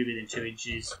because you would be within 2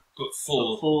 inches. But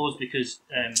 4. But 4s because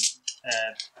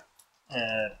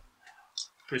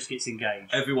Brisket's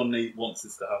engaged. Everyone wants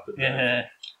this to happen. Yeah.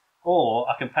 Or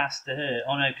I can pass to her.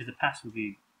 Oh no, because the pass would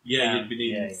be. Yeah, you'd be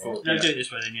needing 4. No, do it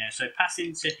this way then, yeah. So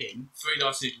passing to him. 3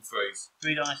 dice needing 3s.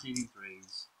 3 dice needing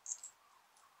 3s.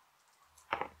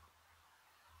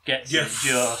 Gets Yes. it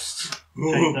just.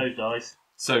 Take those dice.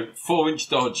 So 4-inch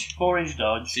dodge. 4-inch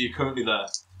dodge. So you're currently there.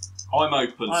 I'm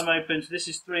open. I'm open. So this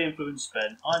is 3 influence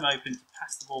spent. I'm open to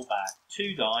pass the ball back.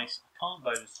 2 dice. I can't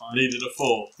bonus time. Needing a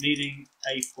 4. Needing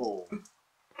a 4.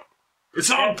 It's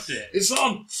on! Gets it. It's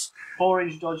on!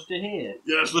 4-inch dodge to here.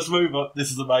 Yes, let's move up.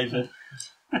 This is amazing.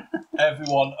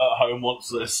 Everyone at home wants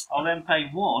this. I'll then pay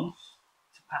 1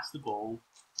 to pass the ball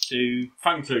to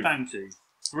Fangtooth. Fangtooth.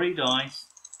 3 dice,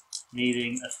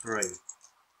 needing a 3.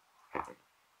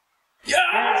 Yeah!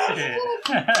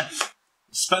 That's it.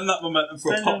 Spend that momentum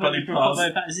for Spend a pot belly for a pot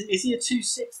belly pass. pass. Is he a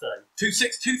 2-6 though?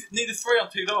 2-6. Need a 3 on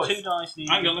 2 dice. 2 dice,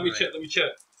 needing Hang on, a let me 3.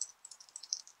 check.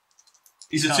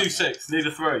 He's a Can't 2-6. Need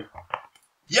a 3.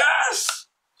 Yes!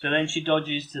 So then she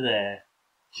dodges to there.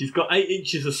 She's got 8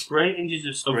 inches of 8 sprint. inches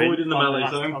of sprint Avoiding the melee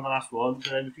zone. on the last one.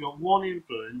 So then if you've got 1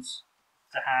 influence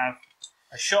to have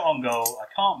a shot on goal, I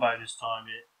can't bonus time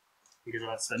it because I've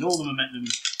had to spend all the momentum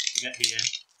to get here.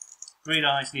 3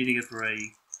 dice, needing a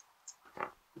 3.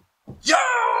 Yeah!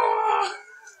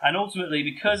 And ultimately,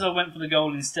 because I went for the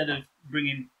goal instead of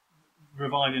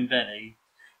reviving Benny,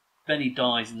 Benny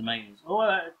dies in the maintenance.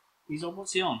 Oh, he's on.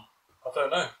 What's he on? I don't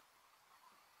know.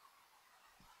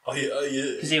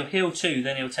 Because he'll heal 2,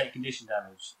 then he'll take condition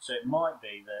damage. So it might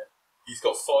be that. He's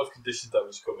got 5 condition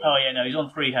damage coming. Oh yeah, no, he's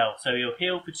on 3 health, so he'll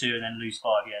heal for 2 and then lose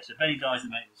 5. Yeah, so Benny dies in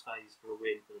the maintenance phase for a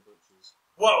win for the Butchers.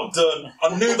 Well done.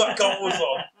 I knew that goal was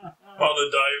on. Well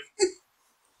done, Dave.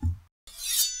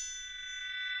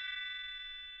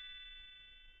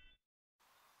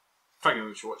 Thank you very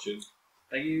much for watching.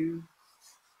 Thank you.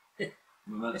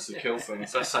 Momentously kill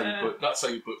things. That's how you butcher, That's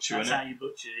innit? how you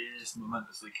butcher, yeah. Just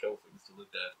momentously kill things till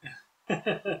they're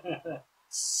dead.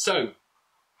 So,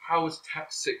 how was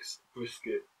Tactics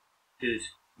Brisket? Good.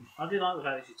 I did like the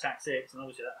fact that she attacked 6, and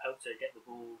obviously that helped her get the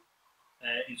ball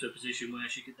into a position where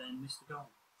she could then miss the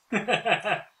goal.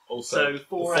 Also, so the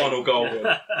final goal win.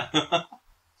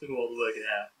 Took a while to work it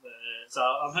out. So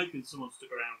I'm hoping someone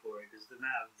stuck around for it, because the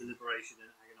amount of deliberation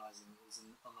and agonising that was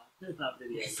on that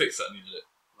video. You can fix that in a minute.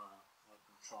 Well, I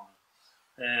can try.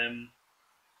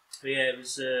 But yeah, it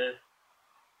was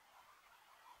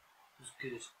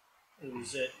good. It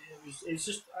was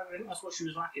just, I think that's what she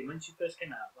was lacking when she first came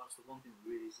out. That's the one thing that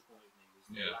really disappointed me, was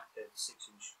the lack of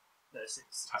 6-inch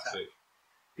Tactic.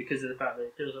 because of the fact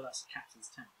that it feels like that's a captain's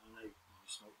tent. I know you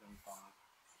smoke them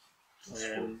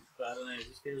 5, but I don't know. It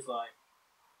just feels like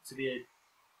to be a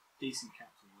decent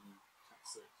captain in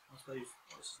Tactic 6. I suppose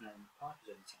what's his name? Piper's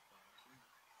only Tactic 5, isn't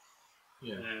he?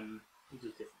 Yeah. He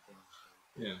does different things.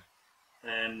 So. Yeah.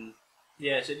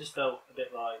 Yeah. So it just felt a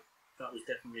bit like that was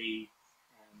definitely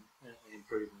an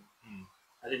improvement.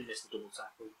 I didn't miss the double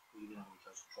tackle. Even though we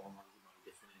tried to try one, it might be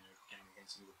different in a game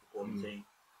against another performing team.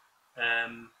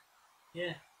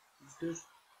 Yeah, it was good.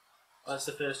 That's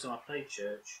the first time I played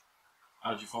Church.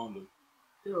 How did you find them?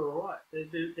 They were alright.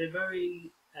 They're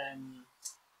very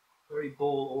very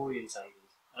ball orientated.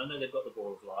 I know they've got the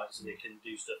ball of light, so they can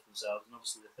do stuff themselves. And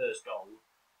obviously, the first goal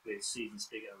with Seasoned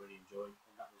Brisket I really enjoyed,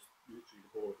 and that was literally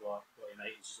the ball of light got him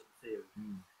 8 inches up the field.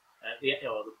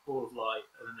 The ball of light,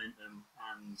 momentum,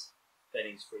 and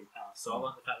Benning's free pass. So I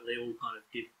like the fact that they all kind of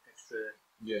give extra.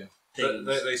 Yeah. Things.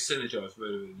 They synergise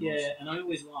really, really Yeah, and I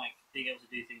always like being able to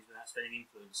do things without spending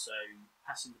influence. So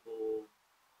passing the ball,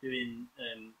 doing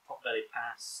pot belly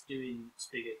pass, doing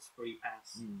Spigot's free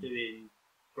pass, doing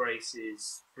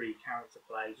Grace's free character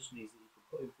play just means that you can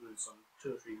put influence on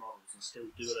 2 or 3 models and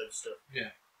still do a load of stuff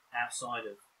outside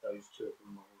of those 2 or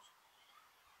 3 models.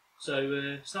 So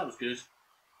that was good.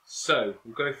 So,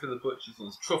 we'll go for the butcher's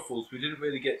ones. Truffles, we didn't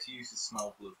really get to use the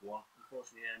smell blood one.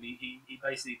 Unfortunately, I mean, he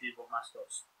basically did what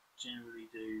mascots generally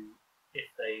do if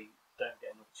they don't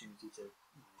get an opportunity to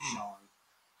shine,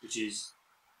 which is...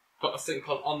 But I think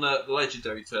on the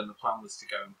legendary turn, the plan was to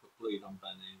go and put bleed on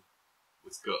Benny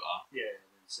with Gutter. Yeah,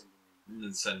 and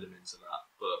then send him into that,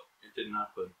 but it didn't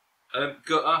happen.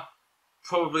 Gutter,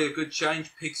 probably a good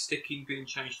change. Pig sticking being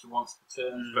changed to once per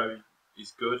turn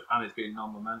is good, and it's being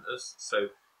non-momentous, so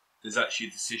there's actually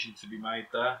a decision to be made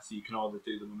there. So you can either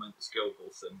do the momentous guild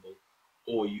ball symbol,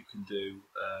 or you can do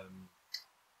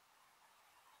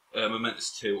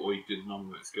momentous 2, or you can do the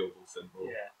non-momentous guild ball symbol.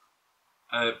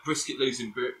 Yeah. Brisket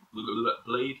losing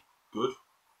bleed, good.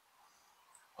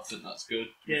 I think that's good.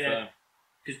 To be fair.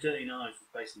 Because Dirty Knives was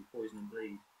basically poison and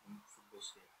bleed from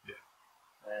Brisket.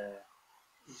 Yeah.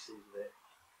 He seems a bit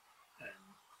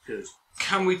good.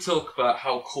 Can we talk about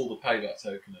how cool the payback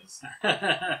token is?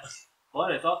 Well,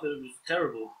 I thought that it was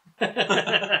terrible.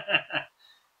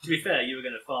 To be fair, you were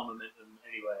going to farm momentum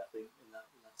anyway, I think, in that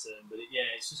turn. But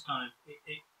it's just kind of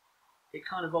it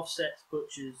kind of offsets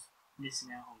Butchers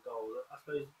missing out on goal. I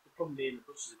suppose the problem being the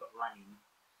Butchers have got Lane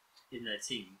in their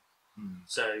team,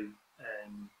 so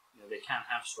they can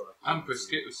have strikers. And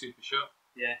Brisket with super shot.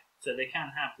 Yeah, so they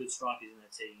can have good strikers in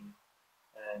their team,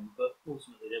 but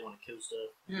ultimately they want to kill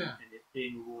stuff. Yeah. And it's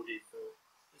being rewarded for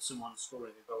someone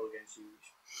scoring a goal against you, which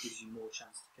gives you more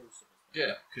chance to kill stuff.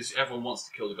 Yeah, because everyone wants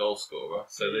to kill the goal scorer,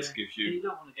 so this gives you... And you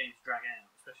don't want a game to drag out,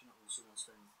 especially not when someone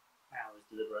spends hours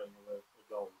deliberating over a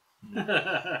goal.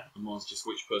 And one's just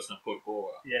which person I put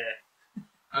Boar at.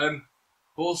 Yeah.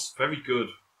 Boar's very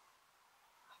good.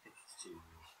 I think it's too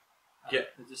good.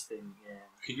 I just think,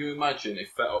 Can you imagine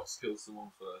if Vetox kills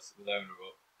someone first with owner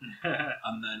up,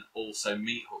 and then also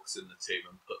Meat Hooks in the team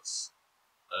and puts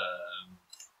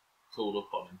pulled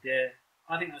up on him? Yeah.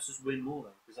 I think that's just win more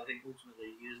though, because I think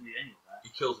ultimately he doesn't need any of that.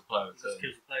 He kills a player at He just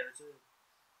kills a player at all.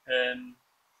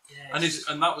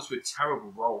 And that was with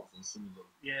terrible rolls on some of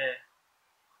them. Yeah,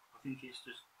 I think it's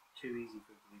just too easy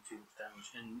for him to do too much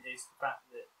damage, and it's the fact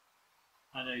that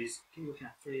I know he's looking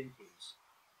at 3 influence.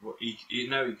 Well, he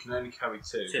can only carry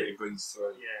 2, but he brings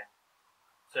 3. Yeah,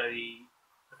 so he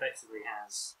effectively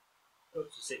has up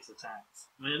to 6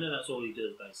 attacks. I mean, I know that's all he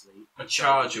does basically. A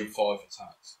charge and 5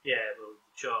 attacks. Yeah, well,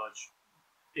 the charge,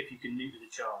 if you can neuter the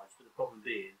charge, but the problem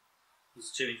being,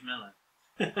 it's a 2-inch melee.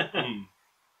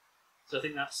 So I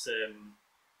think that's.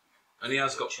 And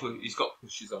he's got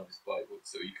pushes on his playbook,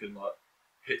 so you can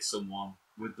hit someone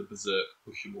with the berserk,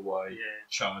 push him away,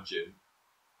 charge him.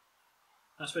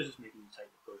 I suppose it's making you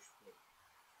take the push,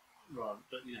 but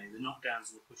the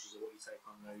knockdowns and the pushes are what you take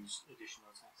on those additional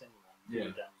attacks anyway.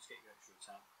 The damage, get your extra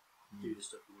attack, do the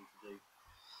stuff you need to do.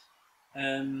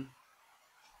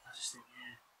 I just think,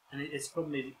 and it's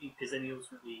probably because then he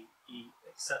ultimately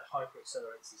hyper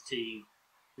accelerates his team,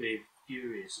 with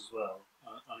Furious as well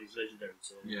on his legendary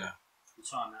turn. Yeah. You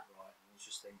time that right, and I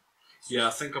just think. Yeah,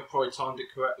 I think I probably timed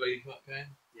it correctly that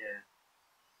game. Yeah.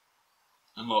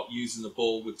 And like using the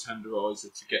ball with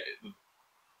Tenderizer to get it,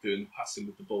 doing passing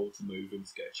with the ball to move him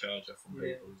to get a charge off on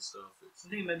people and stuff. I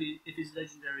think maybe if his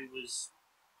legendary was.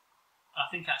 I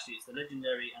think actually it's the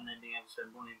legendary and then being able to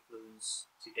spend one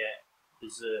influence to get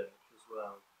Berserk as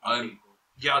well.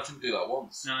 Yeah, I didn't do that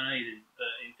once. No, I know you didn't, but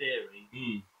in theory,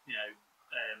 Mm. you know,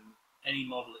 any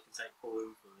model that can take 4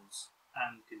 influence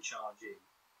and can charge in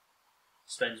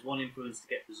spends 1 influence to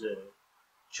get Berserk,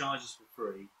 charges for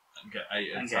free, And get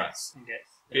 8 and attacks.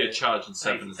 gets Be a charge and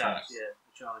 7 8 attacks. Yeah,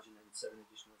 a charge and then 7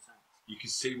 additional attacks. You can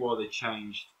see why they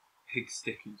changed pig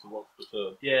sticking to what's the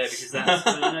third. Yeah, because that's.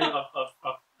 I know I've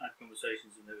had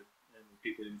conversations with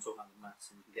people who talk about the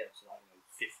maths and you can get up to like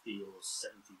 50 or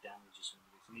 70 damage or something.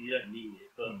 I mean, you don't need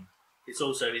it, but it's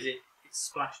also it's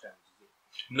splash damage. Is it?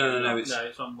 No,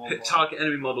 it's on one. target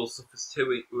enemy model suffers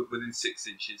 2 within 6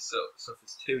 inches, so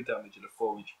suffers 2 damage and a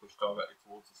 4-inch push directly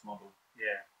towards this model.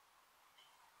 Yeah.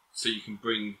 So you can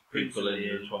bring people in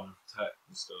and try and protect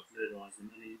and stuff. Murderize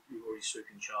them, and you've already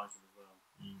stricken charge them as well.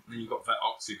 And then you've got Vet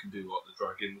Ox who can do like the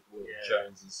dragging with wall and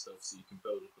chains and stuff, so you can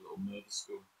build up a little murder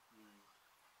school.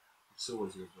 It's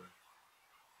always a good way.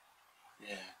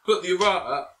 Yeah. But the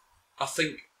Errata, I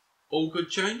think, all good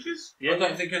changes. Yeah, I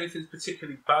don't think anything's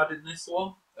particularly bad in this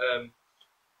one.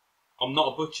 I'm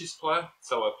not a Butchers player,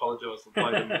 so I apologise for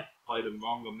played them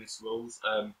wrong on missed rules.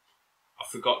 I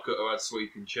forgot Gutter had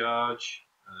sweeping charge.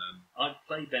 I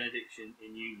played Benediction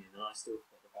in Union, and I still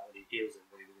forgot about he heals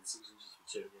everybody within 6 inches for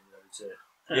 2 at the end of every turn.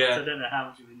 Yeah. So I don't know how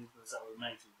much of an influence that would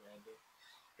make to there, but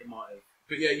it might have.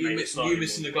 But yeah, you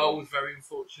missing the goal was very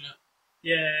unfortunate.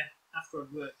 Yeah, after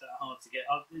I'd worked that hard to get,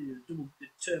 the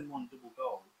turn 1 double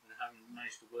goal, and having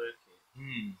managed to work it,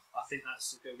 I think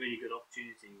that's a really good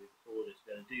opportunity with Order to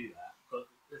be able to do that. But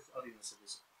I think I said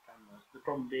this on camera. The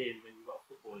problem being when you've got a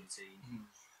footballing team,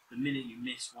 the minute you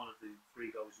miss one of the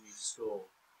 3 goals you need to score,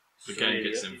 the game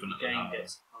gets infinitely harder.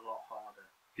 Gets a lot harder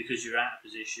because you're out of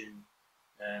position.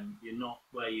 You're not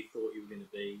where you thought you were going to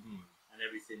be, and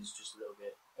everything's just a little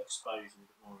bit exposed and a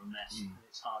bit more of a mess, and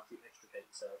it's hard to extricate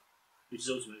yourself. Which is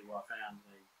ultimately what I found.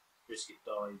 Brisket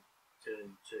died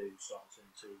turn 2, started turn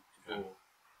 2 to Boar,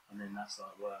 and then that's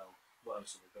like, well, what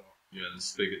else have we got? Yeah, the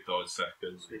Spigot died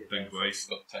second. Then Grace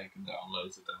got taken down,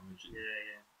 loads of damage.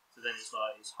 Yeah. So then it's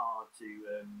like it's hard to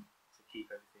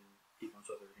keep on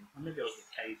top of everything. And maybe I was a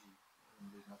bit cagey.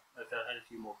 If I had a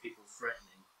few more people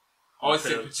threatening. I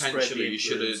think potentially you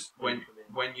should have, when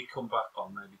you come back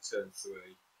on maybe turn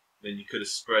 3, then you could have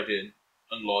spread in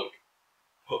and like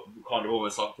put kind of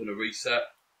almost like done a reset.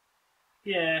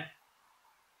 Yeah.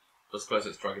 I suppose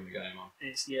it's dragging the game on.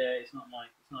 It's not my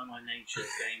nature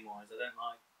game wise. I don't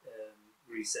like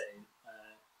resetting.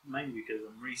 Mainly because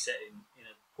I'm resetting in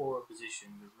a poorer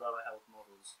position with lower health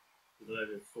models with a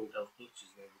load of full health butchers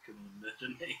where they come in and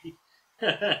murder me.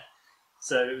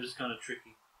 So it was kind of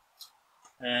tricky.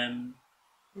 I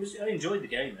enjoyed the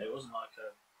game though. It wasn't like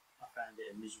I found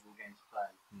it a miserable game to play.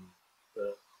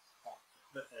 But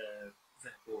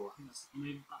Vet Boar, I think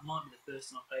that might be the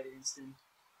first time I played against him,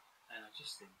 and I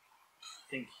just think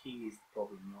he is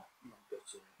probably not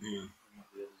better than the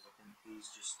others. I think he's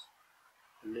just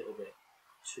a little bit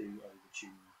too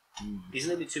overtuned. He's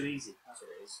a little bit too easy. That's what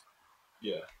it is.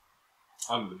 Yeah,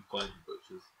 I haven't been playing the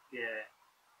Butchers. Yeah,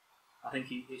 I think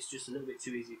it's just a little bit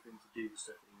too easy for him to do the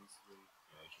stuff that he needs to do.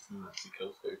 Yeah, he just actually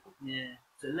kills people. Yeah,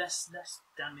 so less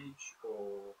damage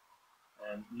or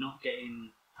not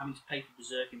having to pay for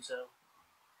Berserk himself.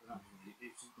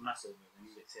 It's massive.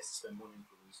 He has to spend 1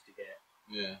 influence to get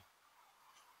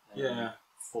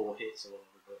 4 hits or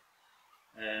whatever. But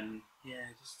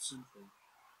just something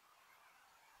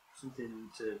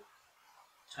to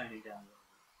tone it down a little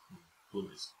bit.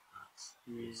 Bullies.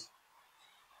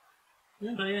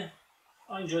 Yeah. But yeah,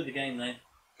 I enjoyed the game though.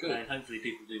 Good. And hopefully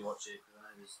people do watch it because I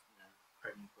know there's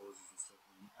pregnant pauses and stuff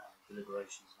and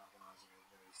deliberations and organising and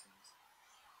various things.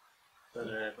 But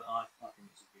I think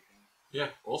it's a good game. Yeah,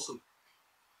 awesome.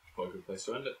 Quite a good place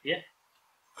to end it. Yeah.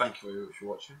 Thank you very much for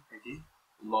watching. Thank you.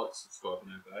 Like, subscribe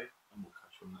and obey, and we'll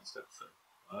catch you on the next episode.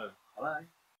 Bye. Bye.